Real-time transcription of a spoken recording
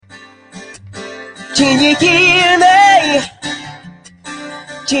Can you hear me?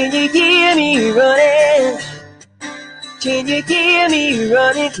 Can you hear me running? Can you hear me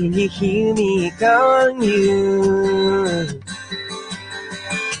running? Can you hear me calling you?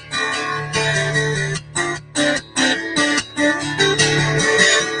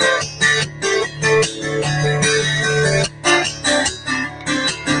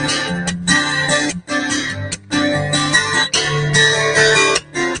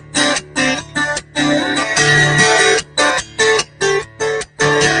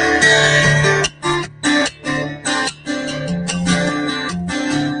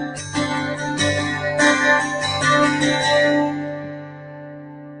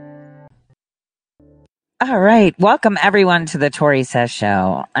 All right. Welcome everyone to the Tori Says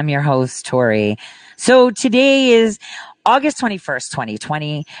Show. I'm your host, Tori. So today is August 21st,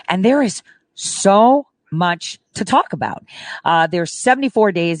 2020, and there is so much to talk about. There's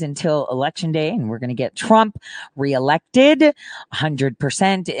 74 days until election day, and we're going to get Trump reelected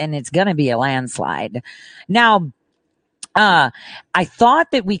 100%, and it's going to be a landslide. Now, I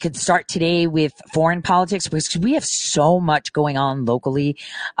thought that we could start today with foreign politics because we have so much going on locally,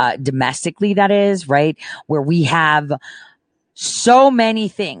 domestically, that is, right? Where we have so many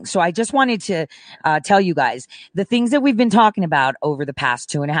things. So I just wanted to tell you guys the things that we've been talking about over the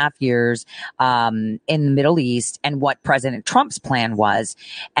past 2.5 years in the Middle East and what President Trump's plan was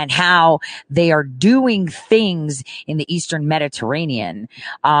and how they are doing things in the Eastern Mediterranean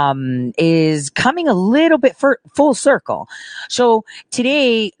is coming a little bit full circle. So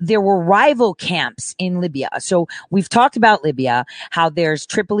today there were rival camps in Libya. So we've talked about Libya, how there's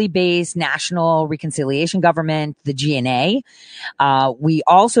Tripoli-based National Reconciliation Government, the GNA. We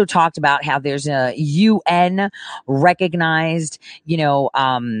also talked about how there's a UN recognized,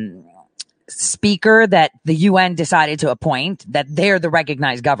 speaker that the UN decided to appoint, that they're the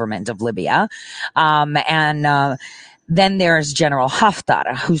recognized government of Libya. Then there's General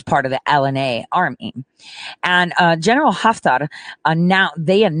Haftar, who's part of the LNA army. And General Haftar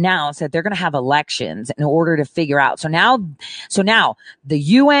announced that they're going to have elections in order to figure out. So now the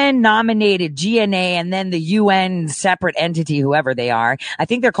UN nominated GNA and then the UN separate entity, whoever they are, I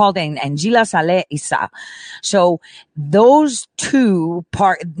think they're called Angela Saleh Issa. So those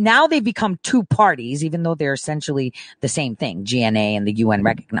now they've become two parties, even though they're essentially the same thing, GNA and the UN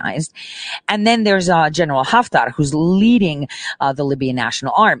recognized. And then there's General Haftar, who's leading the Libyan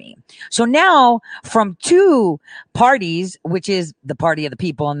National Army. So now from two parties, which is the Party of the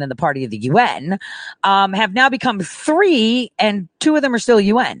People and then the Party of the UN, have now become three, and two of them are still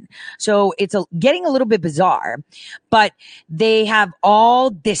UN. So it's getting a little bit bizarre, but they have all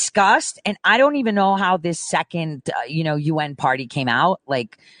discussed, and I don't even know how this second, UN party came out.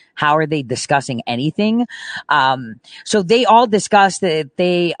 Like, how are they discussing anything? So they all discussed that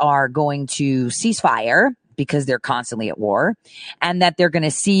they are going to ceasefire because they're constantly at war, and that they're going to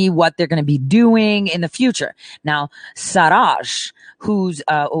see what they're going to be doing in the future. Now, Sarraj, who's,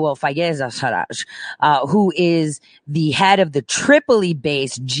 Fayez Sarraj, who is the head of the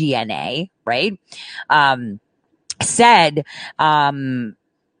Tripoli-based GNA, right,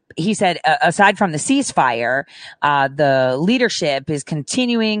 he said, aside from the ceasefire, the leadership is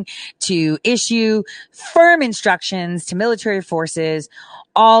continuing to issue firm instructions to military forces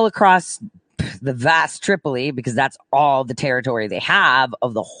all across the vast Tripoli, because that's all the territory they have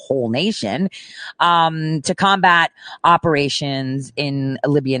of the whole nation, to combat operations in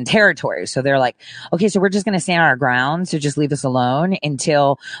Libyan territory. So they're like, okay, so we're just going to stand our ground. So just leave us alone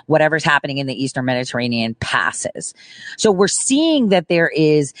until whatever's happening in the Eastern Mediterranean passes. So we're seeing that there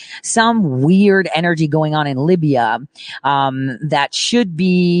is some weird energy going on in Libya, that should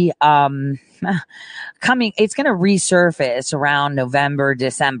be, it's going to resurface around November,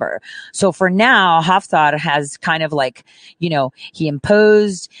 December. So for now, Haftar has kind of like, he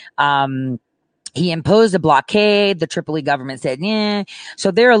imposed a blockade. The Tripoli government said, yeah. So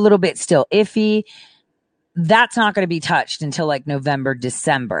they're a little bit still iffy. That's not going to be touched until like November,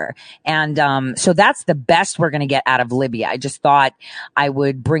 December. And, so that's the best we're going to get out of Libya. I just thought I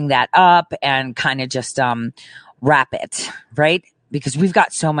would bring that up and kind of just, wrap it, right? Because we've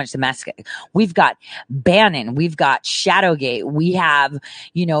got so much domestic. We've got Bannon. We've got Shadowgate. We have,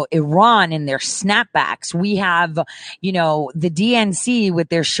 Iran in their snapbacks. We have, the DNC with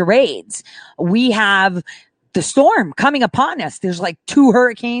their charades. We have the storm coming upon us. There's like two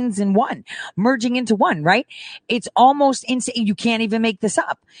hurricanes in one, merging into one, right? It's almost insane. You can't even make this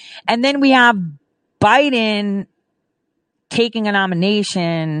up. And then we have Biden taking a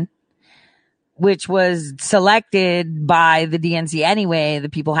nomination which was selected by the DNC anyway. The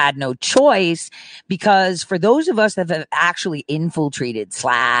people had no choice, because for those of us that have actually infiltrated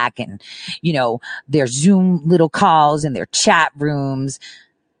Slack and, their Zoom little calls and their chat rooms,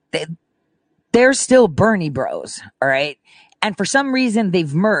 they're still Bernie bros. All right. And for some reason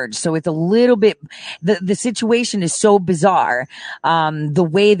they've merged. So it's a little bit, the situation is so bizarre. The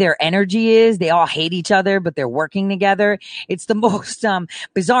way their energy is, they all hate each other, but they're working together. It's the most,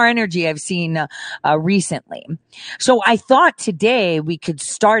 bizarre energy I've seen, recently. So I thought today we could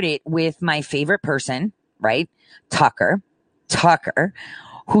start it with my favorite person, right? Tucker,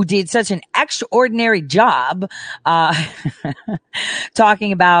 who did such an extraordinary job,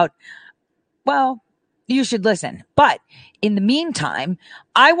 talking about, well, you should listen. But in the meantime,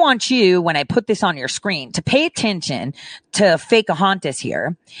 I want you, when I put this on your screen, to pay attention to Fakahontas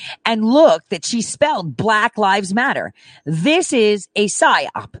here and look that she spelled Black Lives Matter. This is a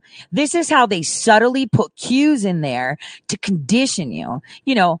psyop. This is how they subtly put cues in there to condition you.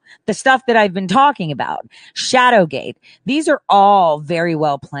 The stuff that I've been talking about. Shadowgate. These are all very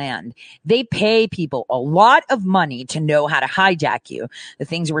well planned. They pay people a lot of money to know how to hijack you. The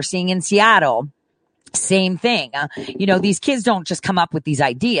things we're seeing in Seattle, same thing. These kids don't just come up with these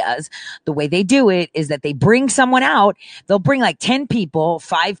ideas. The way they do it is that they bring someone out. They'll bring like 10 people,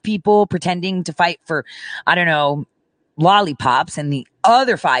 5 people pretending to fight for, I don't know, lollipops, and the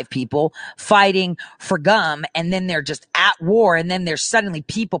other 5 people fighting for gum. And then they're just at war. And then there's suddenly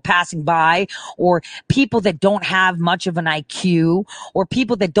people passing by, or people that don't have much of an IQ, or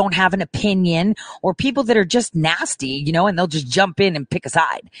people that don't have an opinion, or people that are just nasty, and they'll just jump in and pick a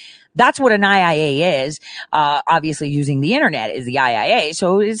side. That's what an IIA is. Obviously using the internet is the IIA.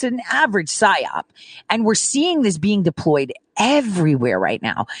 So it's an average psyop. And we're seeing this being deployed everywhere right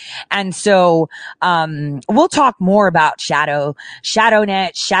now. And so, we'll talk more about ShadowNet,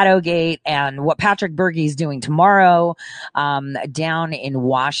 Shadowgate, and what Patrick Berge is doing tomorrow, down in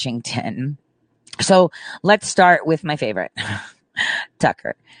Washington. So let's start with my favorite,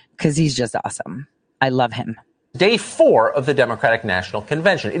 Tucker, because he's just awesome. I love him. Day 4 of the Democratic National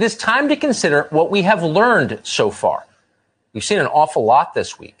Convention. It is time to consider what we have learned so far. We've seen an awful lot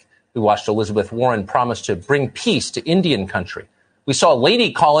this week. We watched Elizabeth Warren promise to bring peace to Indian country. We saw a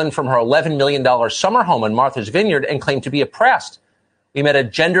lady call in from her $11 million summer home in Martha's Vineyard and claim to be oppressed. We met a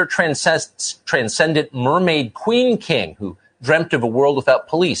gender transcendent mermaid queen king who dreamt of a world without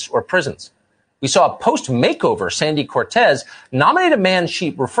police or prisons. We saw a post-makeover Sandy Cortez nominate a man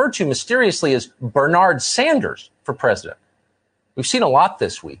she referred to mysteriously as Bernard Sanders for president. We've seen a lot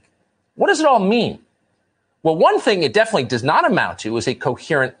this week. What does it all mean? Well, one thing it definitely does not amount to is a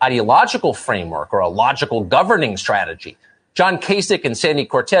coherent ideological framework or a logical governing strategy. John Kasich and Sandy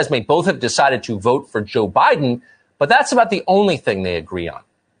Cortez may both have decided to vote for Joe Biden, but that's about the only thing they agree on.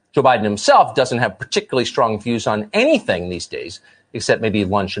 Joe Biden himself doesn't have particularly strong views on anything these days, except maybe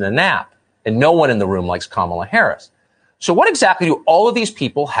lunch and a nap. And no one in the room likes Kamala Harris. So what exactly do all of these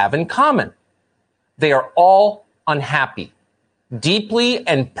people have in common? They are all unhappy, deeply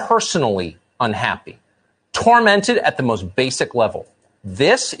and personally unhappy, tormented at the most basic level.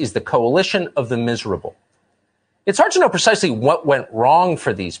 This is the coalition of the miserable. It's hard to know precisely what went wrong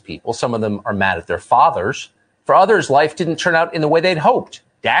for these people. Some of them are mad at their fathers. For others, life didn't turn out in the way they'd hoped.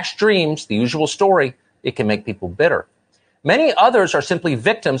 Dashed dreams, the usual story. It can make people bitter. Many others are simply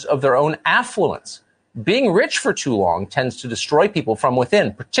victims of their own affluence. Being rich for too long tends to destroy people from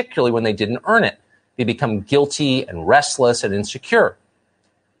within, particularly when they didn't earn it. They become guilty and restless and insecure.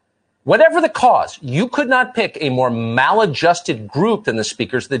 Whatever the cause, you could not pick a more maladjusted group than the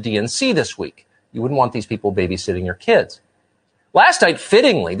speakers of the DNC this week. You wouldn't want these people babysitting your kids. Last night,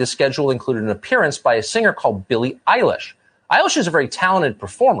 fittingly, the schedule included an appearance by a singer called Billie Eilish. Eilish is a very talented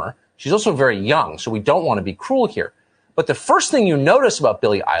performer. She's also very young, so we don't want to be cruel here. But the first thing you notice about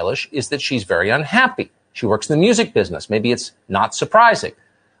Billie Eilish is that she's very unhappy. She works in the music business. Maybe it's not surprising.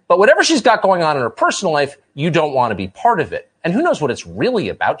 But whatever she's got going on in her personal life, you don't want to be part of it. And who knows what it's really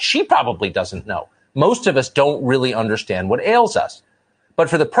about? She probably doesn't know. Most of us don't really understand what ails us. But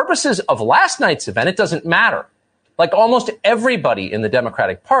for the purposes of last night's event, it doesn't matter. Like almost everybody in the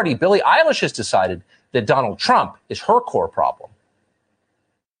Democratic Party, Billie Eilish has decided that Donald Trump is her core problem.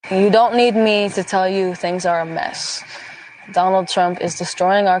 You don't need me to tell you things are a mess. Donald Trump is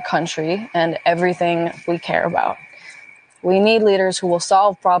destroying our country and everything we care about. We need leaders who will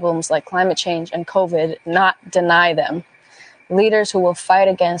solve problems like climate change and COVID, not deny them. Leaders who will fight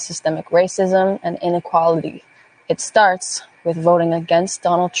against systemic racism and inequality. It starts with voting against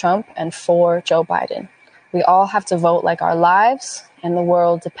Donald Trump and for Joe Biden. We all have to vote like our lives and the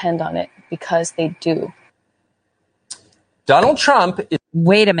world depend on it, because they do. Donald Trump is.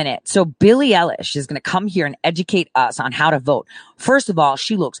 Wait a minute. So Billie Eilish is going to come here and educate us on how to vote. First of all,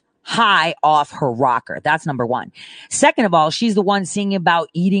 she looks high off her rocker. That's number one. Second of all, she's the one singing about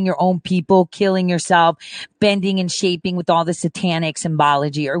eating your own people, killing yourself, bending and shaping with all the satanic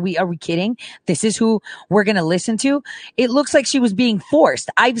symbology. Are we kidding? This is who we're going to listen to. It looks like she was being forced.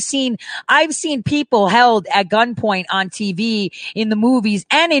 I've seen people held at gunpoint on TV, in the movies,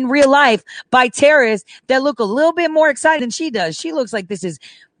 and in real life by terrorists that look a little bit more excited than she does. She looks like this is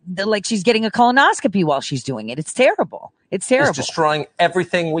like she's getting a colonoscopy while she's doing it. It's terrible. It's terrible. Is destroying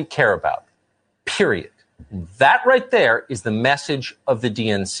everything we care about. Period. That right there is the message of the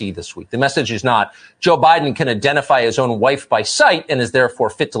DNC this week. The message is not Joe Biden can identify his own wife by sight and is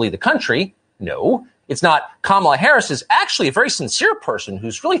therefore fit to lead the country. No. It's not Kamala Harris is actually a very sincere person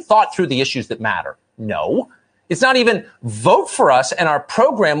who's really thought through the issues that matter. No. It's not even vote for us and our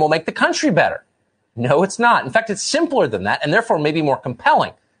program will make the country better. No, it's not. In fact, it's simpler than that and therefore maybe more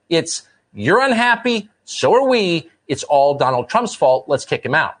compelling. It's you're unhappy, so are we. It's all Donald Trump's fault. Let's kick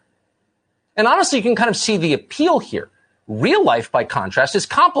him out. And honestly, you can kind of see the appeal here. Real life, by contrast, is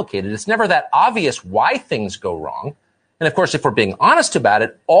complicated. It's never that obvious why things go wrong. And of course, if we're being honest about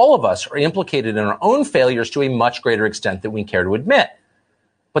it, all of us are implicated in our own failures to a much greater extent than we care to admit.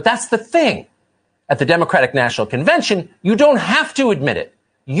 But that's the thing. At the Democratic National Convention, you don't have to admit it.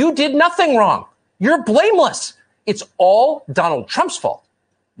 You did nothing wrong. You're blameless. It's all Donald Trump's fault.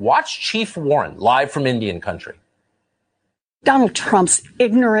 Watch Chief Warren live from Indian country. Donald Trump's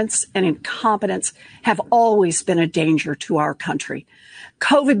ignorance and incompetence have always been a danger to our country.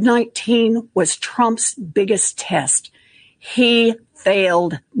 COVID-19 was Trump's biggest test. He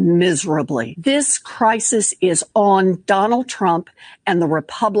failed miserably. This crisis is on Donald Trump and the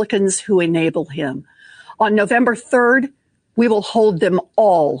Republicans who enable him. On November 3rd, we will hold them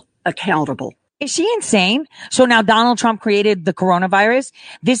all accountable. Is she insane? So now Donald Trump created the coronavirus.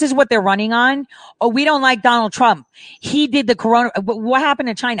 This is what they're running on. Oh, we don't like Donald Trump. He did the corona. What happened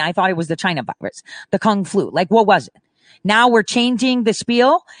to China? I thought it was the China virus, the Kung flu. Like, what was it? Now we're changing the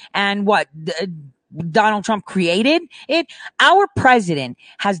spiel and what? Donald Trump created it. Our president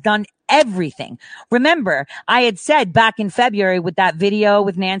has done everything. Remember, I had said back in February with that video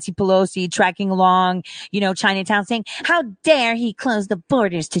with Nancy Pelosi tracking along, Chinatown saying, how dare he close the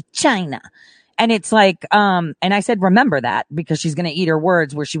borders to China? And it's like, and I said, remember that because she's going to eat her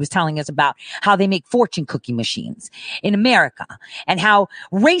words where she was telling us about how they make fortune cookie machines in America and how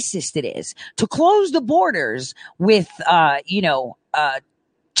racist it is to close the borders with,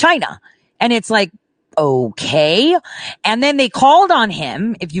 China. And it's like, okay. And then they called on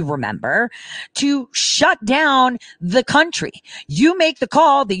him, if you remember, to shut down the country. You make the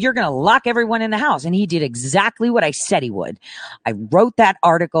call that you're going to lock everyone in the house. And he did exactly what I said he would. I wrote that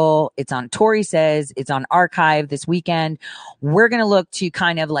article. It's on Tory Says. It's on Archive this weekend. We're going to look to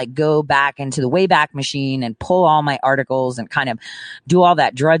kind of like go back into the Wayback Machine and pull all my articles and kind of do all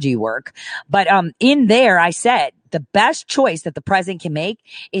that drudgy work. But in there, I said, the best choice that the president can make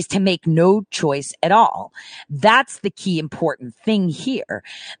is to make no choice at all. That's the key important thing here,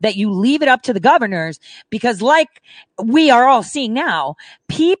 that you leave it up to the governors, because like we are all seeing now,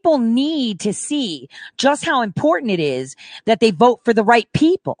 people need to see just how important it is that they vote for the right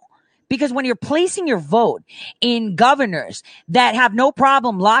people. Because when you're placing your vote in governors that have no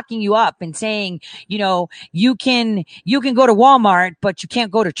problem locking you up and saying, you can go to Walmart, but you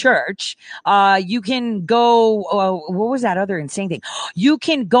can't go to church. You can go, what was that other insane thing? You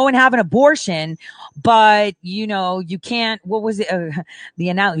can go and have an abortion, but you can't, what was it? The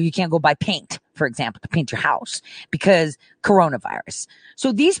analogy, you can't go buy paint, for example, to paint your house because coronavirus.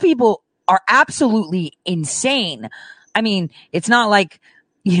 So these people are absolutely insane. I mean, it's not like,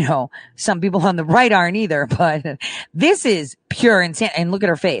 some people on the right aren't either, but this is pure insanity. And look at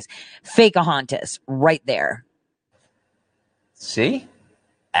her face. Fake-ahontas right there. See?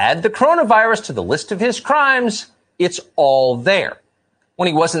 Add the coronavirus to the list of his crimes. It's all there. When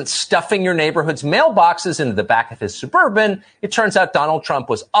he wasn't stuffing your neighborhood's mailboxes into the back of his Suburban, it turns out Donald Trump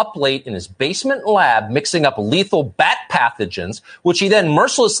was up late in his basement lab mixing up lethal bat pathogens, which he then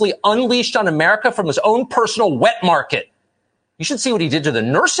mercilessly unleashed on America from his own personal wet market. You should see what he did to the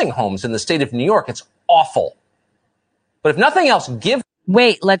nursing homes in the state of New York. It's awful. But if nothing else,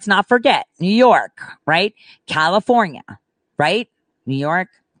 Wait, let's not forget New York, right? California, right? New York,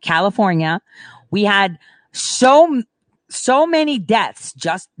 California. We had so many deaths.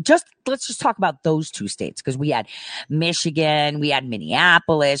 Just let's just talk about those two states, because we had Michigan, we had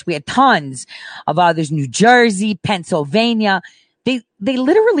Minneapolis, we had tons of others, New Jersey, Pennsylvania. They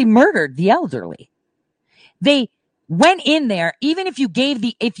literally murdered the elderly. They went in there, even if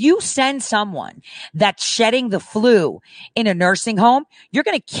you send someone that's shedding the flu in a nursing home, you're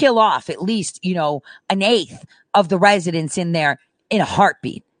going to kill off at least, an eighth of the residents in there in a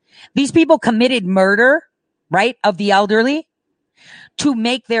heartbeat. These people committed murder, right, of the elderly to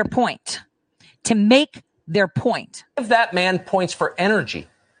make their point. Give that man points for energy.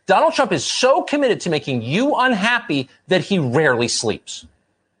 Donald Trump is so committed to making you unhappy that he rarely sleeps.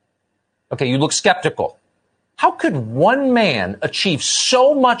 Okay, you look skeptical. How could one man achieve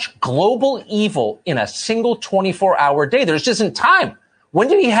so much global evil in a single 24-hour day? There just isn't time. When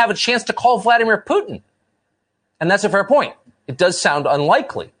did he have a chance to call Vladimir Putin? And that's a fair point. It does sound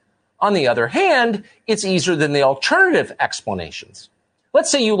unlikely. On the other hand, it's easier than the alternative explanations. Let's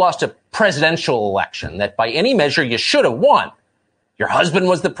say you lost a presidential election that by any measure you should have won. Your husband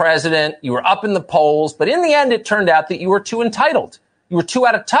was the president, you were up in the polls, but in the end it turned out that you were too entitled. You were too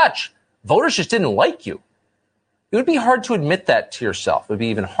out of touch. Voters just didn't like you. It would be hard to admit that to yourself. It would be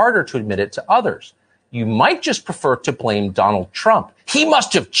even harder to admit it to others. You might just prefer to blame Donald Trump. He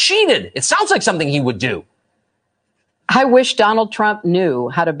must have cheated. It sounds like something he would do. I wish Donald Trump knew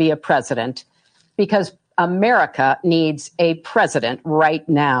how to be a president, because America needs a president right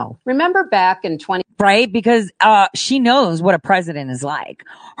now. Remember back in Right? Because she knows what a president is like.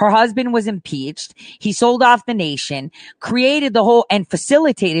 Her husband was impeached. He sold off the nation, created the whole and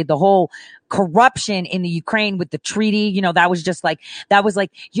facilitated the whole corruption in the Ukraine with the treaty. That was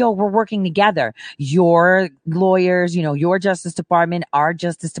like, yo, we're working together. Your lawyers, your Justice Department, our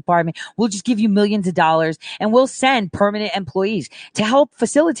Justice Department, we'll just give you millions of dollars and we'll send permanent employees to help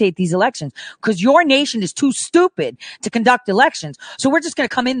facilitate these elections, because your nation is too stupid to conduct elections. So we're just going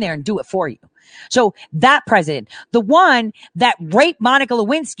to come in there and do it for you. So that president, the one that raped Monica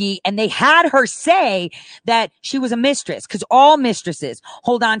Lewinsky, and they had her say that she was a mistress, because all mistresses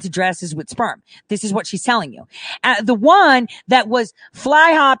hold on to dresses with sperm. This is what she's telling you. The one that was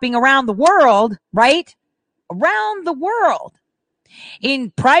fly hopping around the world, right? Around the world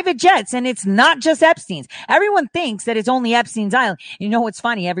in private jets. And it's not just Epstein's. Everyone thinks that it's only Epstein's Island. You know what's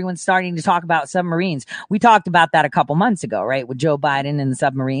funny? Everyone's starting to talk about submarines. We talked about that a couple months ago, right? With Joe Biden and the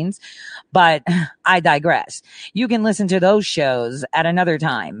submarines. But I digress. You can listen to those shows at another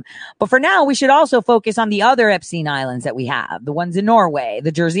time. But for now, we should also focus on the other Epstein Islands that we have. The ones in Norway,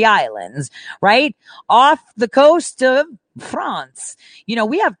 the Jersey Islands, right? Off the coast of France.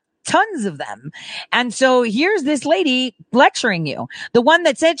 We have tons of them. And so here's this lady lecturing you. The one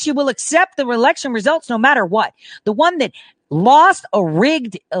that said she will accept the election results no matter what. The one that lost a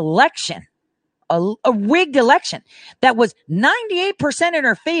rigged election. A rigged election that was 98% in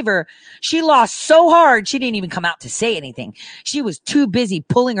her favor. She lost so hard, she didn't even come out to say anything. She was too busy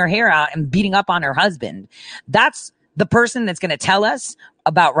pulling her hair out and beating up on her husband. That's the person that's going to tell us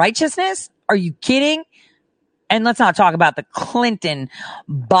about righteousness? Are you kidding? And let's not talk about the Clinton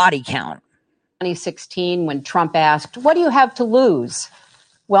body count. 2016, when Trump asked, what do you have to lose?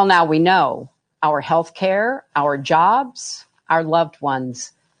 Well, now we know. Our health care, our jobs, our loved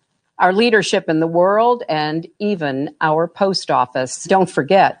ones, our leadership in the world, and even our post office. Don't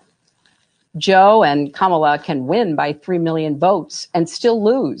forget, Joe and Kamala can win by 3 million votes and still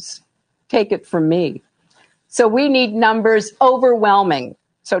lose. Take it from me. So we need numbers overwhelming,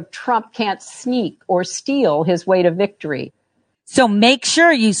 so Trump can't sneak or steal his way to victory. So make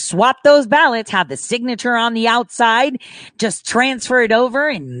sure you swap those ballots, have the signature on the outside, just transfer it over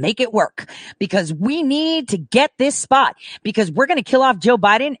and make it work, because we need to get this spot, because we're going to kill off Joe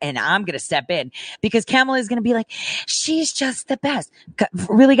Biden and I'm going to step in, because Kamala is going to be like, she's just the best.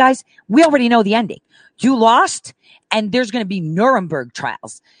 Really, guys, we already know the ending. You lost, and there's going to be Nuremberg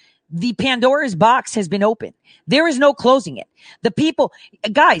trials. The Pandora's box has been opened. There is no closing it. The people,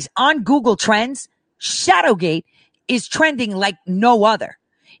 guys, on Google Trends, Shadowgate is trending like no other.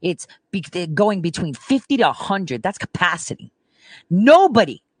 It's going between 50 to 100. That's capacity.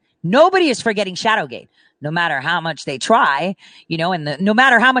 Nobody is forgetting Shadowgate, no matter how much they try, and no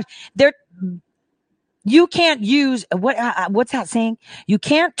matter how much you can't use what's that saying? You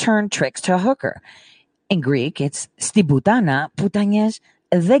can't turn tricks to a hooker. In Greek, it's stibutana putanies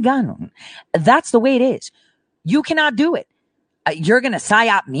veganon. That's the way it is. You cannot do it. You're going to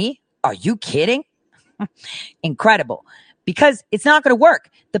psyop me? Are you kidding? Incredible. Because it's not going to work.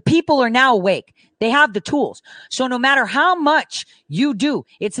 The people are now awake. They have the tools. So no matter how much you do,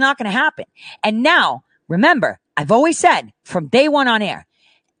 it's not going to happen. And now, remember, I've always said from day one on air,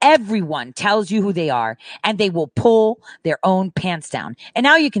 everyone tells you who they are, and they will pull their own pants down. And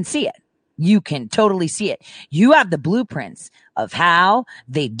now you can see it. You can totally see it. You have the blueprints of how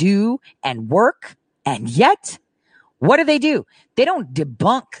they do and work. And yet, what do? They don't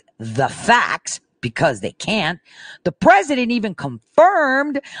debunk the facts. because they can't. The president even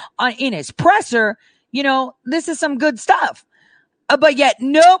confirmed in his presser, this is some good stuff. But yet,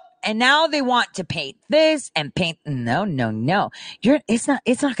 nope. And now they want to paint this and paint. No. It's not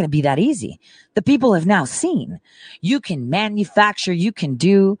going to be that easy. The people have now seen you can manufacture, you can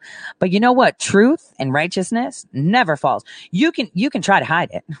do, but you know what? Truth and righteousness never falls. You can try to hide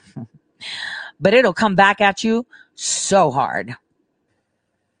it, but it'll come back at you so hard.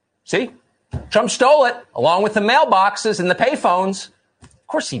 See, Trump stole it along with the mailboxes and the payphones. Of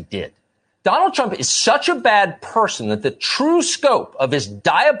course he did. Donald Trump is such a bad person that the true scope of his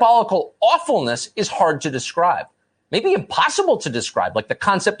diabolical awfulness is hard to describe. Maybe impossible to describe, like the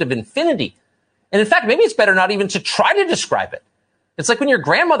concept of infinity. And in fact, maybe it's better not even to try to describe it. It's like when your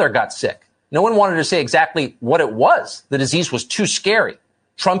grandmother got sick. No one wanted to say exactly what it was. The disease was too scary.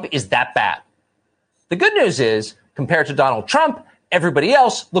 Trump is that bad. The good news is, compared to Donald Trump, everybody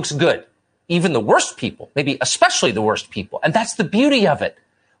else looks good. Even the worst people, maybe especially the worst people. And that's the beauty of it.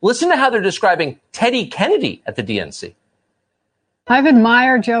 Listen to how they're describing Teddy Kennedy at the DNC. I've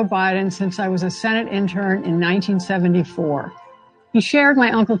admired Joe Biden since I was a Senate intern in 1974. He shared my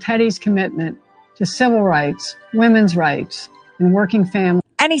Uncle Teddy's commitment to civil rights, women's rights, and working families.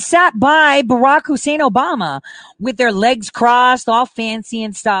 And he sat by Barack Hussein Obama with their legs crossed, all fancy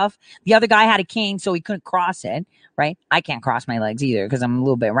and stuff. The other guy had a cane, so he couldn't cross it, right? I can't cross my legs either because I'm a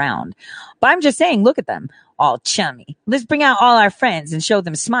little bit round. But I'm just saying, look at them, all chummy. Let's bring out all our friends and show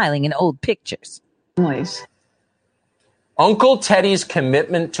them smiling in old pictures. Uncle Teddy's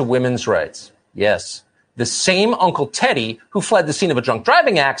commitment to women's rights. Yes, the same Uncle Teddy who fled the scene of a drunk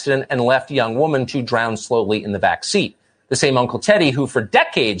driving accident and left a young woman to drown slowly in the back seat. The same Uncle Teddy who for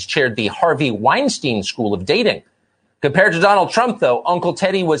decades chaired the Harvey Weinstein School of Dating. Compared to Donald Trump, though, Uncle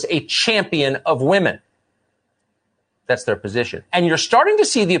Teddy was a champion of women. That's their position. And you're starting to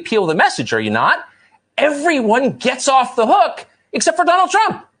see the appeal of the message, are you not? Everyone gets off the hook except for Donald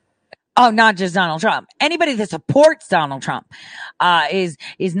Trump. Oh, not just Donald Trump. Anybody that supports Donald Trump is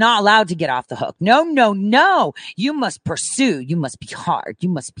not allowed to get off the hook. No. You must pursue. You must be hard. You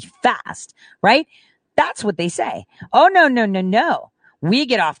must be fast, right? That's what they say. Oh, no. We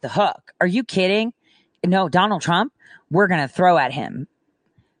get off the hook. Are you kidding? No, Donald Trump, we're going to throw at him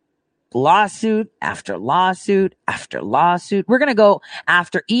lawsuit after lawsuit after lawsuit. We're going to go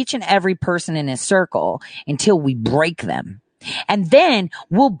after each and every person in his circle until we break them. And then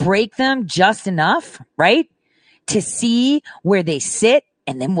we'll break them just enough, right, to see where they sit,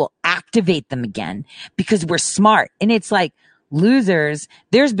 and then we'll activate them again because we're smart. And it's like, losers,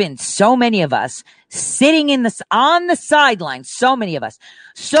 there's been so many of us sitting on the sidelines, so many of us,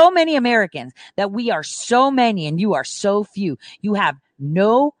 so many Americans, that we are so many and you are so few. You have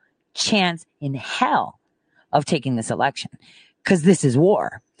no chance in hell of taking this election because this is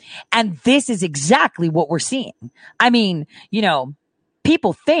war. And this is exactly what we're seeing. I mean,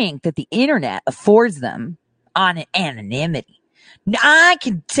 people think that the internet affords them on anonymity. I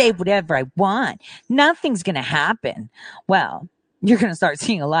can say whatever I want. Nothing's going to happen. Well, you're going to start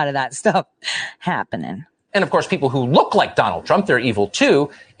seeing a lot of that stuff happening. And of course, people who look like Donald Trump, they're evil too.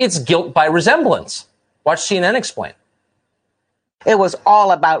 It's guilt by resemblance. Watch CNN explain. It was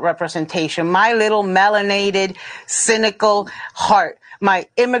all about representation. My little melanated, cynical heart, my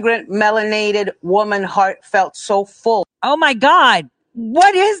immigrant melanated woman heart felt so full. Oh my God.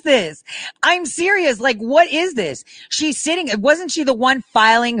 What is this? I'm serious. Like, what is this? She's sitting. Wasn't she the one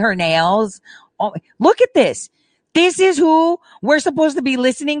filing her nails? Oh, look at this. This is who we're supposed to be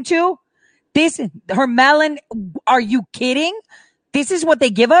listening to. Her melon. Are you kidding? This is what they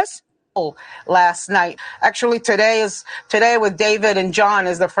give us? Last night. Actually, today with David and John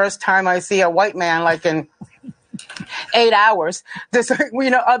is the first time I see a white man like in 8 hours. This,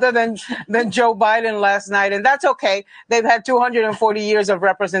 other than Joe Biden last night. And that's okay. They've had 240 years of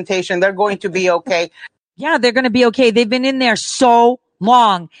representation. They're going to be okay. Yeah, they're going to be okay. They've been in there so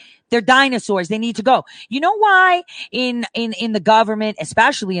long. They're dinosaurs. They need to go. You know why in the government,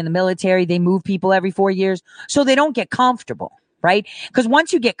 especially in the military, they move people every 4 years? So they don't get comfortable. Right? Because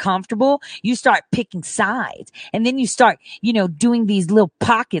once you get comfortable, you start picking sides, and then you start, doing these little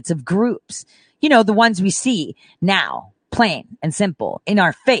pockets of groups, the ones we see now, plain and simple in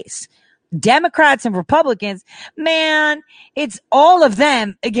our face. Democrats and Republicans, man, it's all of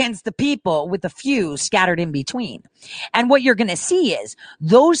them against the people with a few scattered in between. And what you're going to see is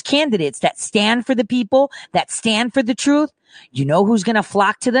those candidates that stand for the people, that stand for the truth, who's going to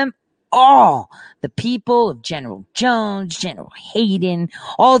flock to them? All the people of General Jones, General Hayden,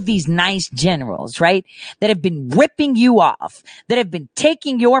 all of these nice generals, right? That have been ripping you off, that have been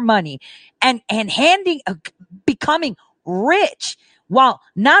taking your money and becoming rich While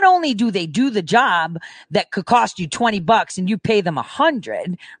not only do they do the job that could cost you $20 and you pay them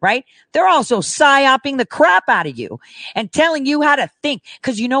 $100, right? They're also psyoping the crap out of you and telling you how to think.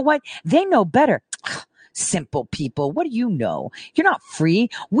 Cause you know what? They know better. Simple people. What do you know? You're not free.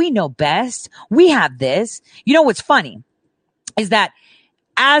 We know best. We have this. You know, what's funny is that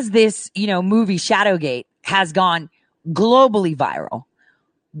as this, movie Shadowgate has gone globally viral,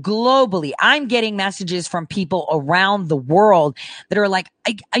 I'm getting messages from people around the world that are like,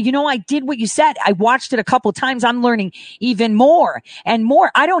 I did what you said. I watched it a couple times. I'm learning even more and more.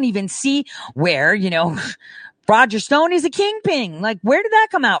 I don't even see where, Roger Stone is a kingpin. Like, where did that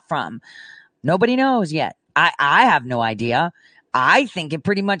come out from? Nobody knows yet. I have no idea. I think it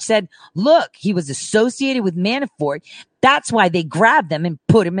pretty much said, look, he was associated with Manafort. That's why they grabbed them and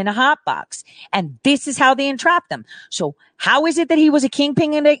put him in a hot box. And this is how they entrapped them. So how is it that he was a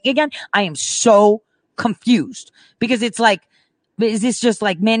kingpin again? I am so confused because it's like, is this just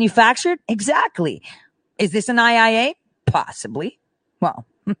like manufactured? Exactly. Is this an IIA? Possibly. Well,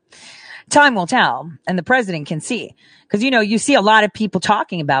 time will tell, and the president can see. Because, you see a lot of people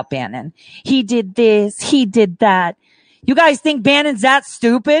talking about Bannon. He did this. He did that. You guys think Bannon's that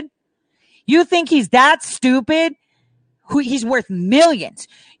stupid? You think he's that stupid? He's worth millions.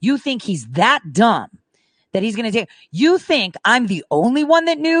 You think he's that dumb that he's going to take? You think I'm the only one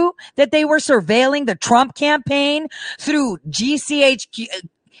that knew that they were surveilling the Trump campaign through GCHQ,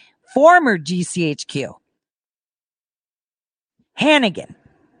 former GCHQ? Hannigan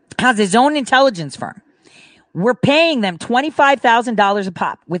has his own intelligence firm. We're paying them $25,000 a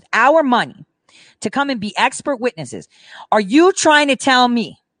pop with our money to come and be expert witnesses. Are you trying to tell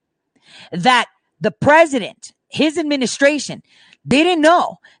me that the president, his administration, didn't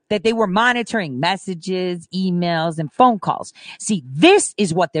know that they were monitoring messages, emails, and phone calls? See, this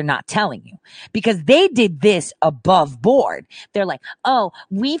is what they're not telling you, because they did this above board. They're like, oh,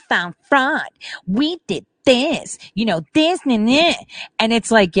 we found fraud. We did this, this and that. And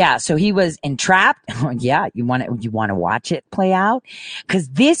it's like, yeah, so he was entrapped. Yeah, you want to watch it play out? Cause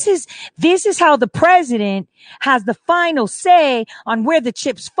this is how the president has the final say on where the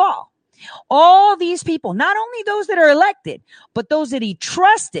chips fall. All these people, not only those that are elected, but those that he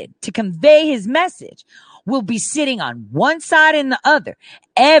trusted to convey his message, will be sitting on one side and the other.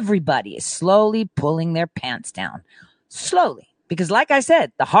 Everybody is slowly pulling their pants down. Slowly. Because like I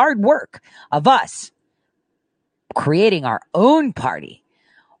said, the hard work of us creating our own party,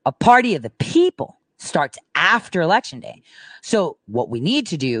 a party of the people, starts after Election Day. So what we need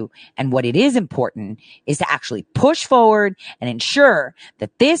to do, and what it is important, is to actually push forward and ensure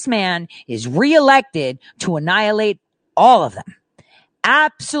that this man is reelected to annihilate all of them.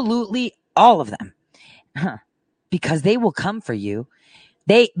 Absolutely all of them. Because they will come for you.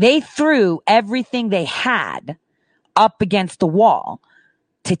 They threw everything they had up against the wall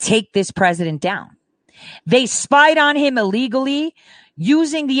to take this president down. They spied on him illegally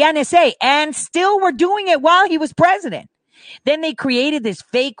using the NSA and still were doing it while he was president. Then they created this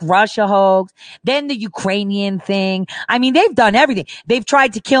fake Russia hoax. Then the Ukrainian thing. I mean, they've done everything. They've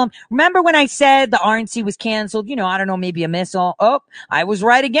tried to kill him. Remember when I said the RNC was canceled? I don't know, maybe a missile. Oh, I was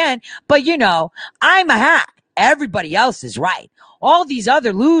right again. But I'm a hack. Everybody else is right. All these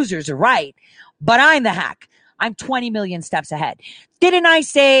other losers are right, but I'm the hack. I'm 20 million steps ahead. Didn't I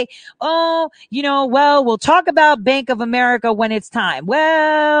say, we'll talk about Bank of America when it's time?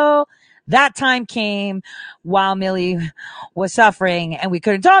 Well, that time came while Millie was suffering and we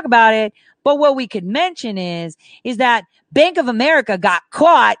couldn't talk about it. But what we could mention is that Bank of America got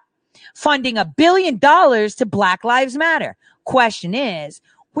caught funding $1 billion to Black Lives Matter. Question is,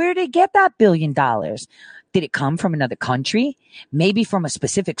 where did it get that $1 billion? Did it come from another country? Maybe from a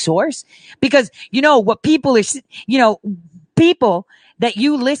specific source? Because, what people are, people that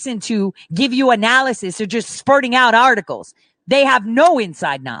you listen to give you analysis are just spurting out articles. They have no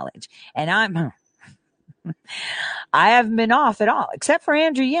inside knowledge. And I haven't been off at all, except for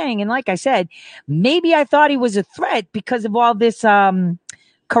Andrew Yang. And like I said, maybe I thought he was a threat because of all this,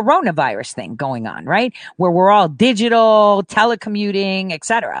 coronavirus thing going on, right? Where we're all digital, telecommuting,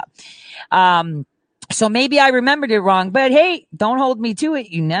 etc. So maybe I remembered it wrong, but hey, don't hold me to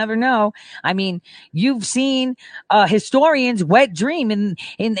it. You never know. I mean, you've seen historians' wet dream in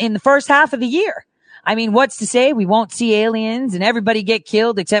the first half of the year. I mean, what's to say we won't see aliens and everybody get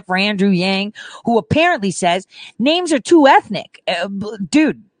killed except for Andrew Yang, who apparently says names are too ethnic.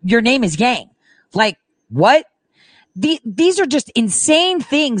 Dude, your name is Yang. Like, what? These are just insane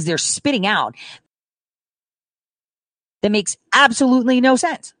things they're spitting out that makes absolutely no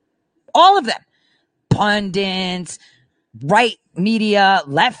sense. All of them. Pundits, right media,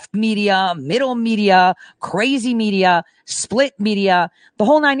 left media, middle media, crazy media, split media, the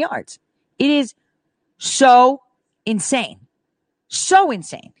whole 9 yards. It is so insane. So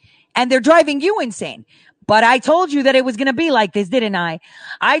insane. And they're driving you insane. But I told you that it was going to be like this, didn't I?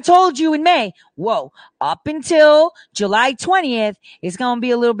 I told you in May, whoa, up until July 20th, it's going to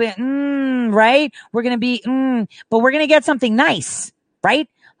be a little bit, right? We're going to be, but we're going to get something nice, right?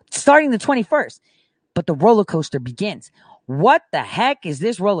 Starting the 21st. But the roller coaster begins. What the heck is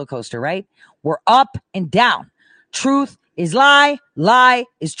this roller coaster, right? We're up and down. Truth is lie. Lie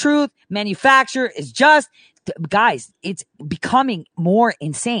is truth. Manufacture is just. Guys, it's becoming more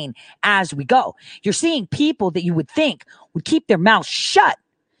insane as we go. You're seeing people that you would think would keep their mouth shut.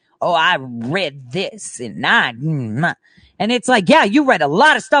 Oh, I read this and and it's like, yeah, you read a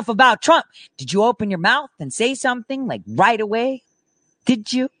lot of stuff about Trump. Did you open your mouth and say something like right away?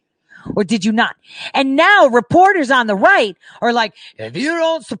 Did you? Or did you not? And now reporters on the right are like, if you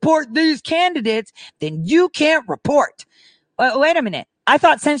don't support these candidates, then you can't report. Wait a minute. I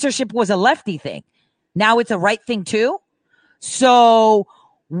thought censorship was a lefty thing. Now it's a right thing too. So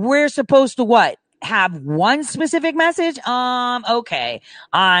we're supposed to what? Have one specific message? Okay.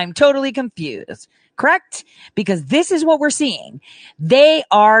 I'm totally confused. Correct? Because this is what we're seeing. They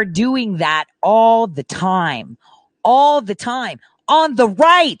are doing that all the time. All the time. On the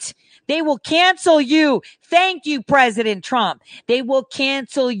right. They will cancel you. Thank you, President Trump. They will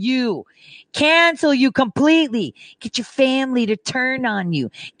cancel you. Cancel you completely. Get your family to turn on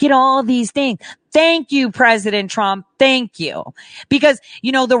you. Get all these things. Thank you, President Trump. Thank you. Because,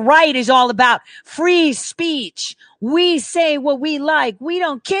 the right is all about free speech. We say what we like. We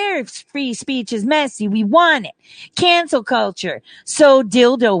don't care if free speech is messy. We want it. Cancel culture. So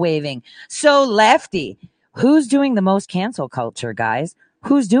dildo waving. So lefty. Who's doing the most cancel culture, guys?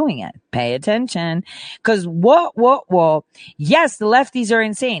 Who's doing it? Pay attention. Because yes, the lefties are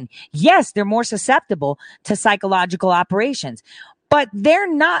insane. Yes, they're more susceptible to psychological operations, but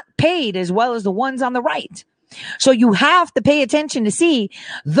they're not paid as well as the ones on the right. So you have to pay attention to see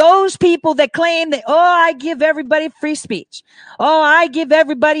those people that claim that, I give everybody free speech. I give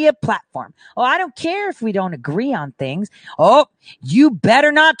everybody a platform. I don't care if we don't agree on things. You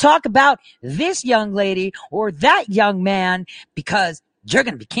better not talk about this young lady or that young man because you're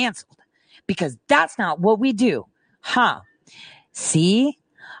going to be canceled, because that's not what we do. See,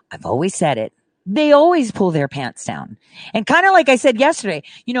 I've always said it. They always pull their pants down. And kind of like I said yesterday,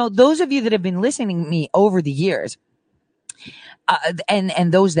 those of you that have been listening to me over the years,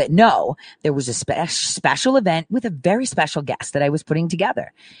 and those that know, there was a special event with a very special guest that I was putting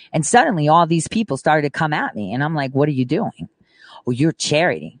together. And suddenly all these people started to come at me. And I'm like, what are you doing? Oh, you're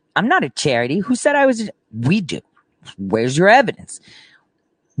charity. I'm not a charity. Who said I was? We do. Where's your evidence?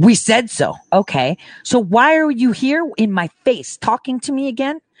 We said so. Okay. So why are you here in my face talking to me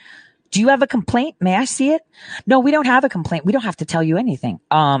again? Do you have a complaint? May I see it? No, we don't have a complaint. We don't have to tell you anything.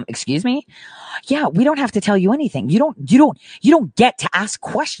 Excuse me? Yeah, we don't have to tell you anything. You don't get to ask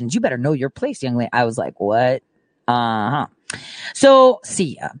questions. You better know your place, young lady. I was like, what? So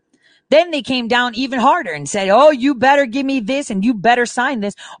see ya. Then they came down even harder and said, you better give me this and you better sign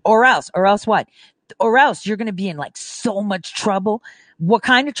this or else what? Or else you're going to be in like so much trouble. What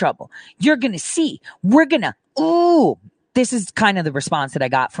kind of trouble? You're going to see. We're going to, this is kind of the response that I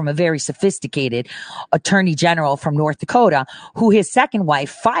got from a very sophisticated attorney general from North Dakota, who his second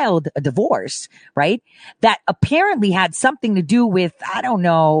wife filed a divorce, right? That apparently had something to do with, I don't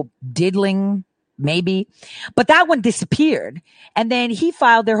know, diddling, maybe. But that one disappeared. And then he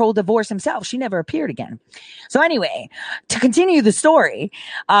filed their whole divorce himself. She never appeared again. So anyway, to continue the story,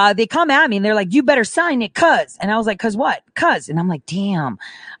 they come at me and they're like, you better sign it, cuz. And I was like, cuz what? Cuz. And I'm like, damn,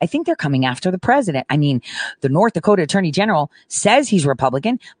 I think they're coming after the president. I mean, the North Dakota Attorney General says he's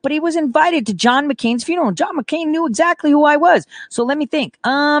Republican, but he was invited to John McCain's funeral. John McCain knew exactly who I was. So let me think.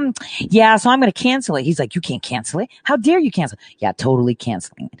 Yeah, so I'm going to cancel it. He's like, you can't cancel it. How dare you cancel? Yeah, totally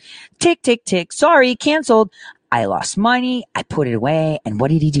canceling it. Tick, tick, tick. Sorry, canceled. I lost money. I put it away. And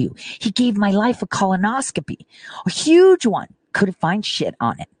what did he do? He gave my life a colonoscopy, a huge one. Couldn't find shit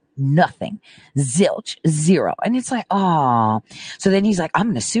on it. Nothing. Zilch. Zero. And it's like, oh. So then he's like, I'm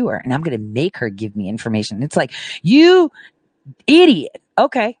going to sue her and I'm going to make her give me information. It's like, you idiot.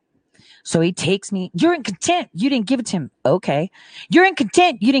 Okay. So he takes me. You're in contempt. You didn't give it to him. Okay. You're in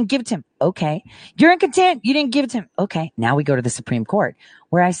contempt. You didn't give it to him. Okay. You're in contempt. You didn't give it to him. Okay. Now we go to the Supreme Court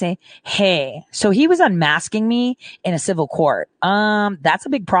where I say, hey, so he was unmasking me in a civil court. That's a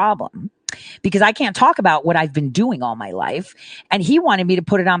big problem. because I can't talk about what I've been doing all my life. And he wanted me to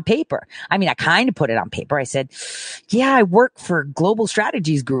put it on paper. I mean, I kind of put it on paper. I said, yeah, I work for Global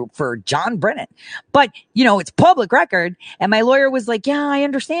Strategies Group for John Brennan, but it's public record. And my lawyer was like, yeah, I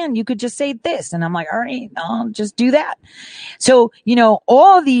understand. You could just say this. And I'm like, all right, I'll just do that. So,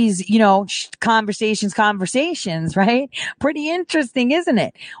 all these, conversations, right? Pretty interesting, isn't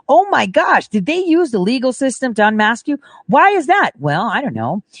it? Oh my gosh. Did they use the legal system to unmask you? Why is that? Well, I don't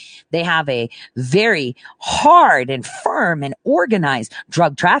know. They have a very hard and firm and organized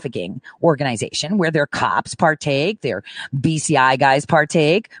drug trafficking organization where their cops partake, their BCI guys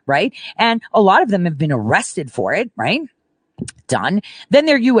partake, right? And a lot of them have been arrested for it, right? Done. Then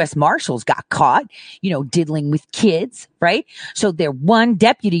their U.S. Marshals got caught, diddling with kids, right? So their one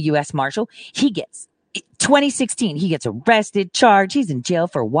deputy U.S. Marshal, 2016, he gets arrested, charged, he's in jail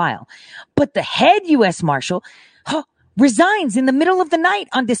for a while. But the head U.S. Marshal, resigns in the middle of the night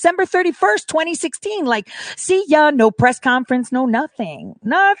on December 31st, 2016. Like, see ya, no press conference, no nothing,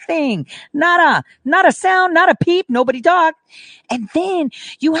 not a sound, not a peep, nobody talked. And then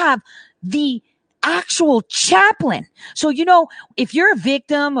you have the actual chaplain. So, if you're a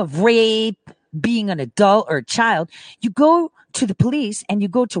victim of rape, being an adult or a child, you go to the police and you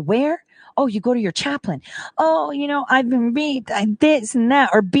go to where? Oh, you go to your chaplain. Oh, I've been raped, this and that,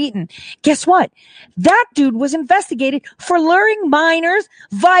 or beaten. Guess what? That dude was investigated for luring minors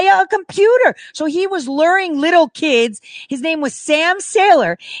via a computer. So he was luring little kids. His name was Sam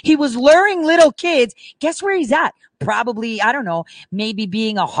Saylor. He was luring little kids. Guess where he's at? Probably, I don't know, maybe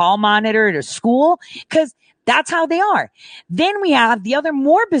being a hall monitor at a school, because that's how they are. Then we have the other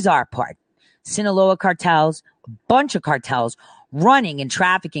more bizarre part. Sinaloa cartels, a bunch of cartels, running and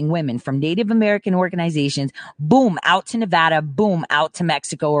trafficking women from Native American organizations, boom, out to Nevada, boom, out to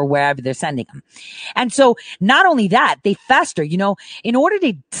Mexico or wherever they're sending them. And so not only that, they fester, in order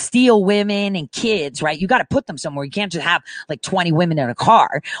to steal women and kids, right? You got to put them somewhere. You can't just have like 20 women in a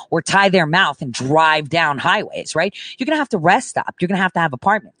car or tie their mouth and drive down highways, right? You're going to have to rest stop. You're going to have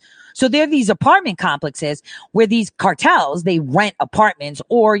apartments. So there are these apartment complexes where these cartels, they rent apartments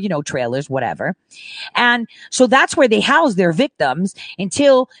or, trailers, whatever. And so that's where they house their victims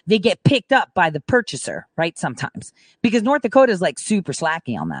until they get picked up by the purchaser, right? Sometimes, because North Dakota is like super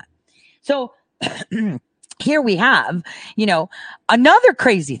slacky on that. So here we have, another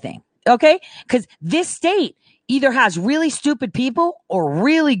crazy thing. Okay. Cause this state either has really stupid people or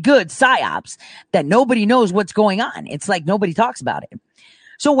really good psyops that nobody knows what's going on. It's like nobody talks about it.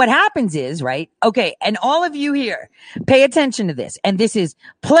 So what happens is, right? Okay. And all of you here, pay attention to this. And this is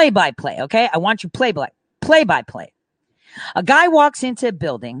play by play. Okay. I want you play by play. A guy walks into a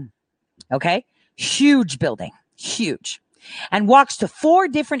building. Okay. Huge building, huge, and walks to 4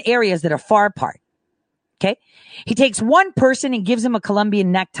 different areas that are far apart. Okay. He takes one person and gives him a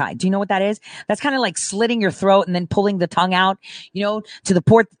Colombian necktie. Do you know what that is? That's kind of like slitting your throat and then pulling the tongue out, to the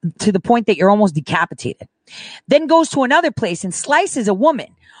point that you're almost decapitated. Then goes to another place and slices a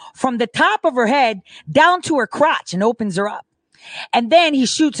woman from the top of her head down to her crotch and opens her up. And then he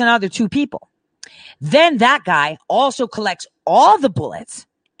shoots another 2 people. Then that guy also collects all the bullets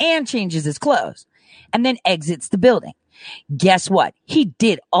and changes his clothes and then exits the building. Guess what? He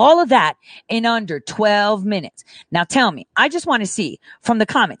did all of that in under 12 minutes. Now tell me, I just want to see from the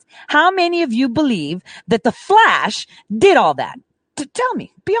comments, how many of you believe that the Flash did all that? Tell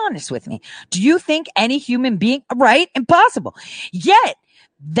me, be honest with me. Do you think any human being, right? Impossible. Yet,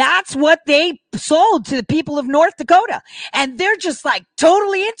 that's what they sold to the people of North Dakota. And they're just like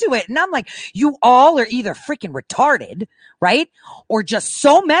totally into it. And I'm like, you all are either freaking retarded, right? Or just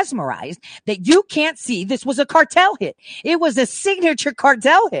so mesmerized that you can't see this was a cartel hit. It was a signature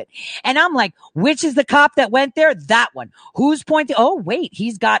cartel hit. And I'm like, which is the cop that went there? That one. Who's pointing? Oh, wait,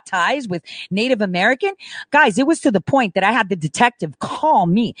 he's got ties with Native American. Guys, it was to the point that I had the detective call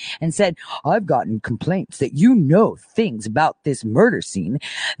me and said, I've gotten complaints that things about this murder scene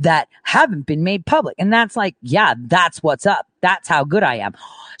that haven't been made public. And that's like, yeah, that's what's up. That's how good I am.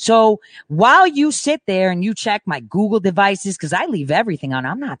 So while you sit there and you check my Google devices, because I leave everything on,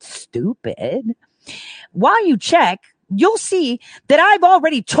 I'm not stupid. While you check, you'll see that I've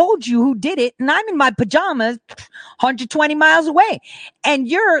already told you who did it, and I'm in my pajamas 120 miles away. And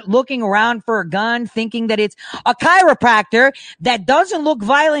you're looking around for a gun, thinking that it's a chiropractor that doesn't look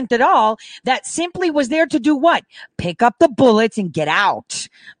violent at all, that simply was there to do what? Pick up the bullets and get out.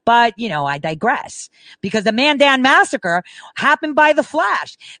 But, I digress, because the Mandan massacre happened by the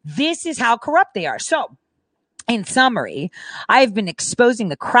Flash. This is how corrupt they are. So, in summary, I've been exposing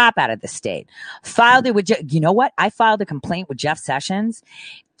the crap out of the state. Filed it with, I filed a complaint with Jeff Sessions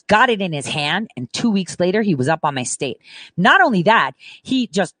got it in his hand, and 2 weeks later, he was up on my state. Not only that, he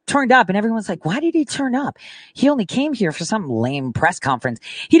just turned up, and everyone's like, why did he turn up? He only came here for some lame press conference.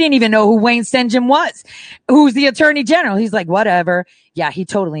 He didn't even know who Wayne St. John was, who's the attorney general. He's like, whatever. Yeah, he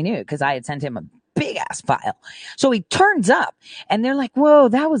totally knew because I had sent him a big ass file. So he turns up and they're like, whoa,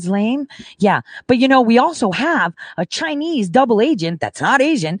 that was lame. Yeah. But you know, we also have a Chinese double agent that's not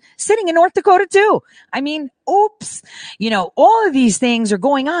Asian sitting in North Dakota too. I mean, oops. You know, all of these things are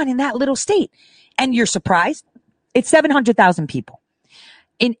going on in that little state. And you're surprised? It's 700,000 people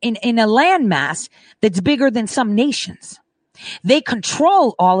in a landmass that's bigger than some nations. They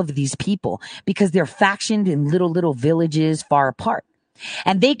control all of these people because they're factioned in little villages far apart.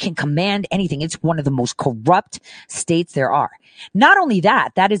 And they can command anything. It's one of the most corrupt states there are. Not only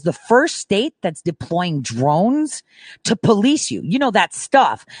that, that is the first state that's deploying drones to police you. You know, that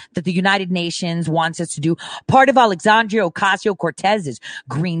stuff that the United Nations wants us to do. Part of Alexandria Ocasio-Cortez's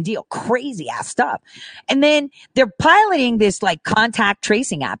Green Deal. Crazy ass stuff. And then they're piloting this like contact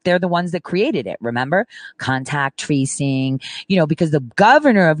tracing app. They're the ones that created it. Remember? Contact tracing, you know, because the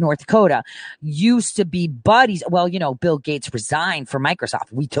governor of North Dakota used to be buddies. Well, you know, Bill Gates resigned from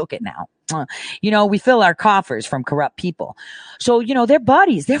Microsoft. We took it now. You know, we fill our coffers from corrupt people. So, you know, they're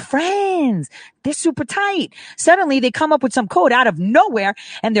buddies, they're friends, they're super tight. Suddenly they come up with some code out of nowhere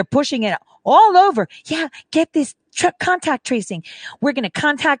and they're pushing it all over. Yeah, get this contact tracing. We're going to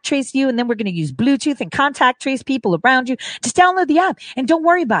contact trace you and then we're going to use Bluetooth and contact trace people around you. Just download the app and don't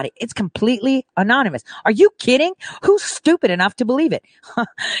worry about it. It's completely anonymous. Are you kidding? Who's stupid enough to believe it?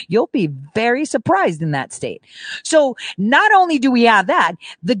 You'll be very surprised in that state. So not only do we have that,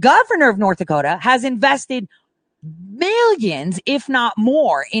 the governor of North Dakota has invested millions, if not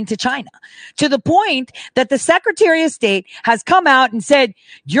more, into China, to the point that the Secretary of State has come out and said,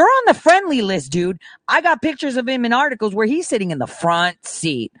 you're on the friendly list, dude. I got pictures of him in articles where he's sitting in the front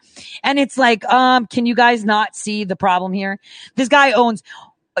seat. And it's like, can you guys not see the problem here? This guy owns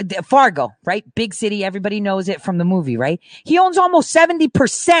Fargo, right? Big city. Everybody knows it from the movie, right? He owns almost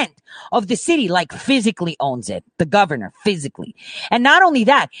 70% of the city, like physically owns it. The governor physically. And not only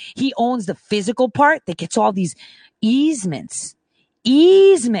that, he owns the physical part that gets all these easements.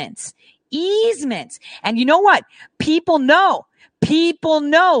 And you know what? People know.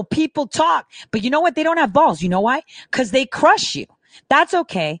 People talk. But you know what? They don't have balls. You know why? Because they crush you. That's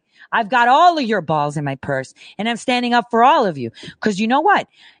okay. I've got all of your balls in my purse and I'm standing up for all of you. Because you know what?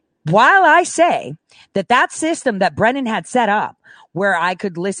 While I say that system that Brennan had set up where I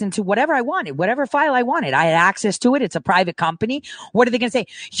could listen to whatever I wanted, whatever file I wanted, I had access to it. It's a private company. What are they going to say?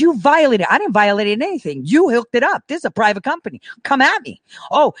 You violated. I didn't violate anything. You hooked it up. This is a private company. Come at me.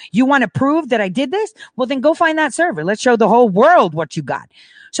 Oh, you want to prove that I did this? Well, then go find that server. Let's show the whole world what you got.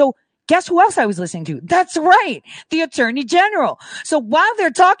 So guess who else I was listening to? That's right. The Attorney General. So while they're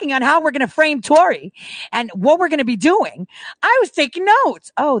talking on how we're going to frame Tory and what we're going to be doing, I was taking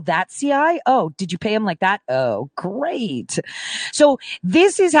notes. Oh, that CI? Oh, did you pay him like that? Oh, great. So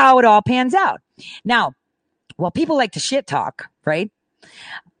this is how it all pans out. Now, well, people like to shit talk, right?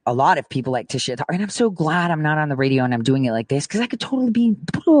 A lot of people like to shit talk. And I'm so glad I'm not on the radio and I'm doing it like this because I could totally be,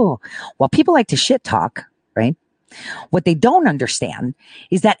 well, people like to shit talk, right? What they don't understand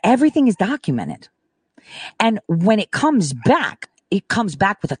is that everything is documented. And when it comes back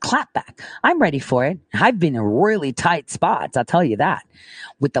with a clapback. I'm ready for it. I've been in really tight spots. I'll tell you that.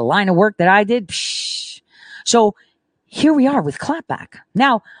 With the line of work that I did. So here we are with clapback.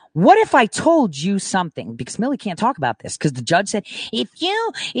 Now, what if I told you something? Because Millie can't talk about this because the judge said, if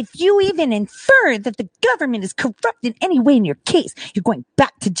you even infer that the government is corrupt in any way in your case, you're going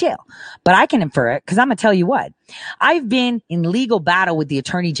back to jail. But I can infer it because I'm going to tell you what. I've been in legal battle with the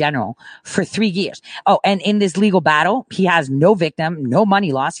Attorney General for 3 years. Oh, and in this legal battle, he has no victim, no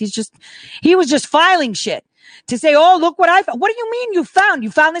money loss. He was just filing shit. To say, oh, look what I found. What do you mean you found?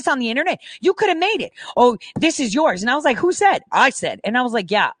 You found this on the internet. You could have made it. Oh, this is yours. And I was like, who said? I said. And I was like,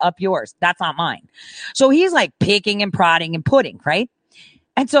 yeah, up yours. That's not mine. So he's like picking and prodding and putting, right?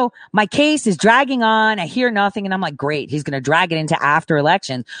 And so my case is dragging on. I hear nothing. And I'm like, great. He's going to drag it into after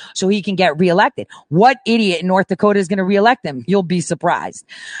elections so he can get reelected. What idiot in North Dakota is going to reelect him? You'll be surprised.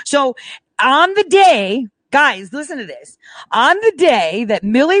 So on the day, guys, listen to this. On the day that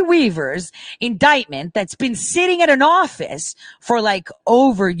Millie Weaver's indictment that's been sitting at an office for like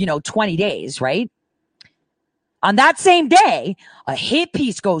over, 20 days, right? On that same day, a hit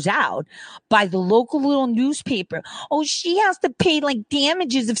piece goes out by the local little newspaper. Oh, she has to pay like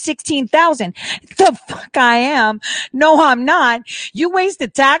damages of $16,000. The fuck I am. No, I'm not. You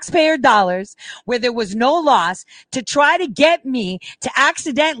wasted taxpayer dollars where there was no loss to try to get me to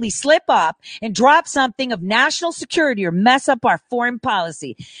accidentally slip up and drop something of national security or mess up our foreign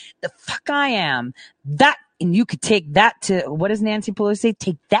policy. The fuck I am. And you could take that to, what does Nancy Pelosi say?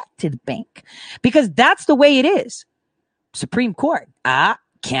 Take that to the bank. Because that's the way it is. Supreme Court.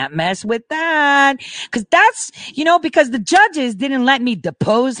 Can't mess with that. Because because the judges didn't let me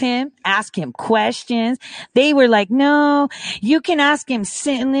depose him, ask him questions. They were like, no, you can ask him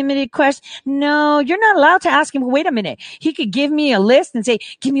limited questions. No, you're not allowed to ask him. Wait a minute. He could give me a list and say,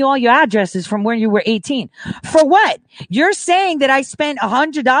 give me all your addresses from when you were 18. For what? You're saying that I spent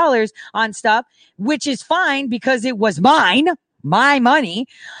 $100 on stuff, which is fine because it was mine. My money,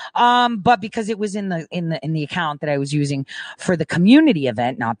 but because it was in the account that I was using for the community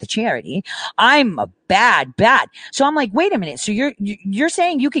event, not the charity, I'm a bad. So I'm like, wait a minute. So you're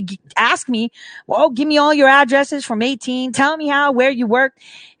saying you could ask me, well, give me all your addresses from 18. Tell me where you work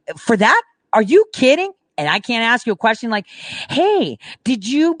for that. Are you kidding? And I can't ask you a question like, hey, did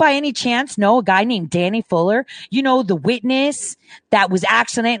you by any chance know a guy named Danny Fuller? You know, the witness that was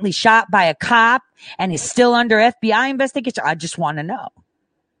accidentally shot by a cop and is still under FBI investigation? I just want to know.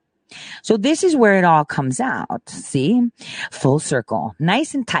 So this is where it all comes out. See? Full circle.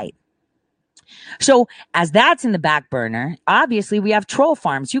 Nice and tight. So as that's in the back burner, obviously we have troll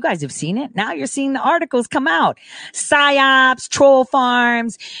farms. You guys have seen it. Now you're seeing the articles come out. PSYOPs, troll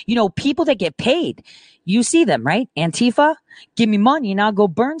farms, people that get paid. You see them, right? Antifa, give me money and I'll go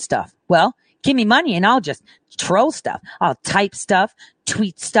burn stuff. Well, give me money and I'll just troll stuff. I'll type stuff,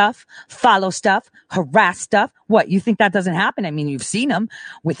 tweet stuff, follow stuff, harass stuff. What, you think that doesn't happen? I mean, you've seen them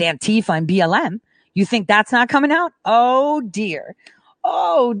with Antifa and BLM. You think that's not coming out? Oh, dear.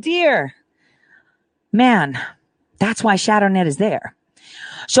 Oh, dear. Man, that's why ShadowNet is there.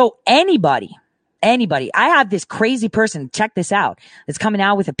 So anybody, I have this crazy person, check this out, that's coming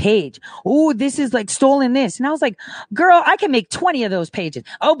out with a page. Oh, this is like stolen this. And I was like, girl, I can make 20 of those pages.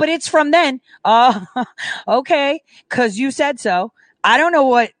 Oh, but it's from then. Okay. Cause you said so. I don't know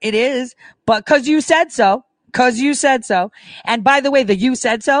what it is, but cause you said so. And by the way, the you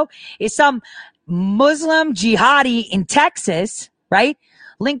said so is some Muslim jihadi in Texas, right?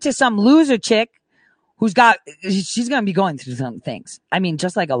 Linked to some loser chick she's going to be going through some things. I mean,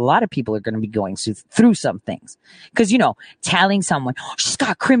 just like a lot of people are going to be going through some things. Because, telling someone, she's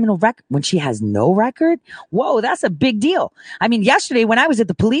got a criminal record when she has no record. Whoa, that's a big deal. I mean, yesterday when I was at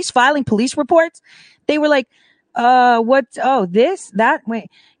the police filing police reports, they were like, what? Oh, this, that,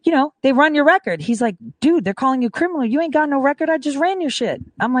 wait, they run your record. He's like, dude, they're calling you criminal. You ain't got no record. I just ran your shit.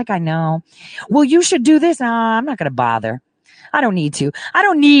 I'm like, I know. Well, you should do this. I'm not going to bother. I don't need to. I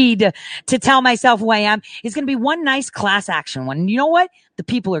don't need to tell myself who I am. It's going to be one nice class action one. And you know what? The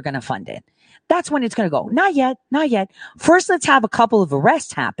people are going to fund it. That's when it's going to go. Not yet. First, let's have a couple of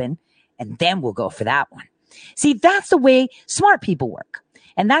arrests happen, and then we'll go for that one. See, that's the way smart people work.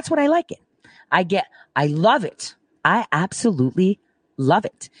 And that's what I like it. I love it. I absolutely love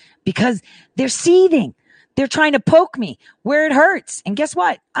it because they're seething. They're trying to poke me where it hurts. And guess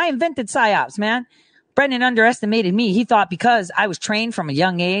what? I invented PSYOPs, man. Brendan underestimated me. He thought because I was trained from a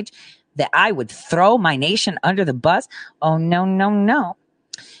young age that I would throw my nation under the bus. Oh, no.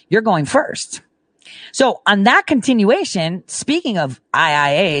 You're going first. So on that continuation, speaking of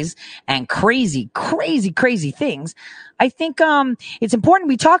IIAs and crazy things, I think it's important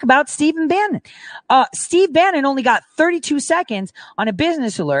we talk about Stephen Bannon. Steve Bannon only got 32 seconds on a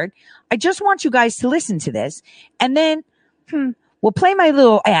business alert. I just want you guys to listen to this, and then we'll play my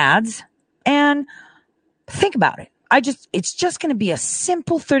little ads and think about it. It's just going to be a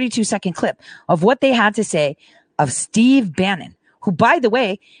simple 32-second clip of what they had to say of Steve Bannon, who, by the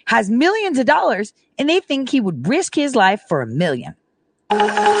way, has millions of dollars, and they think he would risk his life for $1 million.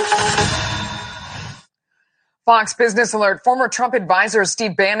 Fox Business Alert. Former Trump advisor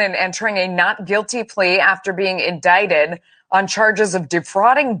Steve Bannon entering a not guilty plea after being indicted on charges of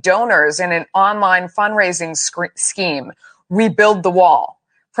defrauding donors in an online fundraising scheme, Rebuild the Wall.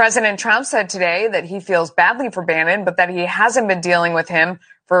 President Trump said today that he feels badly for Bannon, but that he hasn't been dealing with him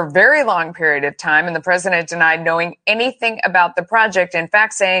for a very long period of time. And the president denied knowing anything about the project, in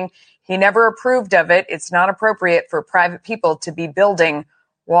fact, saying he never approved of it. It's not appropriate for private people to be building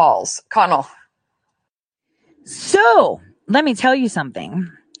walls. Connell. So let me tell you something.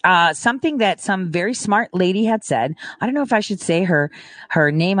 Something that some very smart lady had said. I don't know if I should say her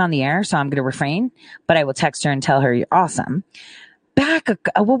name on the air, so I'm going to refrain, but I will text her and tell her you're awesome. back,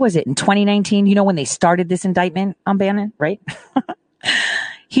 what was it, in 2019, when they started this indictment on Bannon, right?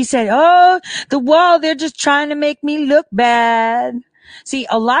 He said, oh, the wall, they're just trying to make me look bad. See,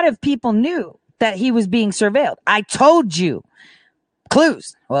 a lot of people knew that he was being surveilled. I told you.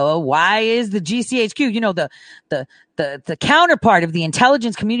 Clues. Well, why is the GCHQ, the counterpart of the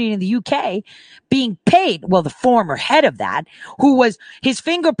intelligence community in the UK being paid? Well, the former head of that, who was his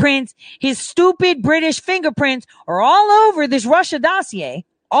fingerprints, his stupid British fingerprints are all over this Russia dossier,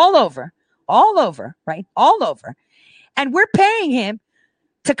 all over, right? All over. And we're paying him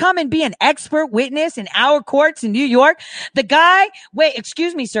to come and be an expert witness in our courts in New York. The guy, wait,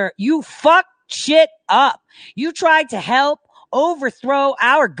 excuse me, sir, you fucked shit up. You tried to help overthrow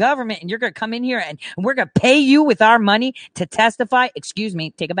our government, and you're going to come in here and we're going to pay you with our money to testify. Excuse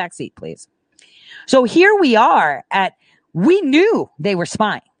me, take a back seat, please. So here we are we knew they were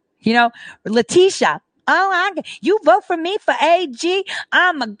spying. Letitia, you vote for me for AG,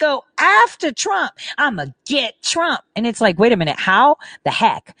 I'ma go after Trump. I'ma get Trump. And it's like, wait a minute, how the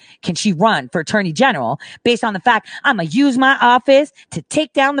heck can she run for attorney general based on the fact I'ma use my office to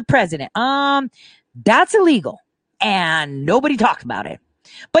take down the president? That's illegal. And nobody talks about it.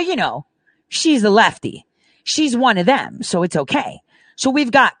 But she's a lefty. She's one of them. So it's okay. So we've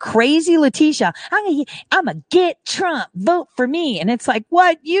got crazy Letitia. I'm going to get Trump. Vote for me. And it's like,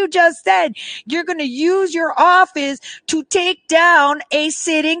 what you just said. You're going to use your office to take down a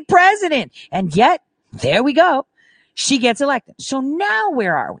sitting president. And yet, there we go. She gets elected. So now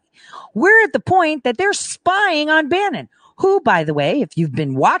where are we? We're at the point that they're spying on Bannon, who, by the way, if you've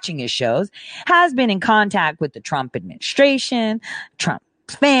been watching his shows, has been in contact with the Trump administration, Trump's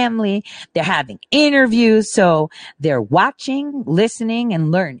family. They're having interviews. So they're watching, listening, and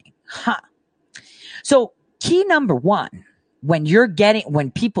learning. So key number one, when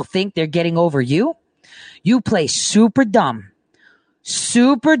people think they're getting over you, you play super dumb,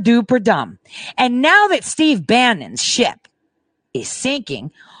 super duper dumb. And now that Steve Bannon's ship is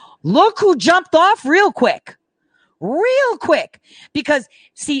sinking, look who jumped off real quick. Because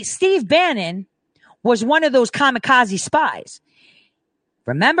see, Steve Bannon was one of those kamikaze spies.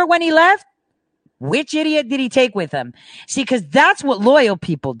 Remember when he left? Which idiot did he take with him? See, because that's what loyal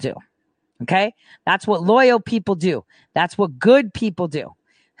people do. Okay? That's what loyal people do. That's what good people do.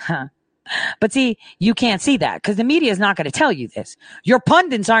 But see, you can't see that because the media is not going to tell you this. Your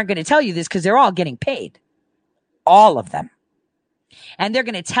pundits aren't going to tell you this because they're all getting paid. All of them. And they're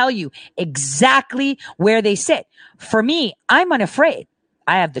going to tell you exactly where they sit. For me, I'm unafraid.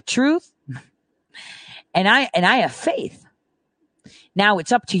 I have the truth and I have faith. Now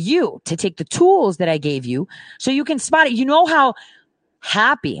it's up to you to take the tools that I gave you so you can spot it. You know how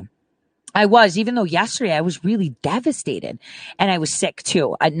happy I was, even though yesterday I was really devastated and I was sick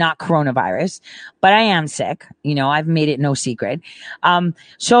too. Not coronavirus, but I am sick. I've made it no secret.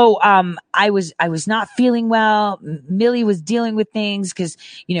 So I was not feeling well. Millie was dealing with things because,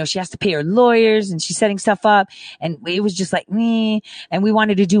 she has to pay her lawyers and she's setting stuff up. And it was just like me. And we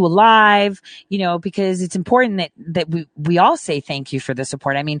wanted to do a live, because it's important that we all say thank you for the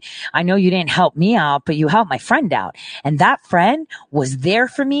support. I mean, I know you didn't help me out, but you helped my friend out. And that friend was there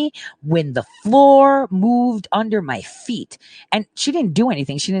for me when the floor moved under my feet. And she didn't do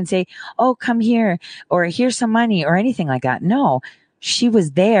anything. She didn't say, oh, come here or here's some money or anything like that. No, she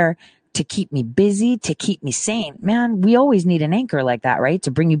was there to keep me busy, to keep me sane. Man, we always need an anchor like that, right? To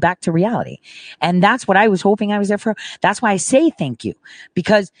bring you back to reality. And that's what I was hoping I was there for. That's why I say thank you.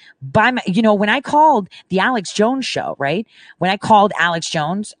 Because when I called the Alex Jones show, right? When I called Alex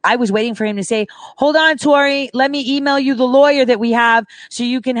Jones, I was waiting for him to say, hold on, Tori, let me email you the lawyer that we have so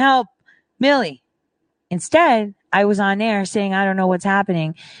you can help Millie. Instead, I was on air saying, I don't know what's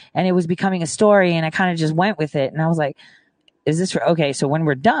happening. And it was becoming a story. And I kind of just went with it. And I was like, is this okay? So when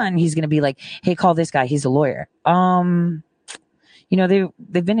we're done, he's going to be like, hey, call this guy. He's a lawyer. They've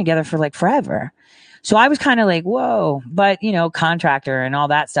been together for like forever. So I was kind of like, whoa, but contractor and all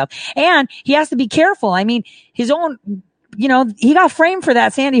that stuff. And he has to be careful. I mean, his own, he got framed for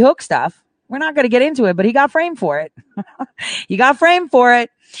that Sandy Hook stuff. We're not going to get into it, but he got framed for it. He got framed for it.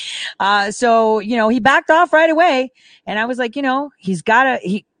 So he backed off right away. And I was like,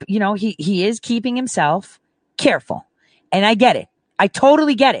 he is keeping himself careful. And I get it. I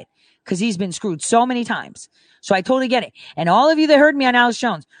totally get it because he's been screwed so many times. So I totally get it. And all of you that heard me on Alex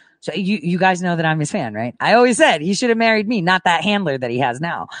Jones, so you guys know that I'm his fan, right? I always said he should have married me, not that handler that he has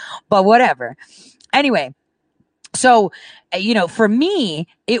now, but whatever. Anyway, so, for me,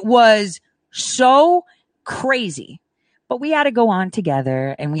 it was so crazy. But we had to go on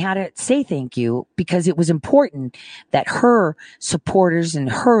together and we had to say thank you because it was important that her supporters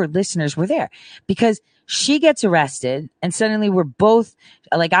and her listeners were there, because she gets arrested and suddenly we're both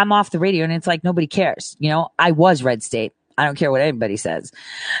like, I'm off the radio and it's like, nobody cares. You know, I was red state. I don't care what anybody says.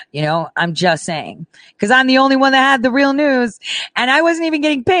 You know, I'm just saying, because I'm the only one that had the real news and I wasn't even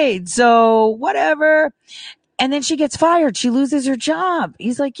getting paid. So whatever. And then she gets fired. She loses her job.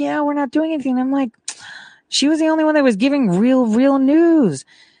 He's like, yeah, we're not doing anything. I'm like, she was the only one that was giving real news.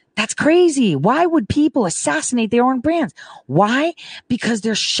 That's crazy. Why would people assassinate their own brands? Why? Because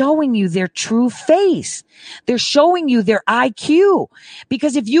they're showing you their true face. They're showing you their IQ.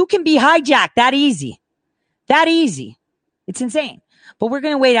 Because if you can be hijacked that easy, it's insane. But we're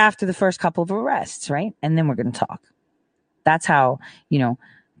going to wait after the first couple of arrests, right? And then we're going to talk. That's how, you know,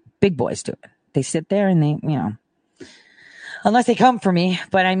 big boys do it. They sit there and they, you know, unless they come for me.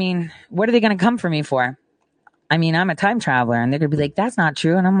 But I mean, what are they going to come for me for? I mean, I'm a time traveler and they're going to be like, that's not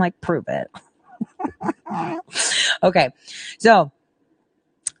true. And I'm like, prove it. Okay. So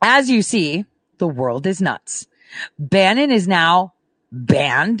as you see, the world is nuts. Bannon is now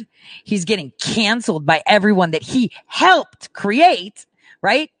banned. He's getting canceled by everyone that he helped create,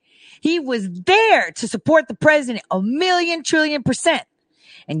 right? He was there to support the president 1,000,000 trillion %.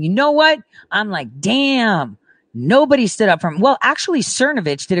 And you know what? I'm like, damn. Nobody stood up for him. Well, actually,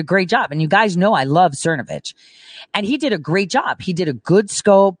 Cernovich did a great job. And you guys know I love Cernovich. And he did a great job. He did a good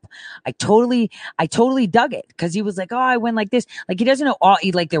scope. I totally dug it because he was like, oh, I went like this. Like, he doesn't know all,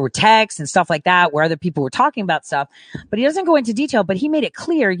 like there were texts and stuff like that where other people were talking about stuff, but he doesn't go into detail, but he made it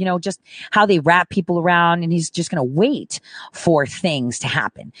clear, you know, just how they wrap people around and he's just going to wait for things to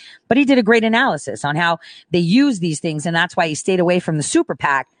happen. But he did a great analysis on how they use these things. And that's why he stayed away from the super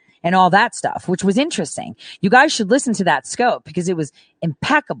PAC and all that stuff, which was interesting. You guys should listen to that scope because it was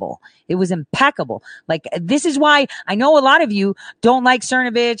impeccable. It was impeccable. Like, this is why I know a lot of you don't like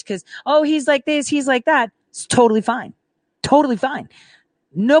Cernovich because, oh, he's like this, he's like that. It's totally fine. Totally fine.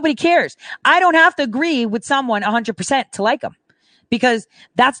 Nobody cares. I don't have to agree with someone 100% to like them because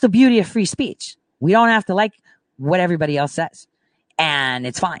that's the beauty of free speech. We don't have to like what everybody else says and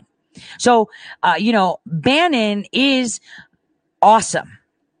it's fine. So, you know, Bannon is awesome.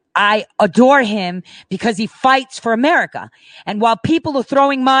 I adore him because he fights for America. And while people are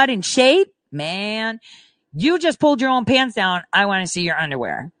throwing mud and shade, man, you just pulled your own pants down. I want to see your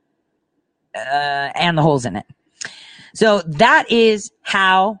underwear and the holes in it. So that is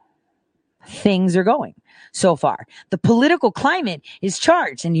how things are going so far. The political climate is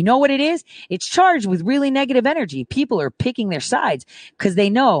charged. And you know what it is? It's charged with really negative energy. People are picking their sides because they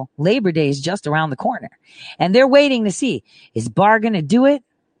know Labor Day is just around the corner. And they're waiting to see, is Barr going to do it?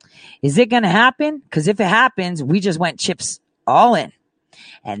 Is it going to happen? Because if it happens, we just went chips all in.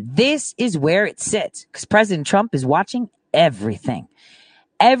 And this is where it sits because President Trump is watching everything,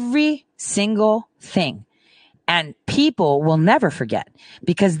 every single thing. And people will never forget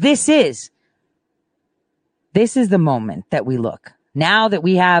because this is the moment that we look. Now that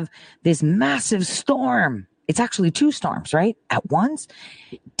we have this massive storm, it's actually two storms, right? At once.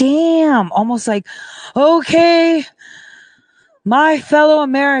 Damn. Almost like, okay, my fellow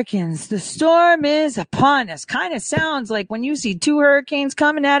Americans, the storm is upon us. Kind of sounds like when you see two hurricanes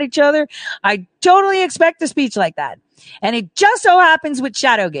coming at each other. I totally expect a speech like that. And it just so happens with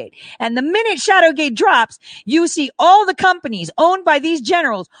Shadowgate. And the minute Shadowgate drops, you see all the companies owned by these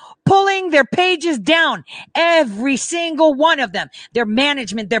generals pulling their pages down. Every single one of them. Their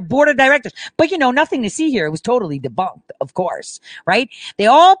management, their board of directors. But you know, nothing to see here. It was totally debunked, of course, right? They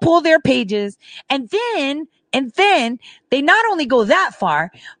all pull their pages and then they not only go that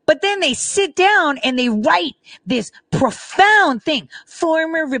far, but then they sit down and they write this profound thing.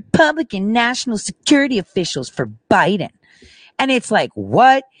 Former Republican national security officials for Biden. And it's like,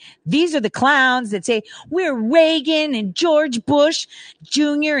 what? These are the clowns that say we're Reagan and George Bush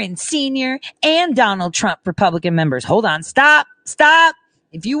Jr. and Sr. and Donald Trump Republican members. Hold on. Stop.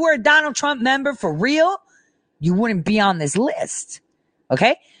 If you were a Donald Trump member for real, you wouldn't be on this list.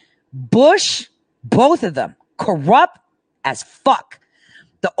 Okay? Bush, both of them. Corrupt as fuck.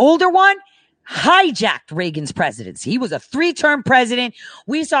 The older one hijacked Reagan's presidency. He was a 3-term president.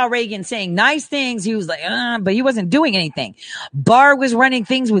 We saw Reagan saying nice things. He was like, but he wasn't doing anything. Barr was running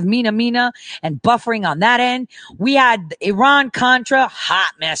things with Mina and buffering on that end. We had Iran-Contra,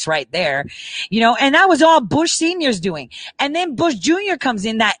 hot mess right there, you know, and that was all Bush Sr.'s doing. And then Bush Jr. comes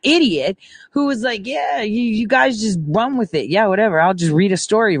in, that idiot who was like, yeah, you guys just run with it. Yeah, whatever. I'll just read a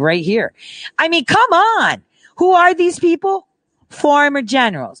story right here. I mean, come on. Who are these people? former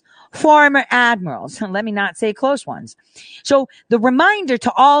generals, former admirals, let me not say close ones. So the reminder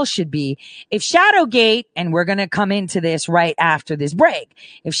to all should be, if Shadowgate, and we're going to come into this right after this break,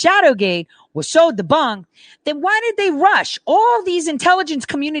 if Shadowgate was so debunked, then why did they rush? All these intelligence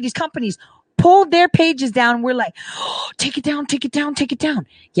communities, companies pulled their pages down. We're like, oh, take it down, take it down, take it down.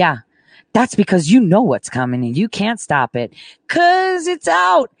 Yeah. That's because you know what's coming and you can't stop it because it's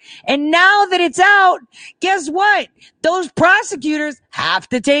out. And now that it's out, guess what? Those prosecutors have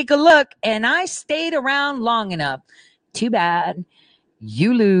to take a look. And I stayed around long enough. Too bad.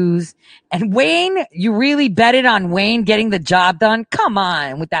 You lose. And Wayne, you really betted on Wayne getting the job done? Come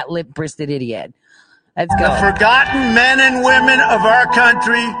on with that lip-breasted idiot. Let's go. The forgotten men and women of our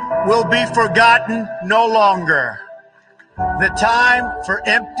country will be forgotten no longer. The time for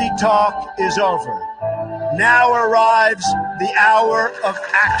empty talk is over. Now arrives the hour of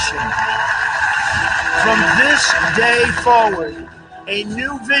action. From this day forward, a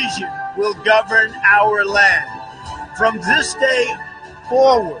new vision will govern our land. From this day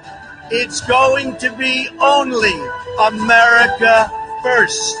forward, it's going to be only America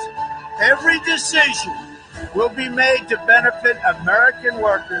first. Every decision will be made to benefit American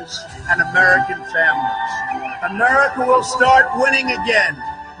workers and American families. America will start winning again,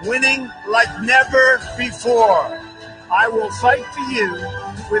 winning like never before. I will fight for you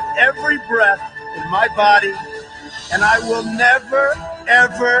with every breath in my body, and I will never,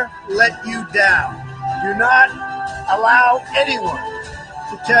 ever let you down. Do not allow anyone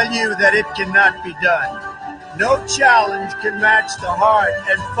to tell you that it cannot be done. No challenge can match the heart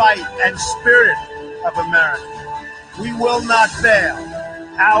and fight and spirit of America. We will not fail.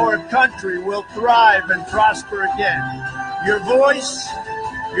 Our country will thrive and prosper again. Your voice,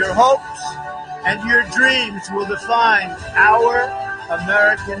 your hopes, and your dreams will define our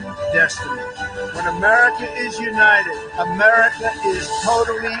American destiny. When America is united, America is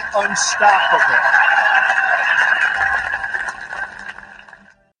totally unstoppable.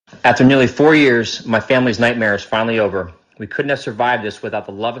 After nearly 4 years, my family's nightmare is finally over. We couldn't have survived this without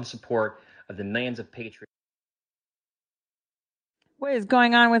the love and support of the millions of patriots. What is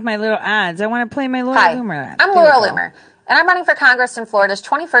going on with my little ads? I want to play my Laura Hi, Loomer ad. I'm Laura Loomer, and I'm running for Congress in Florida's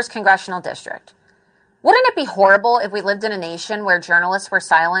 21st Congressional District. Wouldn't it be horrible if we lived in a nation where journalists were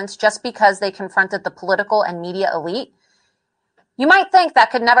silenced just because they confronted the political and media elite? You might think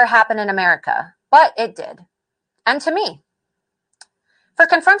that could never happen in America, but it did. And to me. For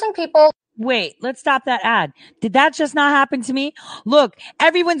confronting people... Wait, let's stop that ad. Did that just not happen to me? Look,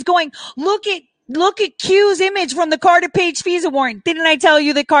 everyone's going, look at Q's image from the Carter Page FISA warrant. Didn't I tell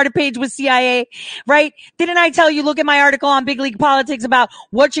you that Carter Page was CIA, right? Didn't I tell you, look at my article on Big League Politics about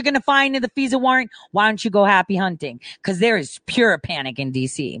what you're going to find in the FISA warrant? Why don't you go happy hunting? Because there is pure panic in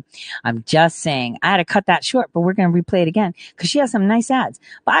D.C. I'm just saying, I had to cut that short, but we're going to replay it again because she has some nice ads.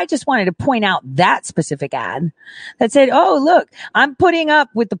 But I just wanted to point out that specific ad that said, oh, look, I'm putting up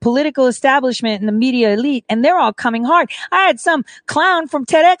with the political establishment and the media elite, and they're all coming hard. I had some clown from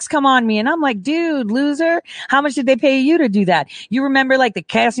TEDx come on me, and I'm like, dude, loser, how much did they pay you to do that? You remember like the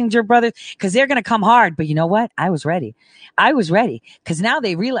Kassinger brothers? Because they're going to come hard. But you know what? I was ready because now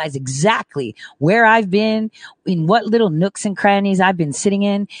they realize exactly where I've been, in what little nooks and crannies I've been sitting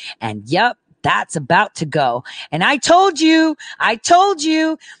in. And yep, that's about to go. And I told you,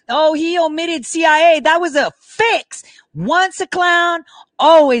 oh, he omitted CIA. That was a fix. Once a clown,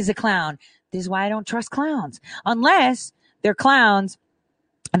 always a clown. This is why I don't trust clowns unless they're clowns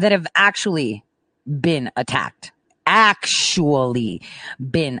that have actually been attacked.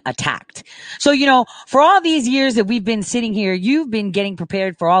 So, you know, for all these years that we've been sitting here, you've been getting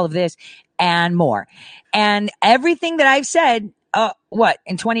prepared for all of this and more. And everything that I've said,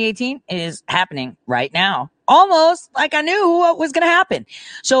 in 2018 is happening right now. Almost like I knew what was going to happen.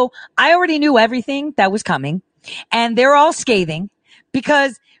 So I already knew everything that was coming, and they're all scathing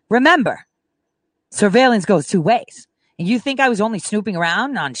because remember, surveillance goes two ways. And you think I was only snooping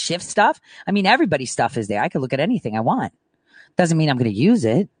around on shift stuff? I mean, everybody's stuff is there. I could look at anything I want. Doesn't mean I'm going to use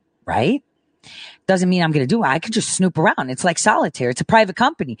it, right? Doesn't mean I'm going to do it. I could just snoop around. It's like solitaire. It's a private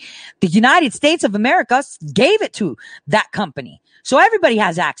company. The United States of America gave it to that company. So everybody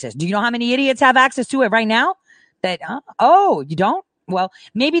has access. Do you know how many idiots have access to it right now? You don't? Well,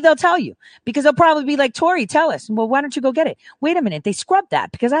 maybe they'll tell you because they'll probably be like, Tori, tell us. Well, why don't you go get it? Wait a minute. They scrubbed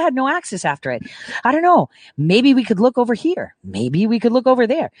that because I had no access after it. I don't know. Maybe we could look over here. Maybe we could look over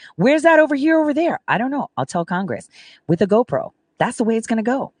there. Where's that over here, over there? I don't know. I'll tell Congress with a GoPro. That's the way it's going to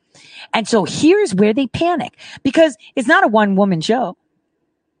go. And so here's where they panic because it's not a one-woman show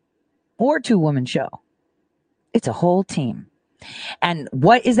or two-woman show. It's a whole team. And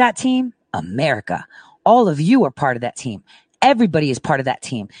what is that team? America. All of you are part of that team. Everybody is part of that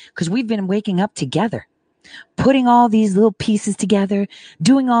team because we've been waking up together, putting all these little pieces together,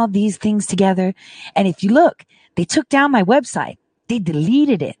 doing all these things together. And if you look, they took down my website. They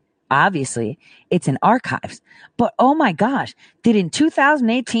deleted it. Obviously, it's in archives. But oh my gosh, in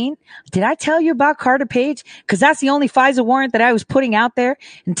 2018, did I tell you about Carter Page? Because that's the only FISA warrant that I was putting out there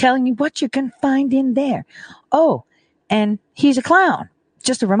and telling you what you can find in there. Oh, and he's a clown.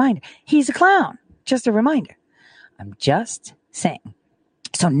 Just a reminder. He's a clown. Just a reminder. I'm just saying.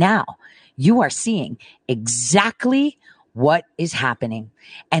 So now you are seeing exactly what is happening.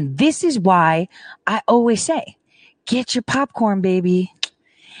 And this is why I always say, get your popcorn, baby,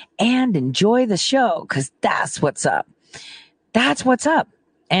 and enjoy the show, because that's what's up. That's what's up.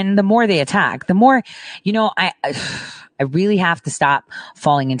 And the more they attack, the more, I really have to stop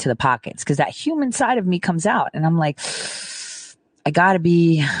falling into the pockets, because that human side of me comes out and I'm like, I gotta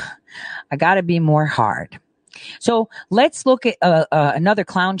be more hard. So let's look at another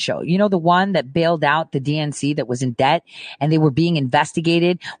clown show. You know, the one that bailed out the DNC that was in debt and they were being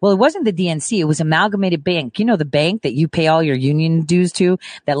investigated. Well, it wasn't the DNC. It was Amalgamated Bank. You know, the bank that you pay all your union dues to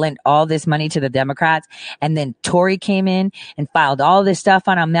that lent all this money to the Democrats. And then Tory came in and filed all this stuff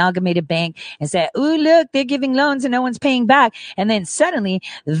on Amalgamated Bank and said, "Ooh, look, they're giving loans and no one's paying back." And then suddenly,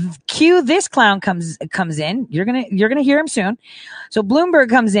 cue this clown comes in. You're going to hear him soon. So Bloomberg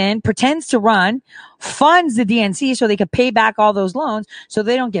comes in, pretends to run, funds the DNC so they could pay back all those loans so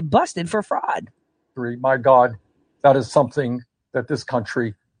they don't get busted for fraud. My God, that is something that this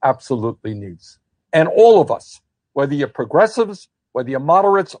country absolutely needs. And all of us, whether you're progressives, whether you're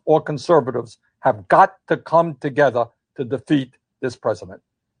moderates or conservatives, have got to come together to defeat this president.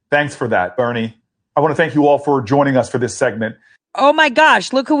 Thanks for that, Bernie. I want to thank you all for joining us for this segment. Oh my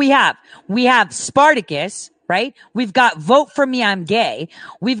gosh, look who we have. We have Spartacus, right? We've got Vote for Me, I'm Gay.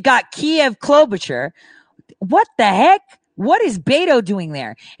 We've got Kiev Klobuchar. What the heck? What is Beto doing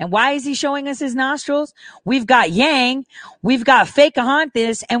there? And why is he showing us his nostrils? We've got Yang, we've got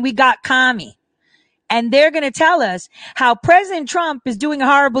Fakeahontas, and we got Kami. And they're going to tell us how President Trump is doing a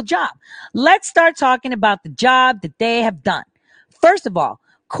horrible job. Let's start talking about the job that they have done. First of all,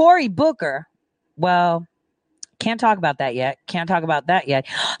 Cory Booker, well, can't talk about that yet.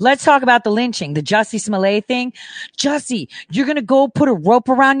 Let's talk about the lynching, the Jussie Smollett thing. Jussie, you're going to go put a rope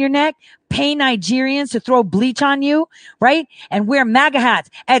around your neck, pay Nigerians to throw bleach on you, right? And wear MAGA hats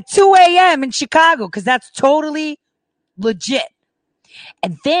at 2 a.m. in Chicago, because that's totally legit.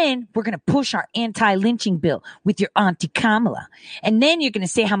 And then we're going to push our anti-lynching bill with your Auntie Kamala. And then you're going to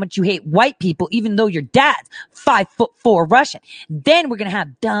say how much you hate white people, even though your dad's 5'4" Russian. Then we're going to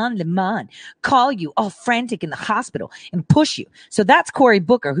have Don Lemon call you all frantic in the hospital and push you. So that's Cory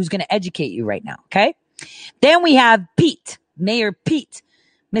Booker, who's going to educate you right now. Okay. Then we have Pete, Mayor Pete.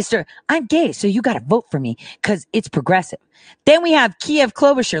 Mr. I'm gay, so you got to vote for me because it's progressive. Then we have Kiev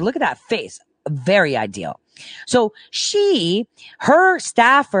Klobuchar. Look at that face. Very ideal. So her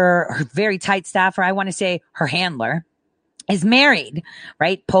staffer, her very tight staffer, I want to say her handler, is married,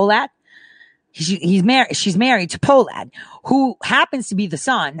 right? Polat. She's married to Polat, who happens to be the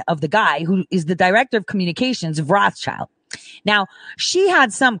son of the guy who is the director of communications of Rothschild. Now, she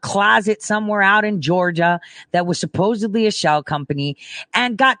had some closet somewhere out in Georgia that was supposedly a shell company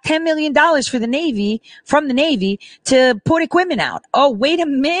and got $10 million from the Navy to put equipment out. Oh, wait a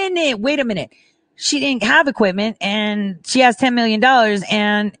minute. She didn't have equipment and she has $10 million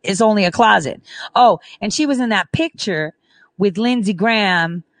and it's only a closet. Oh, and she was in that picture with Lindsey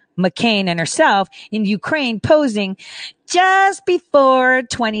Graham, McCain, and herself in Ukraine posing just before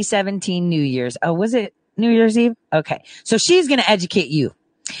 2017 New Year's. Oh, was it New Year's Eve? Okay. So she's going to educate you.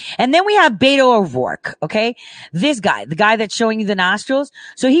 And then we have Beto O'Rourke. Okay. This guy, the guy that's showing you the nostrils.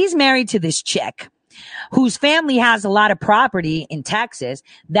 So he's married to this chick whose family has a lot of property in Texas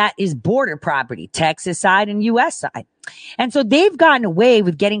that is border property, Texas side and U.S. side. And so they've gotten away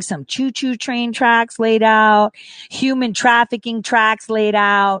with getting some choo-choo train tracks laid out, human trafficking tracks laid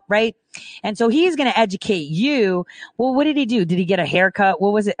out, right? And so he's going to educate you. Well, what did he do? Did he get a haircut?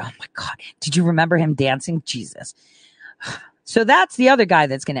 What was it? Oh my God. Did you remember him dancing? Jesus. So that's the other guy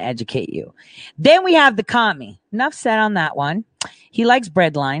that's going to educate you. Then we have the commie. Enough said on that one. He likes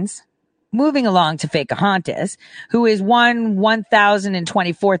bread lines. Moving along to Fakeahontas, who is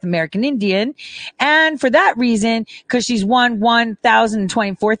 1,024th American Indian. And for that reason, because she's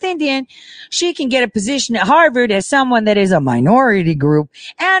 1,024th Indian, she can get a position at Harvard as someone that is a minority group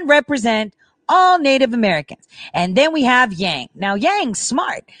and represent all Native Americans. And then we have Yang. Now, Yang's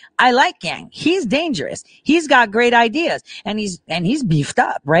smart. I like Yang. He's dangerous. He's got great ideas and he's beefed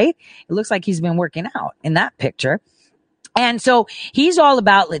up, right? It looks like he's been working out in that picture. And so he's all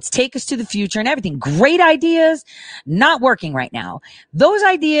about, let's take us to the future and everything. Great ideas, not working right now. Those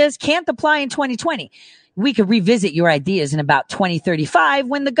ideas can't apply in 2020. We could revisit your ideas in about 2035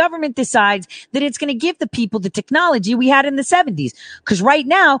 when the government decides that it's going to give the people the technology we had in the 70s. Because right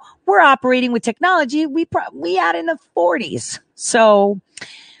now we're operating with technology we had in the 40s. So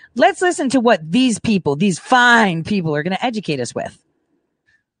let's listen to what these people, these fine people, are going to educate us with.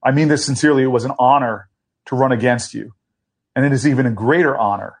 I mean this sincerely. It was an honor to run against you. And it is even a greater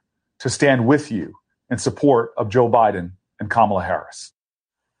honor to stand with you in support of Joe Biden and Kamala Harris.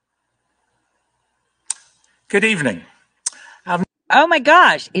 Good evening. Oh my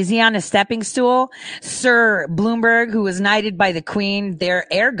gosh. Is he on a stepping stool? Sir Bloomberg, who was knighted by the Queen, there,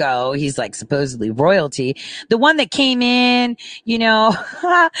 ergo, he's like supposedly royalty. The one that came in, you know,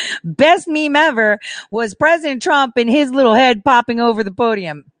 best meme ever was President Trump and his little head popping over the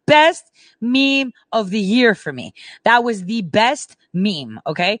podium. Best meme of the year for me. That was the best meme.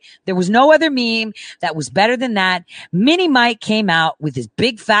 Okay. There was no other meme that was better than that. Mini Mike came out with his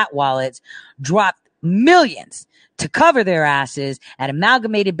big fat wallets, dropped millions to cover their asses at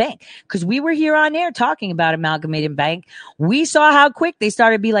Amalgamated Bank. Because we were here on air talking about Amalgamated Bank. We saw how quick they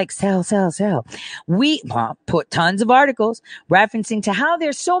started to be like, sell, sell, sell. We put tons of articles referencing to how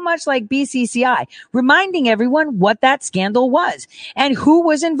they're so much like BCCI, reminding everyone what that scandal was and who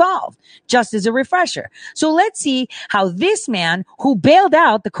was involved, just as a refresher. So let's see how this man who bailed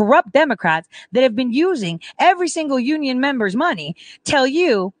out the corrupt Democrats that have been using every single union member's money tell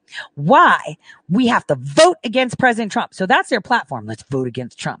you why we have to vote against President Trump. So that's their platform. Let's vote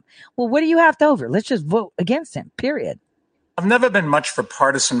against Trump. Well, what do you have to over? Let's just vote against him, period. I've never been much for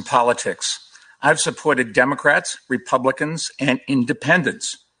partisan politics. I've supported Democrats, Republicans, and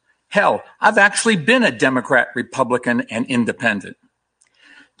independents. Hell, I've actually been a Democrat, Republican, and independent.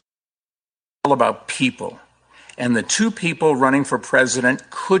 It's all about people. And the two people running for president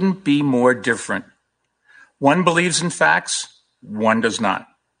couldn't be more different. One believes in facts, one does not.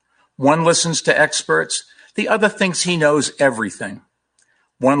 One listens to experts, the other thinks he knows everything.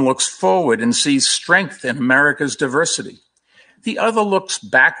 One looks forward and sees strength in America's diversity. The other looks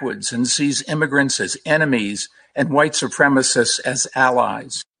backwards and sees immigrants as enemies and white supremacists as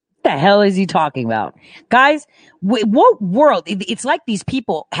allies. What the hell is he talking about? Guys, what world? It's like these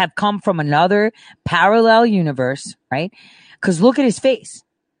people have come from another parallel universe, right? Because look at his face.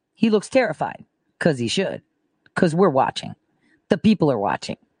 He looks terrified because he should, because we're watching. The people are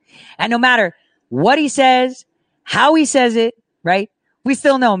watching. And no matter what he says, how he says it, right? We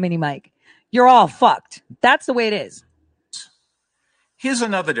still know, Mini Mike, you're all fucked. That's the way it is. Here's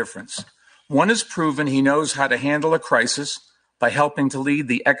another difference. One has proven he knows how to handle a crisis by helping to lead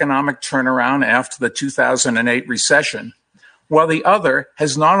the economic turnaround after the 2008 recession, while the other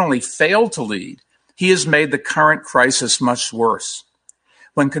has not only failed to lead, he has made the current crisis much worse.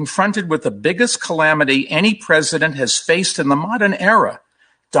 When confronted with the biggest calamity any president has faced in the modern era,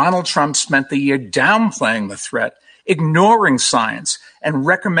 Donald Trump spent the year downplaying the threat, ignoring science, and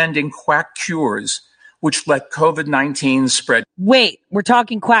recommending quack cures, which let COVID-19 spread. Wait, we're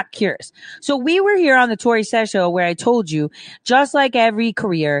talking quack cures. So we were here on the Tori Says Show where I told you, just like every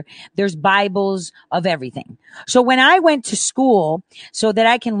career, there's Bibles of everything. So when I went to school so that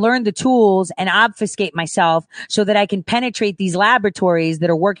I can learn the tools and obfuscate myself so that I can penetrate these laboratories that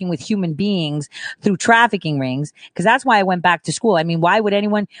are working with human beings through trafficking rings, because that's why I went back to school. I mean, why would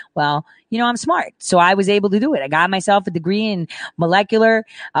anyone? Well, you know, I'm smart. So I was able to do it. I got myself a degree in molecular,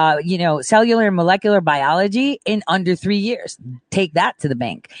 cellular and molecular biology in under 3 years. Take that to the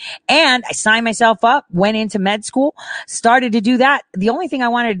bank. And I signed myself up, went into med school, started to do that. The only thing I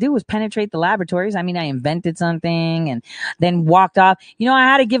wanted to do was penetrate the laboratories. I mean, I invented something and then walked off. You know, I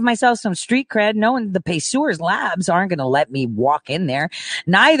had to give myself some street cred, knowing the Paysour's labs aren't going to let me walk in there.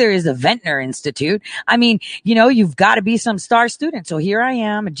 Neither is the Ventnor Institute. I mean, you know, you've got to be some star student. So here I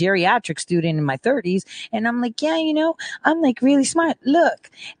am, a geriatric student in my 30s. And I'm like, yeah, you know, I'm like really smart. Look.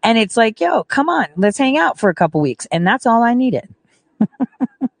 And it's like, yo, come on, let's hang out for a couple weeks. And that's all I needed.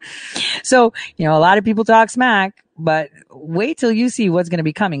 So, you know, a lot of people talk smack, but wait till you see what's going to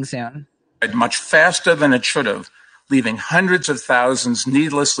be coming soon. Much faster than it should have, leaving hundreds of thousands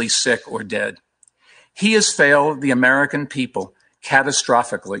needlessly sick or dead. He has failed the American people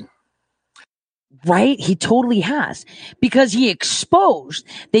catastrophically. Right? He totally has, because he exposed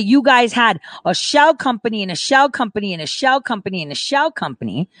that you guys had a shell company and a shell company and a shell company and a shell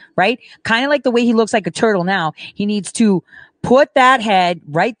company, right? Kind of like the way he looks like a turtle now. He needs to put that head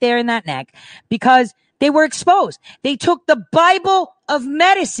right there in that neck because they were exposed. They took the Bible of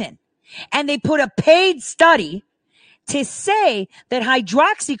medicine and they put a paid study to say that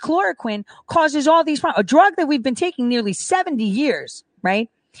hydroxychloroquine causes all these problems, a drug that we've been taking nearly 70 years, right?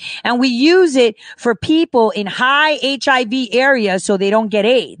 And we use it for people in high HIV areas so they don't get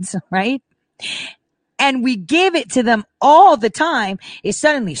AIDS, right? And we give it to them all the time, is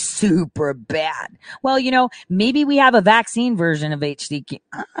suddenly super bad. Well, maybe we have a vaccine version of HCQ.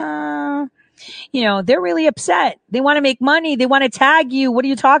 They're really upset. They want to make money. They want to tag you. What are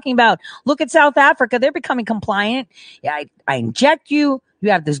you talking about? Look at South Africa. They're becoming compliant. Yeah, I inject you.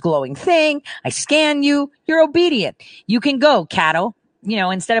 You have this glowing thing. I scan you. You're obedient. You can go, cattle.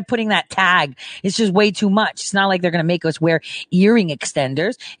 Instead of putting that tag, it's just way too much. It's not like they're going to make us wear earring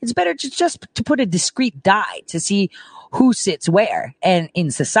extenders. It's better just to put a discrete die to see who sits where and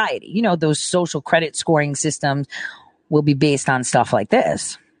in society. Those social credit scoring systems will be based on stuff like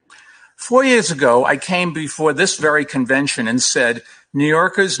this. 4 years ago, I came before this very convention and said, New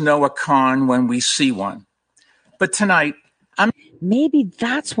Yorkers know a con when we see one. But tonight, maybe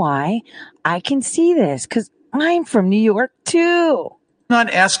that's why I can see this, because I'm from New York too. I'm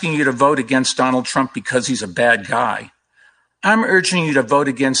not asking you to vote against Donald Trump because he's a bad guy. I'm urging you to vote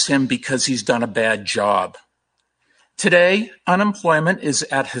against him because he's done a bad job. Today, unemployment is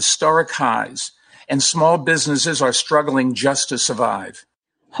at historic highs, and small businesses are struggling just to survive.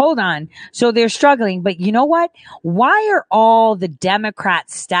 Hold on. So they're struggling, but you know what? Why are all the Democrat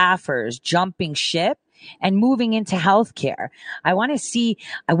staffers jumping ship and moving into healthcare? I want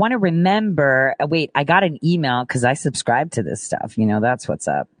to remember, wait, I got an email because I subscribe to this stuff. That's what's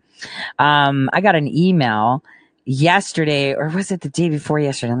up. I got an email yesterday, or was it the day before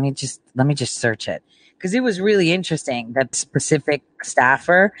yesterday? Let me just search it. Because it was really interesting that specific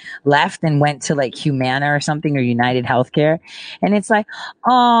staffer left and went to like Humana or something, or United Healthcare. And it's like,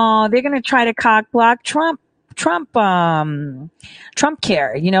 oh, they're going to try to cock block Trump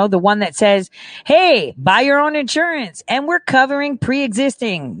care, the one that says, hey, buy your own insurance and we're covering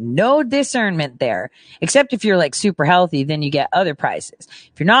pre-existing. No discernment there, except if you're like super healthy, then you get other prices.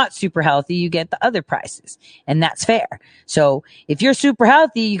 If you're not super healthy, you get the other prices, and that's fair. So if you're super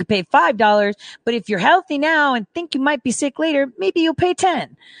healthy, you could pay $5, but if you're healthy now and think you might be sick later, maybe you'll pay $10.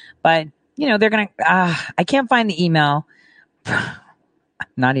 But they're going to, I can't find the email. I'm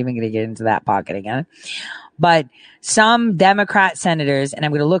not even going to get into that pocket again. But some Democrat senators, and I'm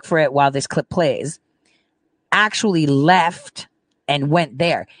going to look for it while this clip plays, actually left and went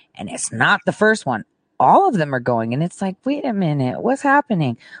there. And it's not the first one. All of them are going. And it's like, wait a minute, what's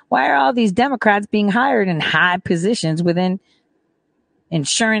happening? Why are all these Democrats being hired in high positions within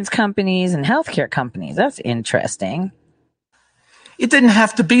insurance companies and healthcare companies? That's interesting. It didn't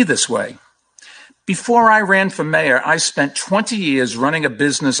have to be this way. Before I ran for mayor, I spent 20 years running a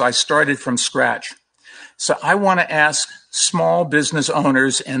business I started from scratch. So I want to ask small business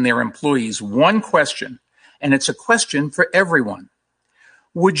owners and their employees one question, and it's a question for everyone.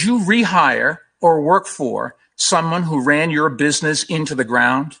 Would you rehire or work for someone who ran your business into the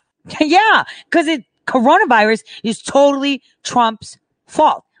ground? Yeah, because coronavirus is totally Trump's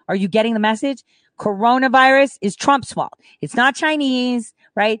fault. Are you getting the message? Coronavirus is Trump's fault. It's not Chinese,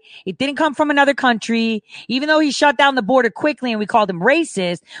 right? It didn't come from another country. Even though he shut down the border quickly and we called him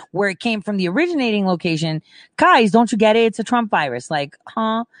racist, where it came from the originating location. Guys, don't you get it? It's a Trump virus. Like,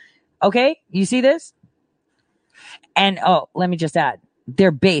 huh? Okay, you see this? And, let me just add,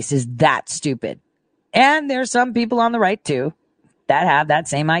 their base is that stupid. And there's some people on the right too that have that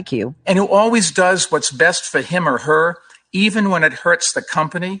same IQ. And who always does what's best for him or her, even when it hurts the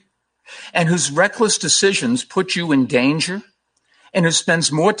company, and whose reckless decisions put you in danger, and who spends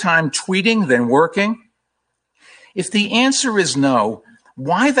more time tweeting than working? If the answer is no,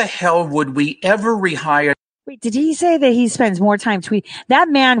 why the hell would we ever rehire? Wait, did he say that he spends more time tweeting? That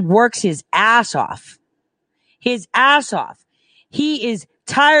man works his ass off. His ass off. He is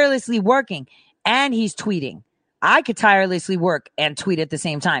tirelessly working and he's tweeting. I could tirelessly work and tweet at the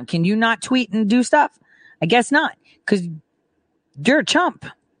same time. Can you not tweet and do stuff? I guess not, because you're a chump.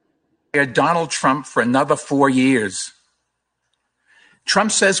 Donald Trump for another 4 years. Trump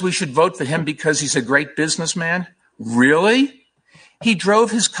says we should vote for him because he's a great businessman. Really? He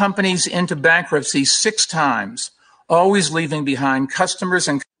drove his companies into bankruptcy 6 times, always leaving behind customers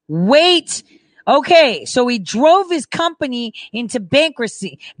and... Wait. Okay, so he drove his company into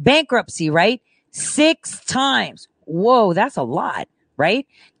bankruptcy, right? 6 times. Whoa, that's a lot, right?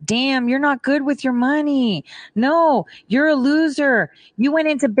 Damn, you're not good with your money. No, you're a loser. You went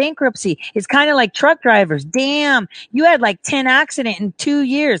into bankruptcy. It's kind of like truck drivers. Damn, you had like 10 accidents in 2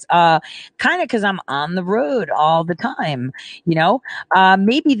 years. Kind of because I'm on the road all the time,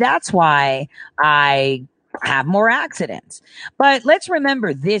 Maybe that's why I have more accidents. But let's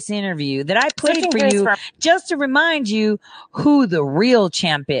remember this interview that I played for you just to remind you who the real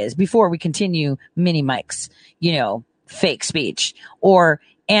champ is before we continue Mini Mike's, fake speech or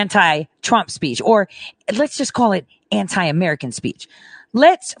anti-Trump speech, or let's just call it anti-American speech.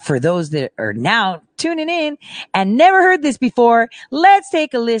 For those that are now tuning in and never heard this before, let's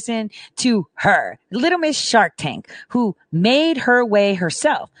take a listen to her, Little Miss Shark Tank, who made her way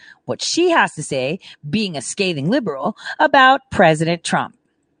herself. What she has to say, being a scathing liberal, about President Trump.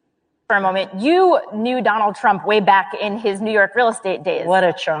 For a moment, you knew Donald Trump way back in his New York real estate days. What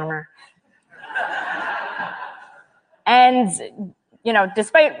a charmer. And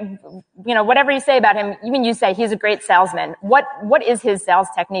despite, whatever you say about him, even you say he's a great salesman. What is his sales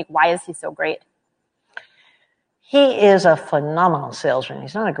technique? Why is he so great? He is a phenomenal salesman.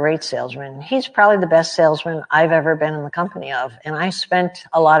 He's not a great salesman. He's probably the best salesman I've ever been in the company of. And I spent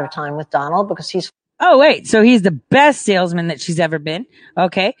a lot of time with Donald because he's... Oh, wait. So he's the best salesman that she's ever been.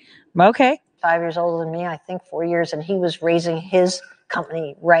 Okay. 5 years older than me, I think 4 years. And he was raising his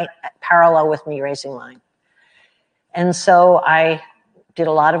company right parallel with me raising mine. And so I did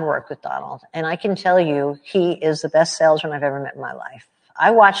a lot of work with Donald. And I can tell you, he is the best salesman I've ever met in my life. I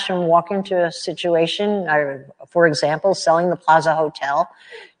watched him walk into a situation, for example, selling the Plaza Hotel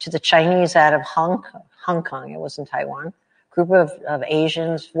to the Chinese out of Hong Kong. It was in Taiwan. Group of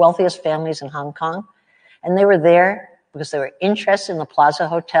Asians, wealthiest families in Hong Kong. And they were there because they were interested in the Plaza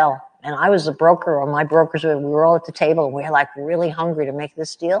Hotel. And I was the broker, or my brokers, we were all at the table, and we were really hungry to make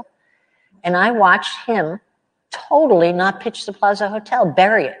this deal. And I watched him totally not pitch the Plaza Hotel,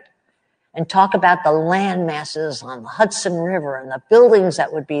 bury it, and talk about the land masses on the Hudson River and the buildings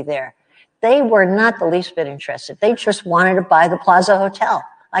that would be there. They were not the least bit interested. They just wanted to buy the Plaza Hotel.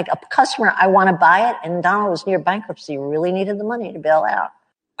 Like a customer, I want to buy it, and Donald was near bankruptcy, really needed the money to bail out.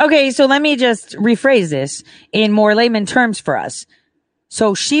 Okay, so let me just rephrase this in more layman terms for us.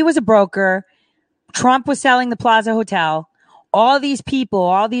 So she was a broker. Trump was selling the Plaza Hotel. All these people,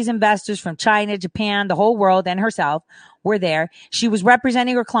 all these investors from China, Japan, the whole world, and herself were there. She was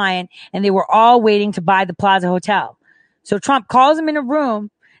representing her client, and they were all waiting to buy the Plaza Hotel. So Trump calls him in a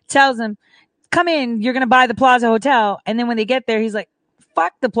room, tells him, come in, you're going to buy the Plaza Hotel. And then when they get there, he's like,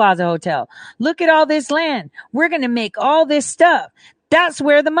 fuck the Plaza Hotel. Look at all this land. We're going to make all this stuff. That's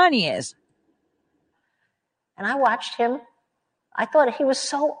where the money is. And I watched him. I thought he was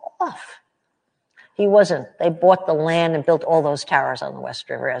so off. He wasn't. They bought the land and built all those towers on the West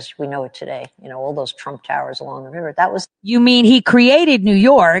River as we know it today. All those Trump towers along the river. That was... You mean he created New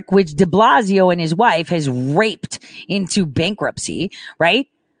York, which de Blasio and his wife has raped into bankruptcy, right?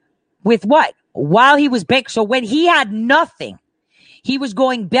 With what? While he was bankrupt. So when he had nothing, he was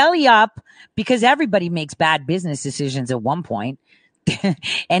going belly up, because everybody makes bad business decisions at one point.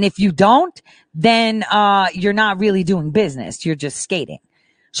 And if you don't, then you're not really doing business. You're just skating.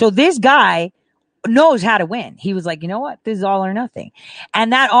 So this guy knows how to win. He was like, you know what? This is all or nothing.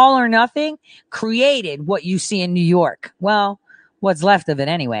 And that all or nothing created what you see in New York. Well, what's left of it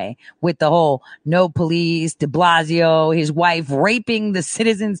anyway, with the whole no police, de Blasio, his wife raping the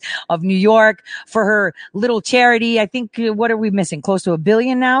citizens of New York for her little charity. I think, what are we missing? Close to $1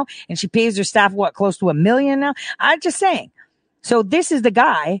 billion now. And she pays her staff, close to $1 million now. I'm just saying. So this is the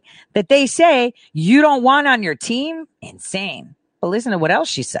guy that they say you don't want on your team. Insane. But listen to what else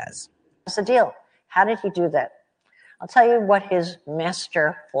she says. What's the deal? How did he do that? I'll tell you what his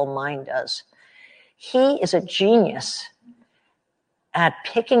masterful mind does. He is a genius at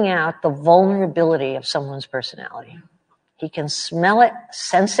picking out the vulnerability of someone's personality. He can smell it,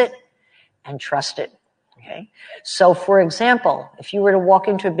 sense it, and trust it. Okay. So, for example, if you were to walk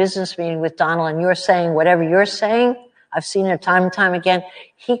into a business meeting with Donald and you're saying whatever you're saying, I've seen it time and time again,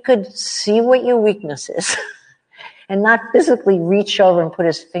 he could see what your weakness is and not physically reach over and put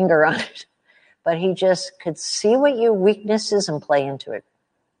his finger on it. But he just could see what your weakness is and play into it.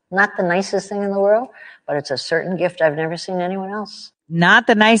 Not the nicest thing in the world, but it's a certain gift I've never seen anyone else. Not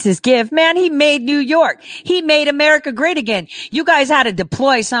the nicest gift. Man, he made New York. He made America great again. You guys had to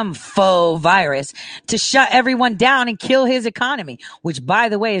deploy some faux virus to shut everyone down and kill his economy, which, by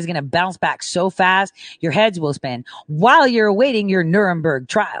the way, is going to bounce back so fast your heads will spin while you're awaiting your Nuremberg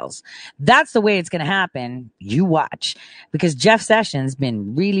trials. That's the way it's going to happen. You watch, because Jeff Sessions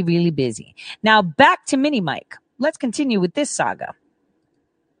been really, really busy. Now back to Mini Mike. Let's continue with this saga.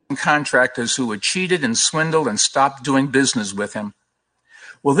 Contractors who had cheated and swindled and stopped doing business with him.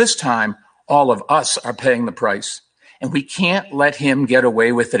 Well, this time, all of us are paying the price, and we can't let him get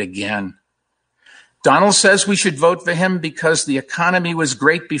away with it again. Donald says we should vote for him because the economy was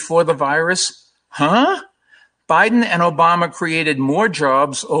great before the virus. Huh? Biden and Obama created more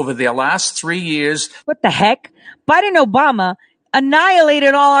jobs over their last 3 years. What the heck? Biden and Obama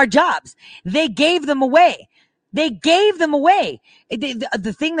annihilated all our jobs. They gave them away. The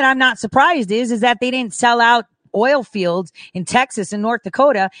thing that I'm not surprised is that they didn't sell out oil fields in Texas and North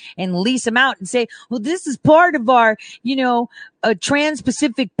Dakota and lease them out and say, well, this is part of our, a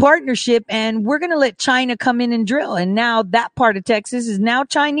Trans-Pacific partnership, and we're going to let China come in and drill. And now that part of Texas is now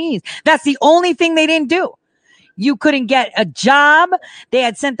Chinese. That's the only thing they didn't do. You couldn't get a job. They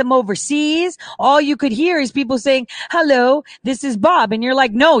had sent them overseas. All you could hear is people saying, hello, this is Bob. And you're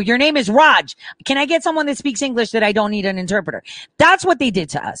like, no, your name is Raj. Can I get someone that speaks English that I don't need an interpreter? That's what they did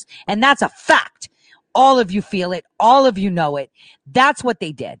to us. And that's a fact. All of you feel it. All of you know it. That's what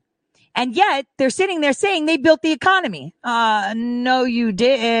they did. And yet they're sitting there saying they built the economy. No, you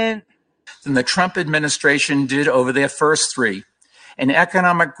didn't. Than the Trump administration did over their first 3. And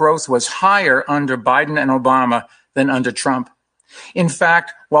economic growth was higher under Biden and Obama than under Trump. In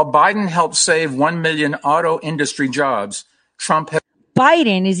fact, while Biden helped save 1 million auto industry jobs, Trump has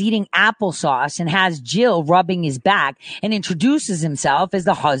Biden is eating applesauce and has Jill rubbing his back and introduces himself as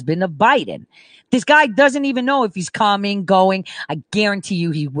the husband of Biden. This guy doesn't even know if he's coming, going. I guarantee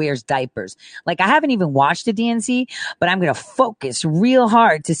you he wears diapers. Like, I haven't even watched the DNC, but I'm going to focus real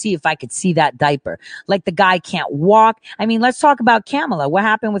hard to see if I could see that diaper. Like, the guy can't walk. I mean, let's talk about Kamala. What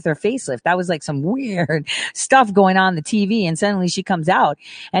happened with her facelift? That was like some weird stuff going on the TV. And suddenly she comes out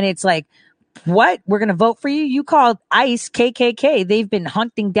and it's like, what? We're going to vote for you? You called ICE KKK. They've been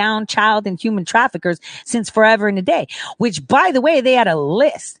hunting down child and human traffickers since forever and a day, which, by the way, they had a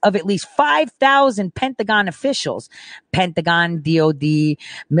list of at least 5,000 Pentagon officials, Pentagon, DOD,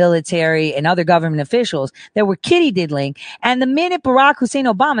 military, and other government officials that were kitty diddling. And the minute Barack Hussein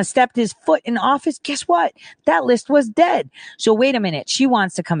Obama stepped his foot in office, guess what? That list was dead. So wait a minute. She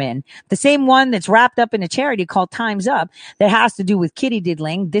wants to come in. The same one that's wrapped up in a charity called Time's Up that has to do with kitty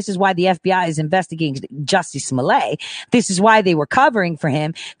diddling. This is why the FBI is investigating Justice Smollett. This is why they were covering for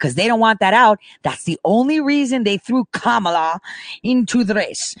him, because they don't want that out. That's the only reason they threw Kamala into the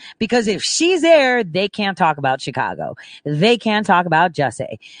race, because if she's there, they can't talk about Chicago. They can't talk about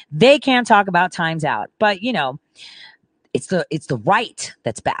Jussie. They can't talk about Time's Out. But it's the right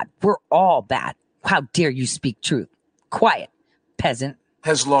that's bad. We're all bad. How dare you speak truth? Quiet, peasant.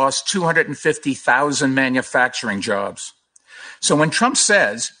 Has lost 250,000 manufacturing jobs. So when Trump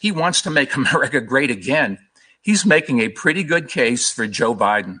says he wants to make America great again, he's making a pretty good case for Joe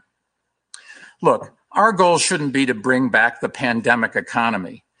Biden. Look, our goal shouldn't be to bring back the pandemic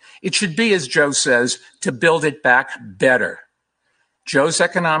economy. It should be, as Joe says, to build it back better. Joe's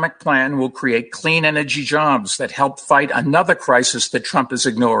economic plan will create clean energy jobs that help fight another crisis that Trump is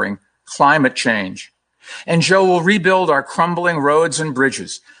ignoring, climate change. And Joe will rebuild our crumbling roads and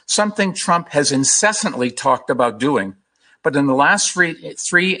bridges, something Trump has incessantly talked about doing. But in the last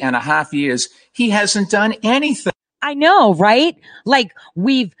 3.5 years, he hasn't done anything. I know, right? Like,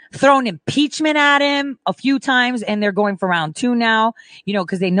 we've thrown impeachment at him a few times, and they're going for round 2 now,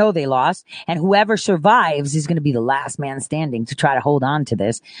 because they know they lost. And whoever survives is going to be the last man standing to try to hold on to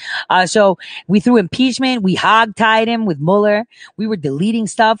this. So we threw impeachment. We hogtied him with Mueller. We were deleting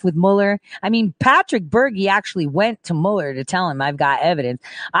stuff with Mueller. I mean, Patrick Berge actually went to Mueller to tell him, I've got evidence.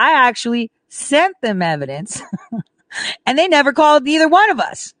 I actually sent them evidence. And they never called either one of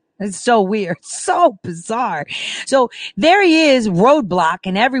us. It's so weird. So bizarre. So there he is, roadblock,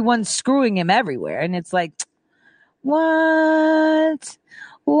 and everyone's screwing him everywhere. And it's like, what?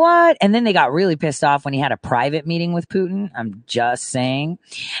 And then they got really pissed off when he had a private meeting with Putin. I'm just saying.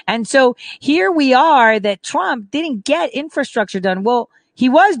 And so here we are that Trump didn't get infrastructure done. Well, he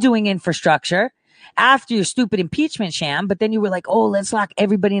was doing infrastructure after your stupid impeachment sham, but then you were like, oh, let's lock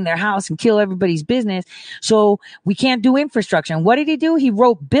everybody in their house and kill everybody's business, so we can't do infrastructure. And what did he do? He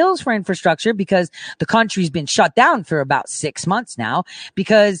wrote bills for infrastructure because the country's been shut down for about 6 months now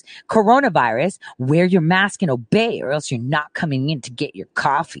because coronavirus. Wear your mask and obey, or else you're not coming in to get your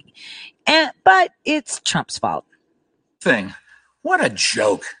coffee. But it's Trump's fault. What a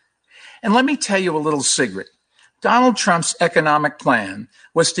joke. And let me tell you a little secret. Donald Trump's economic plan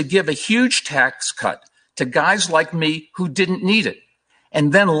was to give a huge tax cut to guys like me who didn't need it,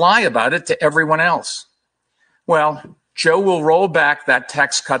 and then lie about it to everyone else. Well, Joe will roll back that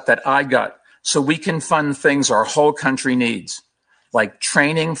tax cut that I got so we can fund things our whole country needs, like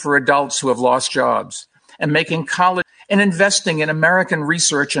training for adults who have lost jobs, and making college and investing in American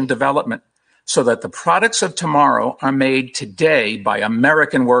research and development so that the products of tomorrow are made today by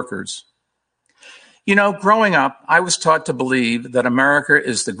American workers. Growing up, I was taught to believe that America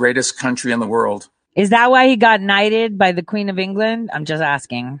is the greatest country in the world. Is that why he got knighted by the Queen of England? I'm just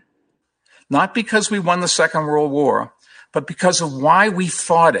asking. not because we won the Second World War, but because of why we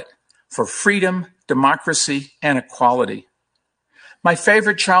fought it, for freedom, democracy, and equality. My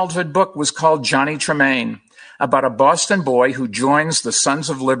favorite childhood book was called Johnny Tremaine, about a Boston boy who joins the Sons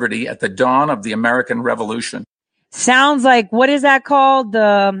of Liberty at the dawn of the American Revolution. Sounds like, what is that called?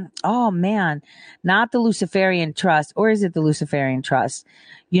 Not the Luciferian Trust. Or is it the Luciferian Trust?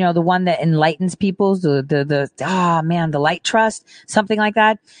 You know, the one that enlightens people, the Light Trust, something like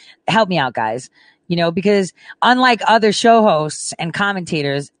that. Help me out, guys. You know, because unlike other show hosts and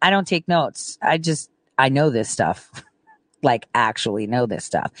commentators, I don't take notes. I know this stuff. Like, actually know this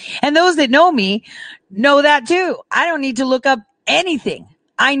stuff. And those that know me know that too. I don't need to look up anything.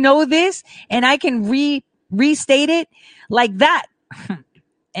 I know this and I can restate it like that.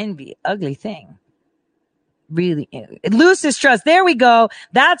 Envy, ugly thing. Really, Lucis Trust. There we go.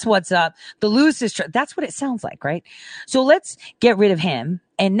 That's what's up. The Lucis Trust. That's what it sounds like, right? So let's get rid of him.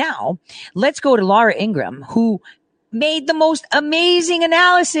 And now let's go to Laura Ingraham, who made the most amazing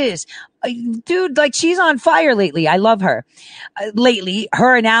analysis. Dude, like, she's on fire lately. I love her. Lately,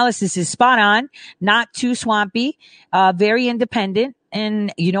 her analysis is spot on, not too swampy, very independent.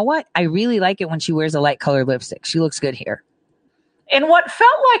 And you know what? I really like it when she wears a light colored lipstick. She looks good here. In what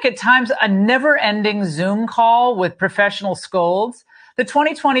felt like at times a never-ending Zoom call with professional scolds, the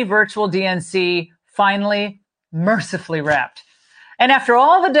 2020 virtual DNC finally mercifully wrapped. And after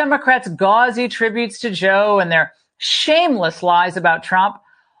all the Democrats' gauzy tributes to Joe and their shameless lies about Trump,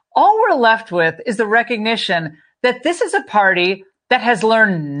 all we're left with is the recognition that this is a party that has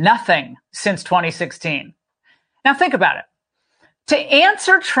learned nothing since 2016. Now think about it. To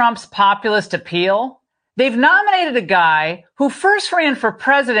answer Trump's populist appeal, they've nominated a guy who first ran for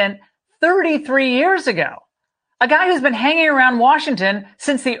president 33 years ago, a guy who's been hanging around Washington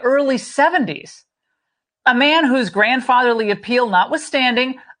since the early 70s, a man whose grandfatherly appeal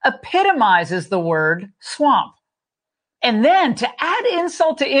notwithstanding epitomizes the word swamp. And then to add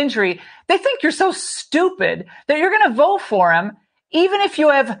insult to injury, they think you're so stupid that you're going to vote for him, even if you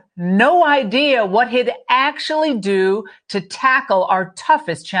have no idea what he'd actually do to tackle our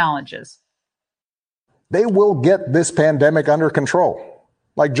toughest challenges. They will get this pandemic under control,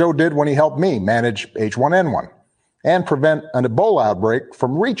 like Joe did when he helped me manage H1N1 and prevent an Ebola outbreak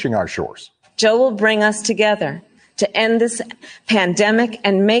from reaching our shores. Joe will bring us together to end this pandemic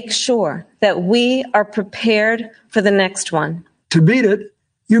and make sure that we are prepared for the next one. To beat it,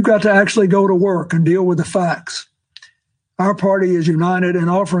 you've got to actually go to work and deal with the facts. Our party is united in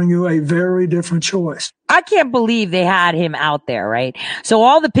offering you a very different choice. I can't believe they had him out there, right? So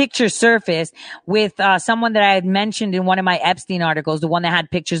all the pictures surfaced with someone that I had mentioned in one of my Epstein articles, the one that had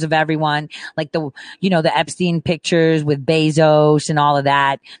pictures of everyone, like the Epstein pictures with Bezos and all of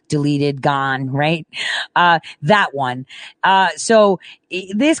that, deleted, gone, right? That one. So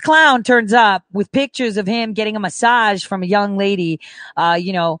this clown turns up with pictures of him getting a massage from a young lady,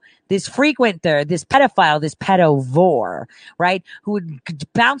 this frequenter, this pedophile, this pedovore, right? Who would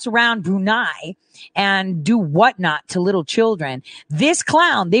bounce around Brunei and do whatnot to little children. This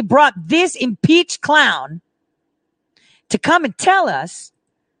clown, they brought this impeached clown to come and tell us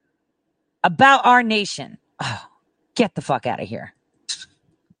about our nation. Oh, get the fuck out of here.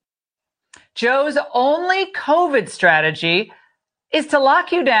 Joe's only COVID strategy is to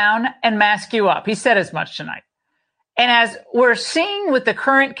lock you down and mask you up. He said as much tonight. And as we're seeing with the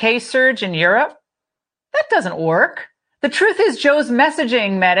current case surge in Europe, that doesn't work. The truth is Joe's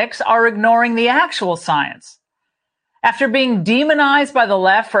messaging medics are ignoring the actual science. After being demonized by the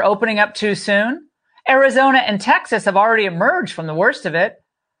left for opening up too soon, Arizona and Texas have already emerged from the worst of it.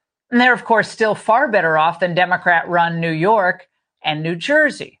 And they're, of course, still far better off than Democrat-run New York and New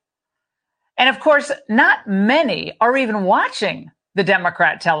Jersey. And, of course, not many are even watching the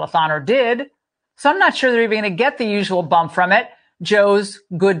Democrat telethon, or did. So I'm not sure they're even going to get the usual bump from it, Joe's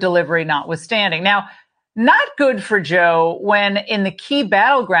good delivery notwithstanding. Now, not good for Joe when in the key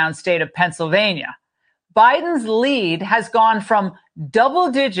battleground state of Pennsylvania, Biden's lead has gone from double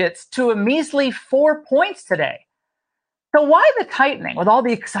digits to a measly 4 points today. So why the tightening with all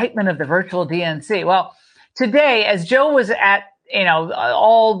the excitement of the virtual DNC? Well, today, as Joe was at,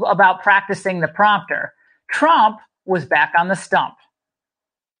 all about practicing the prompter, Trump was back on the stump.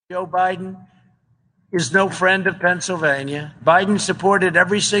 Joe Biden is no friend of Pennsylvania. Biden supported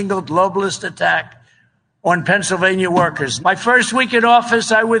every single globalist attack on Pennsylvania workers. My first week in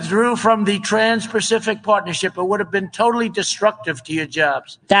office, I withdrew from the Trans-Pacific Partnership. It would have been totally destructive to your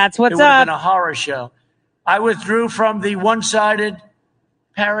jobs. That's what's up. It would have been a horror show. I withdrew from the one-sided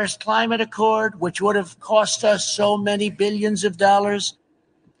Paris Climate Accord, which would have cost us so many billions of dollars.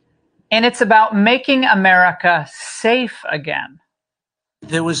 And it's about making America safe again.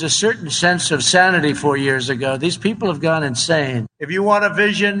 There was a certain sense of sanity 4 years ago. These people have gone insane. If you want a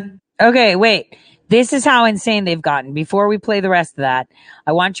vision. Okay, wait. This is how insane they've gotten. Before we play the rest of that,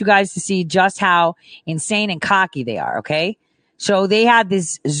 I want you guys to see just how insane and cocky they are, okay? So they had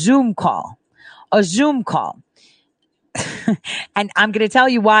this Zoom call, a Zoom call. And I'm going to tell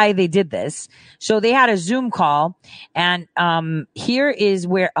you why they did this. So they had a Zoom call, and here is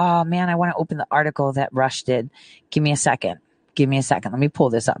where, oh man, I want to open the article that Rush did. Give me a second. Let me pull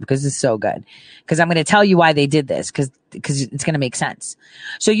this up because it's so good. Because I'm going to tell you why they did this because it's going to make sense.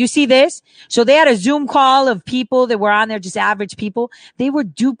 So you see this? So they had a Zoom call of people that were on there, just average people. They were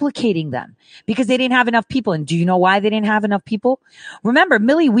duplicating them because they didn't have enough people. And do you know why they didn't have enough people? Remember,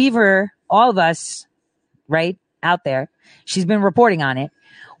 Millie Weaver, all of us, right, out there, she's been reporting on it.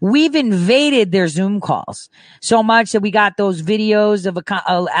 We've invaded their Zoom calls so much that we got those videos of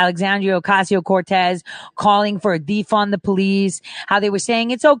Alexandria Ocasio-Cortez calling for a defund the police, how they were saying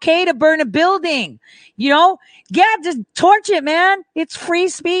it's okay to burn a building. You know, yeah, just torch it, man. It's free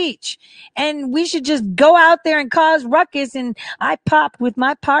speech. And we should just go out there and cause ruckus. And I popped with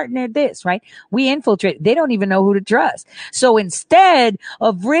my partner this, right? We infiltrate. They don't even know who to trust. So instead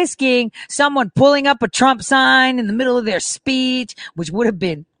of risking someone pulling up a Trump sign in the middle of their speech, which would have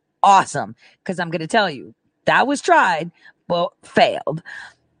been awesome, because I'm going to tell you, that was tried, but failed.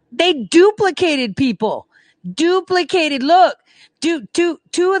 They duplicated people. Look, two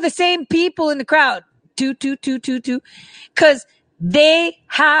of the same people in the crowd. Two. Because they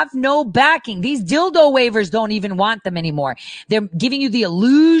have no backing. These dildo waivers don't even want them anymore. They're giving you the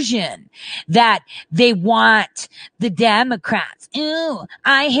illusion that they want the Democrats. Ew,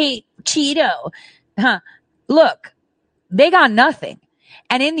 I hate Cheeto. Look, they got nothing.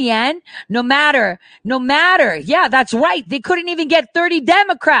 And in the end, no matter, yeah, that's right. They couldn't even get 30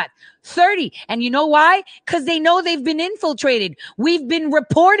 Democrats. 30. And you know why? Because they know they've been infiltrated. We've been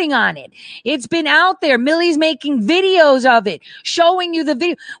reporting on it. It's been out there. Millie's making videos of it, showing you the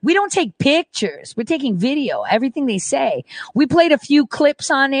video. We don't take pictures. We're taking video, everything they say. We played a few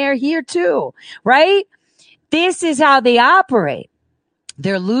clips on air here too, right? This is how they operate.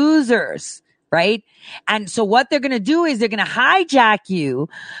 They're losers. Right? And so what they're going to do is they're going to hijack you.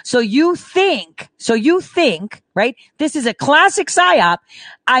 So you think, right? This is a classic psyop.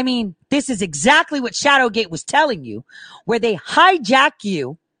 I mean, this is exactly what Shadowgate was telling you, where they hijack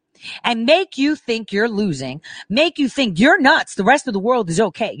you and make you think you're losing, make you think you're nuts. The rest of the world is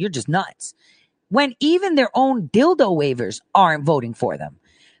okay. You're just nuts. When even their own dildo waivers aren't voting for them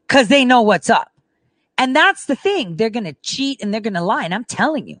because they know what's up. And that's the thing. They're going to cheat and they're going to lie. And I'm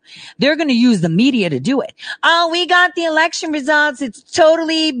telling you, they're going to use the media to do it. Oh, we got the election results. It's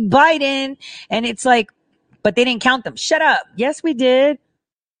totally Biden. And it's like, but they didn't count them. Shut up. Yes, we did.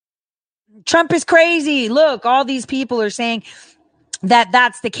 Trump is crazy. Look, all these people are saying that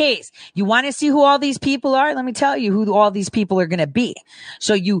that's the case. You want to see who all these people are? Let me tell you who all these people are going to be.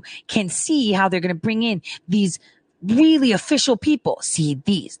 So you can see how they're going to bring in these really official people. See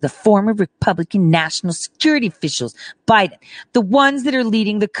these, the former Republican national security officials, Biden, the ones that are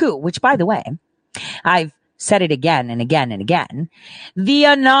leading the coup, which by the way, I've said it again and again and again. The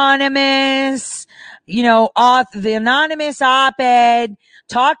anonymous, the anonymous op-ed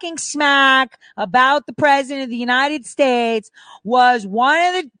talking smack about the president of the United States was one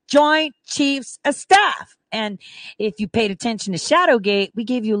of the Joint Chiefs of Staff. And if you paid attention to Shadowgate, we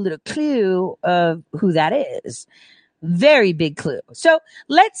gave you a little clue of who that is. Very big clue. So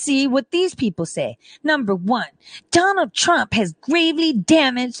let's see what these people say. Number one, Donald Trump has gravely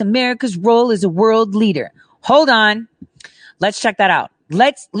damaged America's role as a world leader. Hold on. Let's check that out.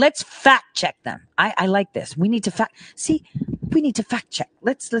 Let's fact check them. I like this. We need to fact check.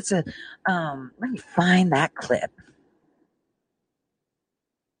 Let's let me find that clip.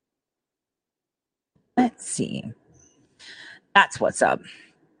 Let's see. That's what's up.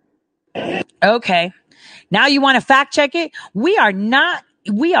 Okay. Now you want to fact check it? We are not,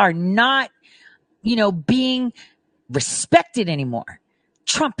 being respected anymore.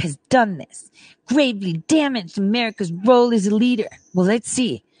 Trump has done this. Gravely damaged America's role as a leader. Well, let's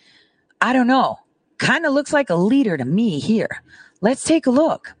see. I don't know. Kind of looks like a leader to me here. Let's take a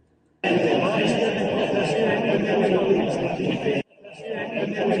look.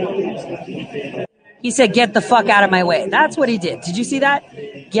 He said, get the fuck out of my way. That's what he did. Did you see that?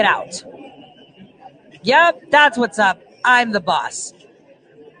 Get out. Yep, that's what's up. I'm the boss.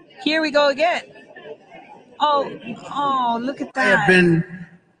 Here we go again. Oh, look at that. I have been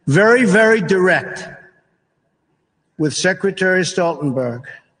very, very direct with Secretary Stoltenberg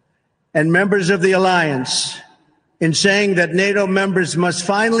and members of the alliance in saying that NATO members must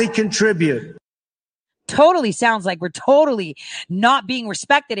finally contribute. totally sounds like we're totally not being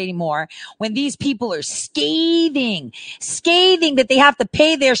respected anymore when these people are scathing that they have to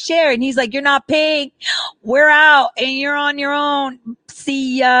pay their share. And he's like, you're not paying. We're out and you're on your own.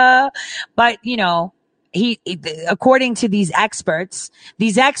 See ya. But, you know, according to these experts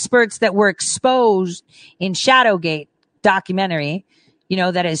that were exposed in Shadowgate documentary, you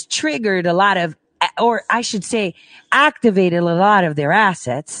know, that has triggered a lot of, or I should say, activated a lot of their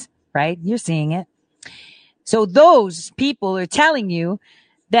assets, right? You're seeing it. So those people are telling you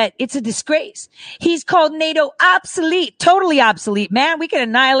that it's a disgrace. He's called NATO obsolete, totally obsolete, man. We can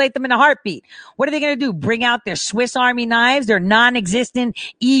annihilate them in a heartbeat. What are they going to do? Bring out their Swiss Army knives, their non-existent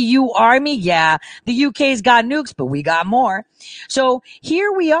EU army? Yeah, the UK's got nukes, but we got more. So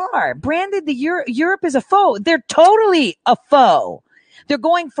here we are, branded Europe as a foe. They're totally a foe. They're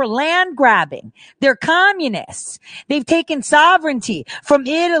going for land grabbing. They're communists. They've taken sovereignty from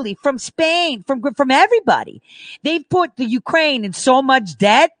Italy, from Spain, from everybody. They've put the Ukraine in so much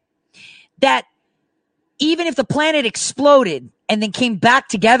debt that even if the planet exploded and then came back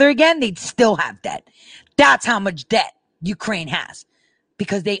together again, they'd still have debt. That's how much debt Ukraine has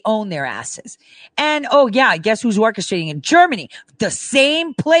because they own their asses. And, oh yeah, guess who's orchestrating in Germany? The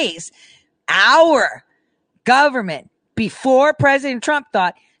same place our government before President Trump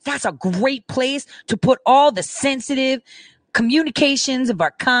thought that's a great place to put all the sensitive communications of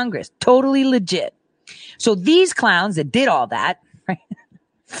our Congress. Totally legit. So these clowns that did all that, right?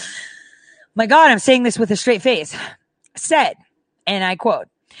 My God, I'm saying this with a straight face, said, and I quote,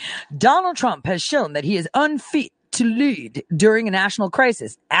 Donald Trump has shown that he is unfit to lead during a national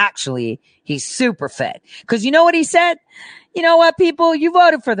crisis. Actually, he's super fit. Because you know what he said? You know what, people? You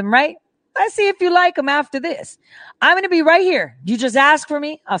voted for them, right? Let's see if you like them after this. I'm going to be right here. You just ask for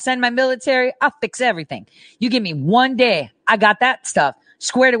me. I'll send my military. I'll fix everything. You give me 1 day. I got that stuff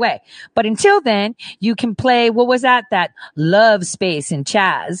squared away. But until then, you can play, what was that Love Space in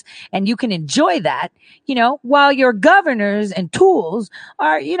Chaz. And you can enjoy that, you know, while your governors and tools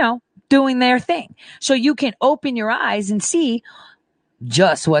are, you know, doing their thing. So you can open your eyes and see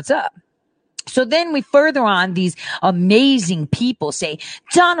just what's up. So then we further on, these amazing people say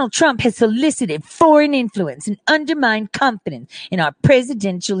Donald Trump has solicited foreign influence and undermined confidence in our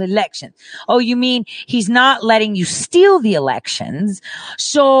presidential election. Oh, you mean he's not letting you steal the elections?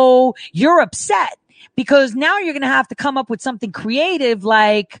 So you're upset because now you're going to have to come up with something creative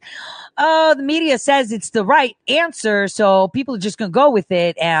like, oh, the media says it's the right answer, so people are just going to go with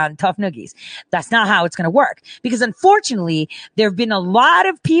it and tough noogies. That's not how it's going to work. Because unfortunately, there have been a lot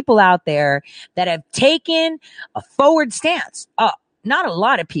of people out there that have taken a forward stance. Not a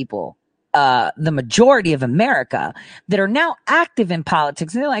lot of people, the majority of America that are now active in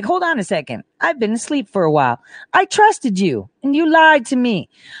politics. And they're like, hold on a second. I've been asleep for a while. I trusted you and you lied to me.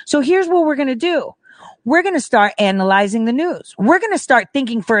 So here's what we're going to do. We're going to start analyzing the news. We're going to start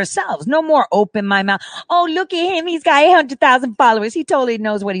thinking for ourselves. No more open my mouth. Oh, look at him. He's got 800,000 followers. He totally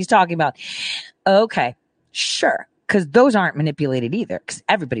knows what he's talking about. Okay, sure. Because those aren't manipulated either. Because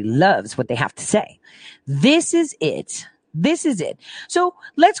everybody loves what they have to say. This is it. This is it. So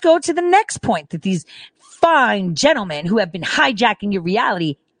let's go to the next point that these fine gentlemen who have been hijacking your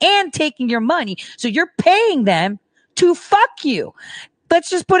reality and taking your money. So you're paying them to fuck you.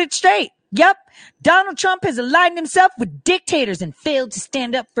 Let's just put it straight. Yep. Donald Trump has aligned himself with dictators and failed to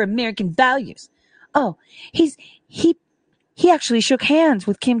stand up for American values. Oh, he actually shook hands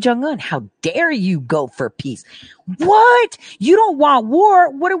with Kim Jong-un. How dare you go for peace? What? You don't want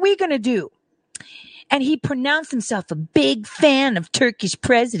war? What are we going to do? And he pronounced himself a big fan of Turkish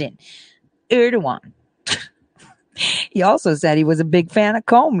President Erdogan. He also said he was a big fan of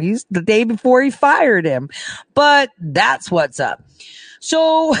Comey the day before he fired him. But that's what's up.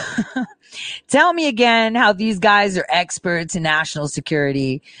 So tell me again how these guys are experts in national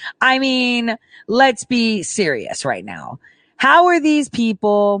security. I mean, let's be serious right now. How are these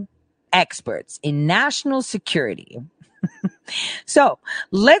people experts in national security? So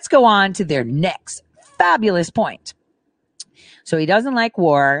let's go on to their next fabulous point. So he doesn't like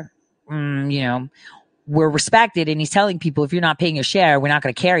war. We're respected, and he's telling people, if you're not paying your share, we're not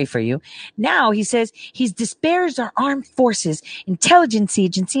going to carry for you. Now he says he's disparaged our armed forces, intelligence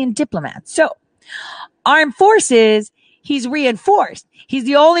agency, and diplomats. So armed forces, he's reinforced. He's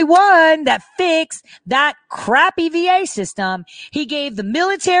the only one that fixed that crappy VA system. He gave the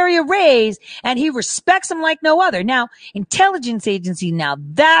military a raise, and he respects them like no other. Now, intelligence agency, now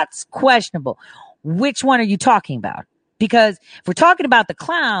that's questionable. Which one are you talking about? Because if we're talking about the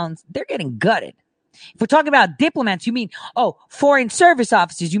clowns, they're getting gutted. If we're talking about diplomats, you mean, foreign service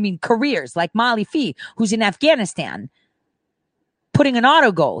officers, you mean careers like Molly Fee, who's in Afghanistan. putting an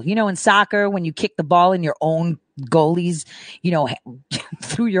auto goal. You know, in soccer, when you kick the ball in your own goalie's,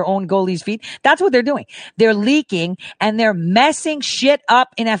 through your own goalie's feet. That's what they're doing. They're leaking and they're messing shit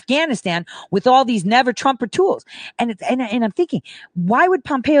up in Afghanistan with all these never Trumper tools. And I'm thinking, why would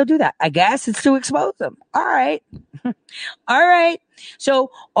Pompeo do that? I guess it's to expose them. All right. All right.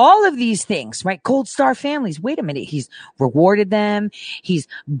 So all of these things, right? Gold Star families. Wait a minute. He's rewarded them. He's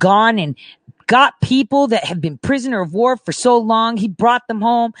gone and got people that have been prisoner of war for so long. He brought them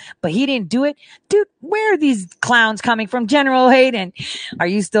home, but he didn't do it. Dude, where are these clowns coming from? General Hayden, are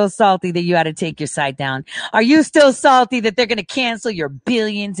you still salty that you had to take your side down? Are you still salty that they're going to cancel your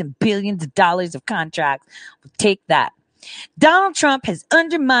billions and billions of dollars of contracts? Take that. Donald Trump has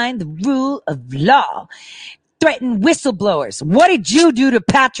undermined the rule of law, threatened whistleblowers. What did you do to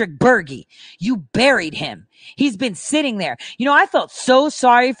Patrick Berge? You buried him. He's been sitting there. I felt so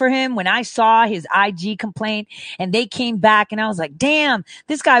sorry for him when I saw his IG complaint and they came back and I was like, damn,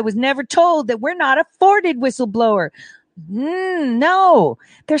 this guy was never told that we're not afforded whistleblower. No,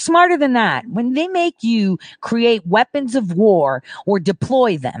 they're smarter than that. When they make you create weapons of war or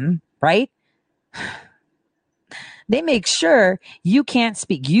deploy them, right? They make sure you can't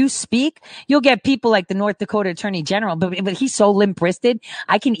speak. You speak, you'll get people like the North Dakota Attorney General, but he's so limp-wristed,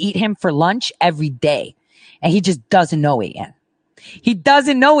 I can eat him for lunch every day. And he just doesn't know it yet. He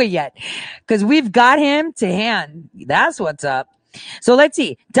doesn't know it yet because we've got him to hand. That's what's up. So let's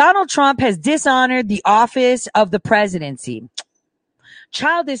see. Donald Trump has dishonored the office of the presidency.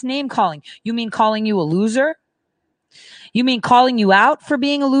 Childish name calling. You mean calling you a loser? You mean calling you out for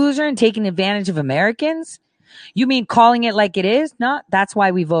being a loser and taking advantage of Americans? You mean calling it like it is? No, that's why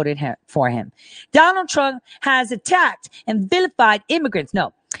we voted for him. Donald Trump has attacked and vilified immigrants.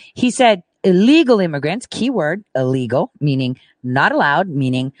 No, he said illegal immigrants, keyword illegal, meaning not allowed,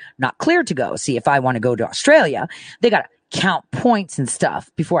 meaning not cleared to go. See, if I want to go to Australia, they got to count points and stuff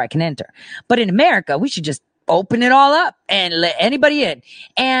before I can enter. But in America, we should just open it all up and let anybody in.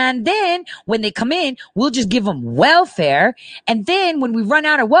 And then when they come in, we'll just give them welfare. And then when we run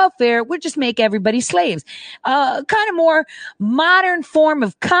out of welfare, we'll just make everybody slaves. Kind of more modern form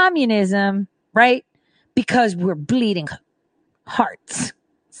of communism, right? Because we're bleeding hearts.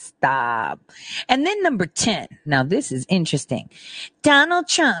 Stop. And then number 10. Now this is interesting. Donald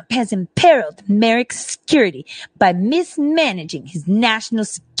Trump has imperiled America's security by mismanaging his national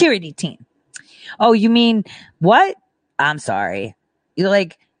security team. Oh, you mean what? I'm sorry.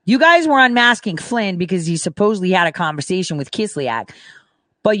 You guys were unmasking Flynn because he supposedly had a conversation with Kislyak,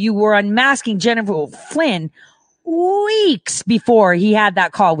 but you were unmasking General Flynn weeks before he had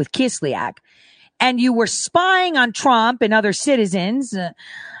that call with Kislyak. And you were spying on Trump and other citizens,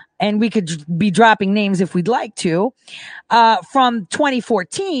 and we could be dropping names if we'd like to, from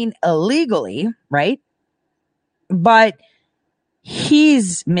 2014 illegally, right? But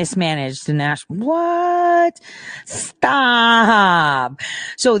he's mismanaged the national. What? Stop.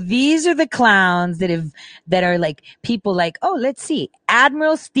 So these are the clowns that are like people like, oh, let's see.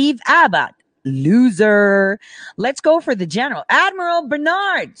 Admiral Steve Abbott, loser. Let's go for the general. Admiral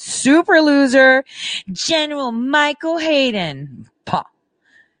Bernard, super loser. General Michael Hayden,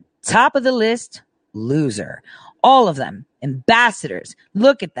 top of the list, loser. All of them, ambassadors.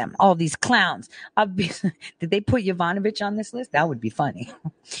 Look at them, all these clowns. Did they put Yovanovitch on this list? That would be funny.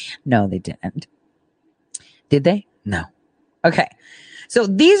 No, they didn't. Did they? No. Okay. So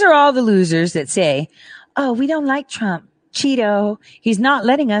these are all the losers that say, oh, we don't like Trump. Cheeto, he's not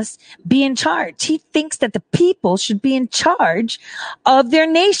letting us be in charge. He thinks that the people should be in charge of their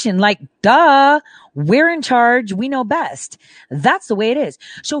nation. Like, duh, we're in charge. We know best. That's the way it is.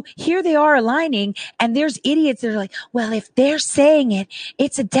 So here they are aligning, and there's idiots that are like, well, if they're saying it,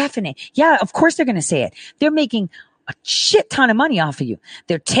 it's a definite. Yeah, of course they're going to say it. They're making a shit ton of money off of you.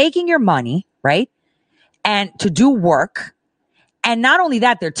 They're taking your money, right? And to do work. And not only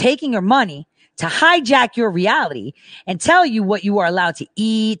that, they're taking your money to hijack your reality and tell you what you are allowed to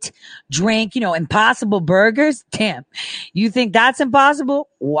eat, drink, Impossible Burgers. Damn. You think that's impossible?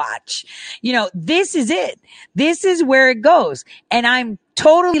 Watch. This is it. This is where it goes. And I'm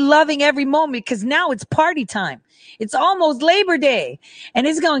totally loving every moment because now it's party time. It's almost Labor Day and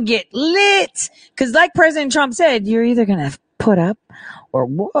it's going to get lit. Because like President Trump said, you're either going to put up or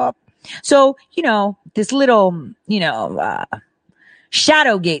whoop. So, this little,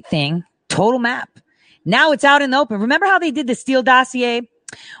 Shadowgate thing, total map. Now it's out in the open. Remember how they did the Steele dossier,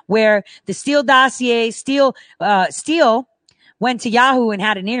 where the Steele dossier, Steele went to Yahoo and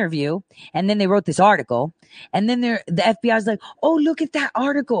had an interview, and then they wrote this article, and then the FBI is like, oh, look at that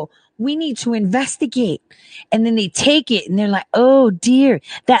article. we need to investigate. And then they take it and they're like, oh dear,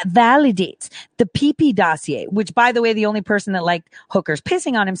 that validates the PP dossier, which, by the way, the only person that liked hookers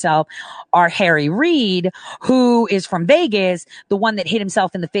pissing on himself are Harry Reid, who is from Vegas, the one that hit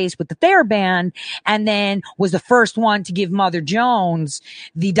himself in the face with the TheraBand, and then was the first one to give Mother Jones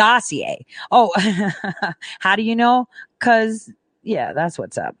the dossier. Oh, how do you know? 'Cause yeah, that's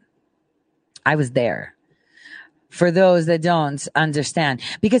what's up. I was there. For those that don't understand,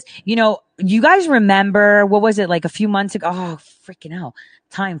 because, you know, you guys remember, what was it, like a few months ago? Oh, freaking hell.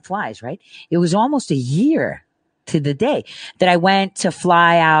 Time flies, right? It was almost a year to the day that I went to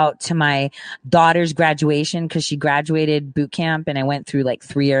fly out to my daughter's graduation, because she graduated boot camp, and I went through like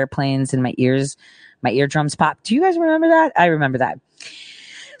 3 airplanes and my eardrums popped. Do you guys remember that? I remember that.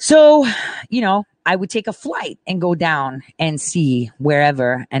 So, you know, I would take a flight and go down and see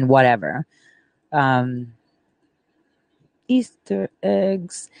wherever and whatever. Easter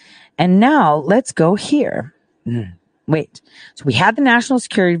eggs. And now let's go here. Wait. So we had the national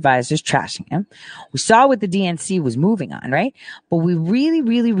security advisors trashing him. We saw what the DNC was moving on, right? But we really,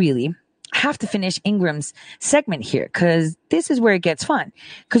 really, really have to finish Ingram's segment here, because this is where it gets fun.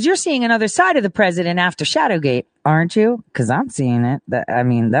 Because you're seeing another side of the president after Shadowgate, aren't you? Because I'm seeing it.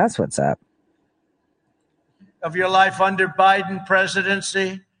 That's what's up. Of your life under Biden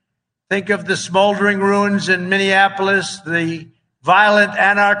presidency. Think of the smoldering ruins in Minneapolis, the violent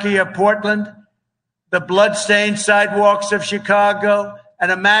anarchy of Portland, the bloodstained sidewalks of Chicago,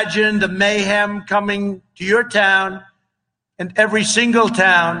 and imagine the mayhem coming to your town and every single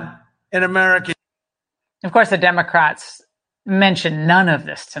town in America. Of course, the Democrats mentioned none of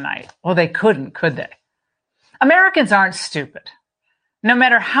this tonight. Well, they couldn't, could they? Americans aren't stupid. No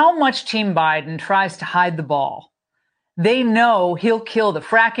matter how much Team Biden tries to hide the ball, they know he'll kill the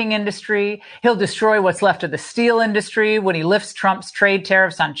fracking industry. He'll destroy what's left of the steel industry when he lifts Trump's trade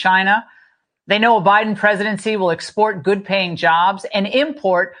tariffs on China. They know a Biden presidency will export good-paying jobs and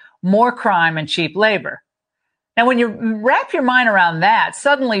import more crime and cheap labor. Now, when you wrap your mind around that,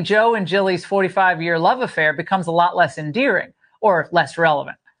 suddenly Joe and Jillie's 45-year love affair becomes a lot less endearing or less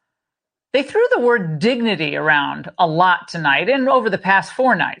relevant. They threw the word dignity around a lot tonight and over the past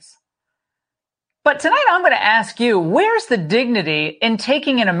 4 nights. But tonight I'm going to ask you, where's the dignity in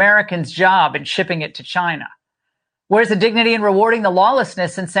taking an American's job and shipping it to China? Where's the dignity in rewarding the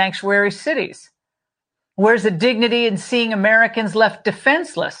lawlessness in sanctuary cities? Where's the dignity in seeing Americans left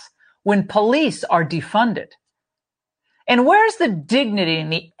defenseless when police are defunded? And where's the dignity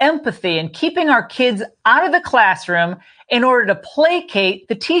and the empathy in keeping our kids out of the classroom in order to placate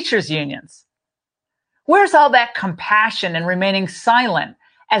the teachers' unions? Where's all that compassion and remaining silent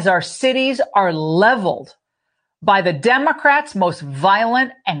as our cities are leveled by the Democrats' most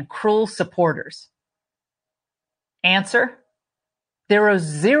violent and cruel supporters? Answer: there is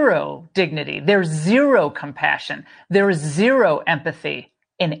zero dignity, there's zero compassion, there is zero empathy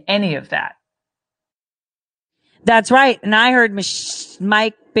in any of that. That's right. And I heard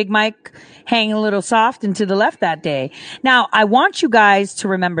Big Mike hang a little soft and to the left that day. Now, I want you guys to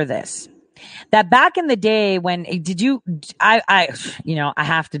remember this. That back in the day when I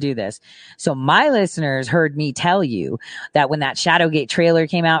have to do this. So my listeners heard me tell you that when that Shadowgate trailer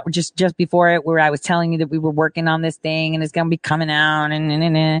came out, just before it, where I was telling you that we were working on this thing and it's going to be coming out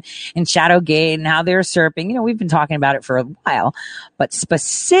and Shadowgate and how they're usurping, we've been talking about it for a while, but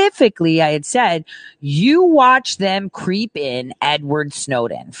specifically I had said, you watch them creep in Edward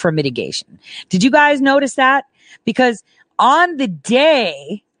Snowden for mitigation. Did you guys notice that? Because on the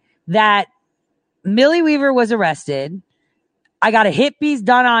day that Millie Weaver was arrested, I got a hit piece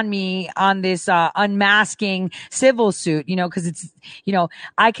done on me on this unmasking civil suit, because it's,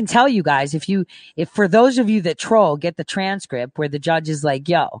 I can tell you guys, if for those of you that troll, get the transcript where the judge is like,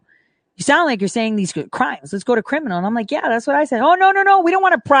 yo, you sound like you're saying these crimes. Let's go to criminal. And I'm like, yeah, that's what I said. Oh, no. We don't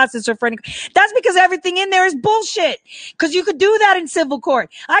want to process her for any. That's because everything in there is bullshit. Because you could do that in civil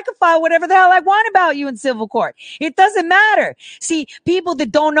court. I could file whatever the hell I want about you in civil court. It doesn't matter. See, people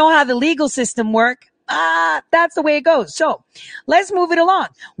that don't know how the legal system works, that's the way it goes. So let's move it along.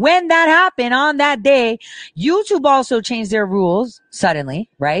 When that happened on that day, YouTube also changed their rules suddenly,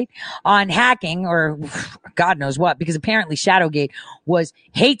 right? On hacking or God knows what, because apparently Shadowgate was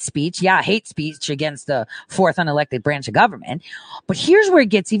hate speech. Yeah, hate speech against the fourth unelected branch of government. But here's where it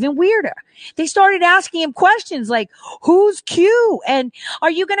gets even weirder. They started asking him questions like, who's Q? And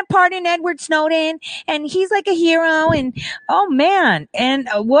are you going to pardon Edward Snowden? And he's like a hero. And oh man. And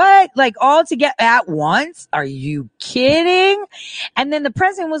what? Like all together at once? Are you kidding? And then the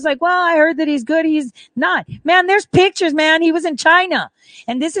president was like, well, I heard that he's good. He's not. Man, there's pictures, man. He was in China China.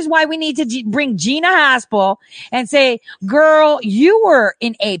 And this is why we need to bring Gina Haspel and say, girl, you were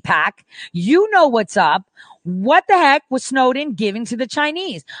in APAC. You know what's up. What the heck was Snowden giving to the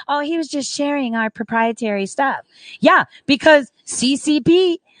Chinese? Oh, he was just sharing our proprietary stuff. Yeah, because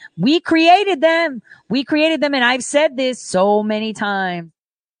CCP, we created them. And I've said this so many times.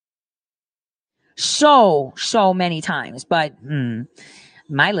 So many times. But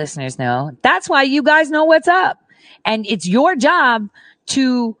my listeners know. That's why you guys know what's up. And it's your job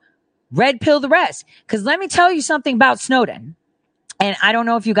to red pill the rest. Because let me tell you something about Snowden. And I don't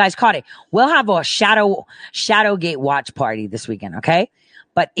know if you guys caught it. We'll have a Shadowgate watch party this weekend, okay?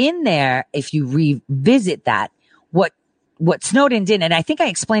 But in there, if you revisit that, what Snowden did, and I think I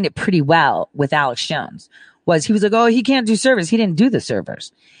explained it pretty well with Alex Jones, was he was like, oh, he can't do servers. He didn't do the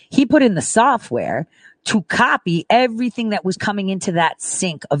servers. He put in the software to copy everything that was coming into that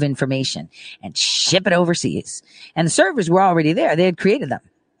sink of information and ship it overseas. And the servers were already there. They had created them.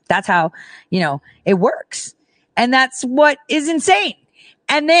 That's how, it works. And that's what is insane.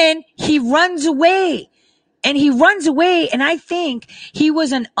 And then he runs away. And I think he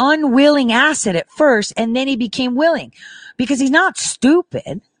was an unwilling asset at first, and then he became willing because he's not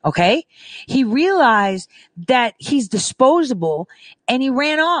stupid. Okay. He realized that he's disposable and he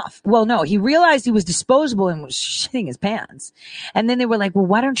ran off. Well, no, he realized he was disposable and was shitting his pants. And then they were like, well,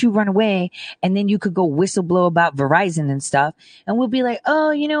 why don't you run away? And then you could go whistleblow about Verizon and stuff. And we'll be like,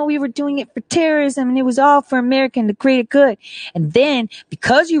 oh, we were doing it for terrorism and it was all for America and the greater good. And then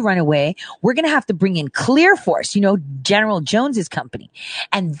because you run away, we're going to have to bring in Clear Force, General Jones's company.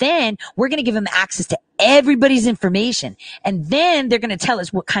 And then we're going to give him access to everybody's information. And then they're going to tell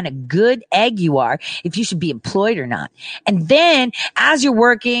us what kind of good egg you are, if you should be employed or not. And then as you're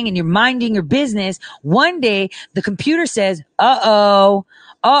working and you're minding your business, one day the computer says, uh-oh,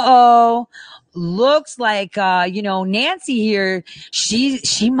 looks like, Nancy here,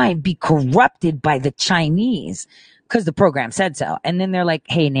 she might be corrupted by the Chinese because the program said so. And then they're like,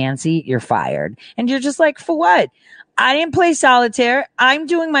 hey, Nancy, you're fired. And you're just like, for what? I didn't play solitaire. I'm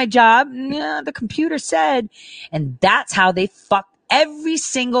doing my job. Yeah, the computer said. And that's how they fucked every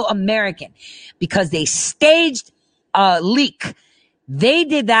single American, because they staged a leak. They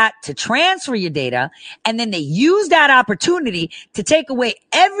did that to transfer your data, and then they used that opportunity to take away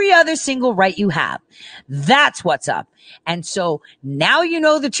every other single right you have. That's what's up. And so now you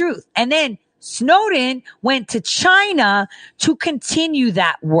know the truth. And then Snowden went to China to continue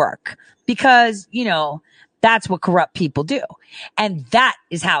that work because, that's what corrupt people do. And that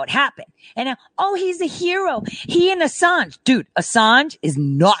is how it happened. And now, oh, he's a hero. He and Assange. Dude, Assange is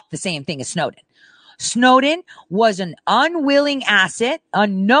not the same thing as Snowden. Snowden was an unwilling asset,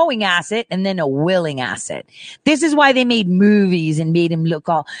 unknowing asset, and then a willing asset. This is why they made movies and made him look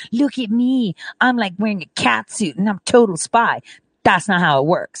at me. I'm like wearing a cat suit and I'm a total spy. That's not how it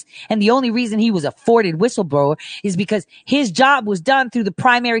works. And the only reason he was afforded whistleblower is because his job was done through the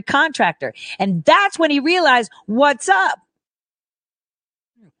primary contractor. And that's when he realized what's up.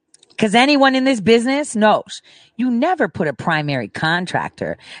 Because anyone in this business knows you never put a primary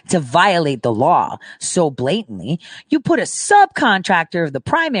contractor to violate the law so blatantly. You put a subcontractor of the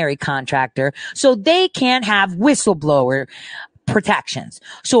primary contractor so they can't have whistleblower protections.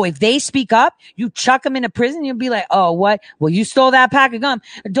 So if they speak up, you chuck them into prison. You'll be like, oh, what? Well, you stole that pack of gum.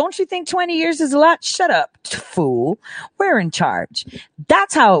 Don't you think 20 years is a lot? Shut up, fool. We're in charge.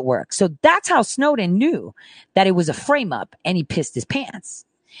 That's how it works. So that's how Snowden knew that it was a frame up and he pissed his pants.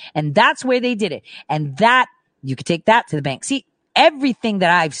 And that's where they did it. And that, you could take that to the bank. See, everything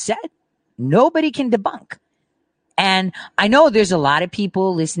that I've said, nobody can debunk. And I know there's a lot of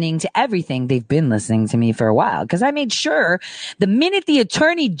people listening to everything. They've been listening to me for a while because I made sure the minute the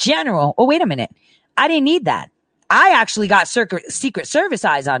Attorney General, oh, wait a minute. I didn't need that. I actually got Secret Service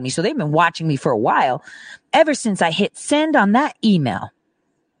eyes on me. So they've been watching me for a while ever since I hit send on that email.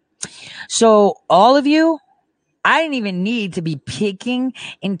 So all of you, I didn't even need to be peeking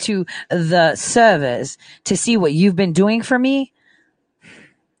into the servers to see what you've been doing for me.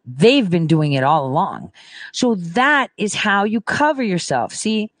 They've been doing it all along. So that is how you cover yourself.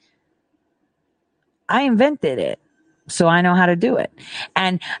 See, I invented it, so I know how to do it.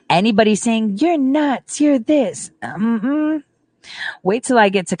 And anybody saying, you're nuts, you're this. Wait till I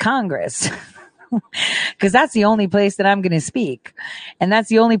get to Congress. Because that's the only place that I'm going to speak. And that's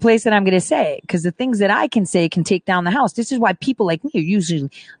the only place that I'm going to say. Because the things that I can say can take down the House. This is why people like me are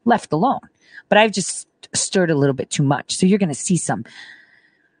usually left alone. But I've just stirred a little bit too much. So you're going to see some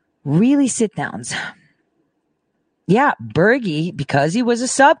really sit downs. Yeah, Berge, because he was a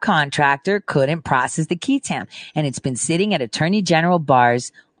subcontractor, couldn't process the key tam. And it's been sitting at Attorney General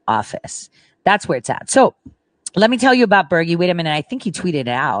Barr's office. That's where it's at. So let me tell you about Bergie. Wait a minute. I think he tweeted it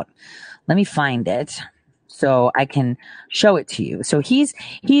out. Let me find it so I can show it to you. So he's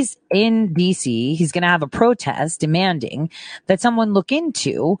in DC. He's going to have a protest demanding that someone look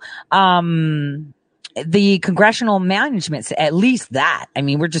into, the congressional management, at least that. I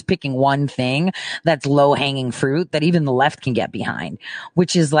mean, we're just picking one thing that's low hanging fruit that even the left can get behind,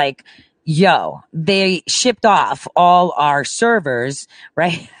 which is like, yo, they shipped off all our servers,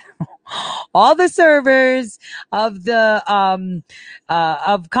 right? All the servers of the,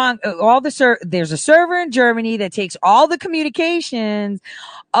 there's a server in Germany that takes all the communications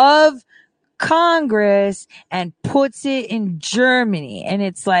of Congress and puts it in Germany. And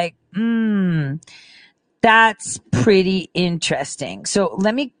it's like, that's pretty interesting. So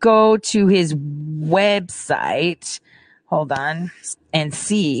let me go to his website. Hold on and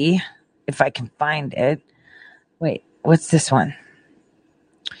see if I can find it. Wait, what's this one?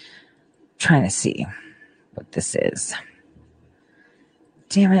 Trying to see what this is.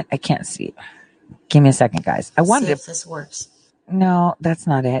 Damn it, I can't see. Give me a second, guys. I wanted see if this works. No, that's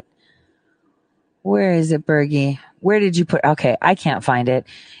not it. Where is it, Bergie? Where did you put? Okay, I can't find it.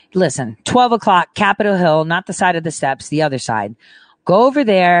 Listen, 12 o'clock, Capitol Hill, not the side of the steps, the other side. Go over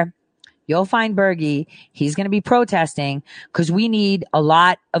there. You'll find Bergie. He's going to be protesting because we need a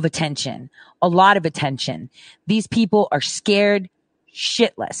lot of attention. A lot of attention. These people are scared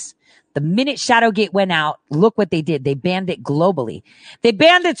shitless. The minute Shadowgate went out, look what they did. They banned it globally. They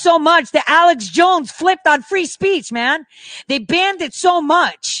banned it so much that Alex Jones flipped on free speech, man. They banned it so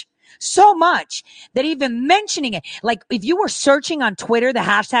much that even mentioning it, like if you were searching on Twitter, the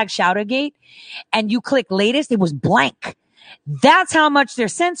hashtag Shadowgate, and you click latest, it was blank. That's how much they're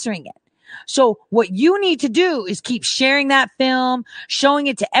censoring it. So what you need to do is keep sharing that film, showing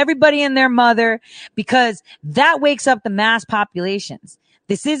it to everybody and their mother, because that wakes up the mass populations.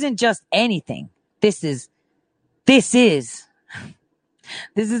 This isn't just anything. This is the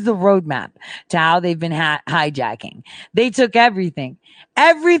roadmap to how they've been hijacking. They took everything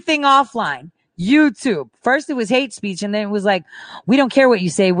offline. YouTube. First it was hate speech, and then it was like, we don't care what you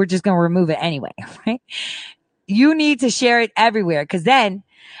say. We're just going to remove it anyway, right? You need to share it everywhere, because then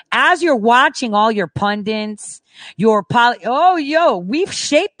as you're watching all your pundits, we've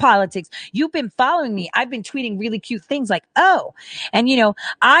shaped politics. You've been following me. I've been tweeting really cute things like, and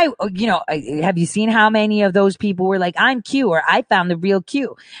have you seen how many of those people were like, I'm Q, or I found the real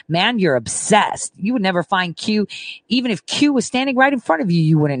Q? Man, you're obsessed. You would never find Q. Even if Q was standing right in front of you,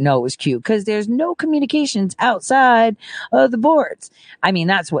 you wouldn't know it was Q, because there's no communications outside of the boards. I mean,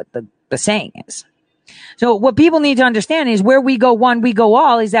 that's what the saying is. So what people need to understand is where we go one, we go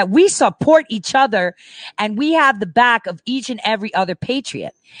all, is that we support each other and we have the back of each and every other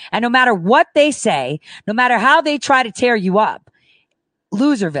patriot. And no matter what they say, no matter how they try to tear you up,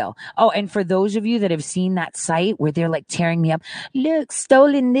 Loserville. Oh, and for those of you that have seen that site where they're like tearing me up, look,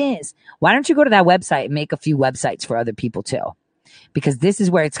 stolen this. Why don't you go to that website and make a few websites for other people too? Because this is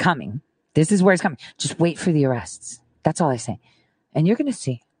where it's coming. This is where it's coming. Just wait for the arrests. That's all I say. And you're going to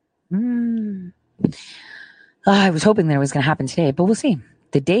see. I was hoping that it was going to happen today, but we'll see.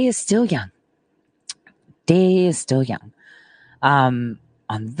 The day is still young. On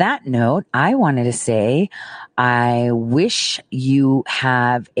that note, I wanted to say, I wish you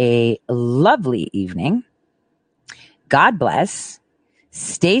have a lovely evening. God bless.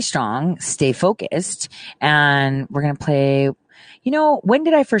 Stay strong, stay focused. And we're going to play, when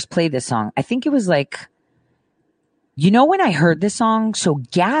did I first play this song? I think it was like, when I heard this song, so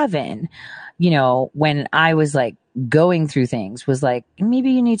Gavin, when I was like going through things, was like,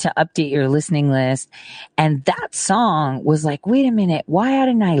 maybe you need to update your listening list. And that song was like, wait a minute, why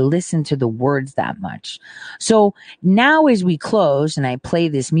hadn't I listened to the words that much? So now as we close and I play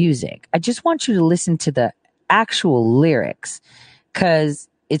this music, I just want you to listen to the actual lyrics, because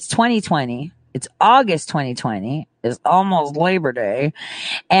it's 2020. It's August 2020. It's almost Labor Day.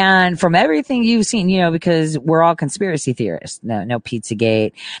 And from everything you've seen, because we're all conspiracy theorists. No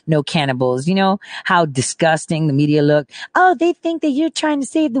Pizzagate, no cannibals. You know how disgusting the media look. Oh, they think that you're trying to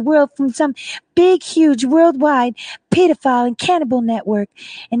save the world from some big, huge, worldwide pedophile and cannibal network.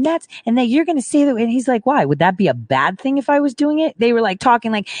 And that you're going to say that. And he's like, why? Would that be a bad thing if I was doing it? They were like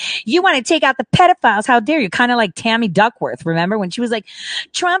talking like, you want to take out the pedophiles. How dare you? Kind of like Tammy Duckworth. Remember when she was like,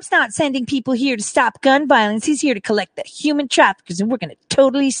 Trump's not sending people here to stop gun violence. He's here to collect the human traffickers, and we're going to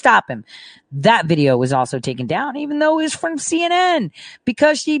totally stop him. That video was also taken down, even though it was from CNN,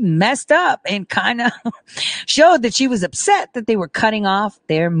 because she messed up and kind of showed that she was upset that they were cutting off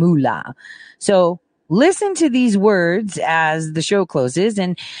their moolah. So listen to these words as the show closes.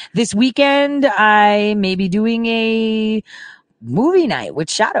 And this weekend, I may be doing a movie night with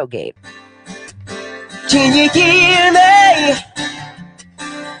Shadowgate. Can you hear me?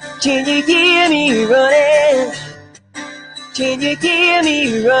 Can you hear me running? Can you hear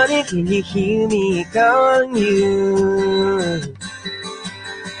me running? Can you hear me calling you?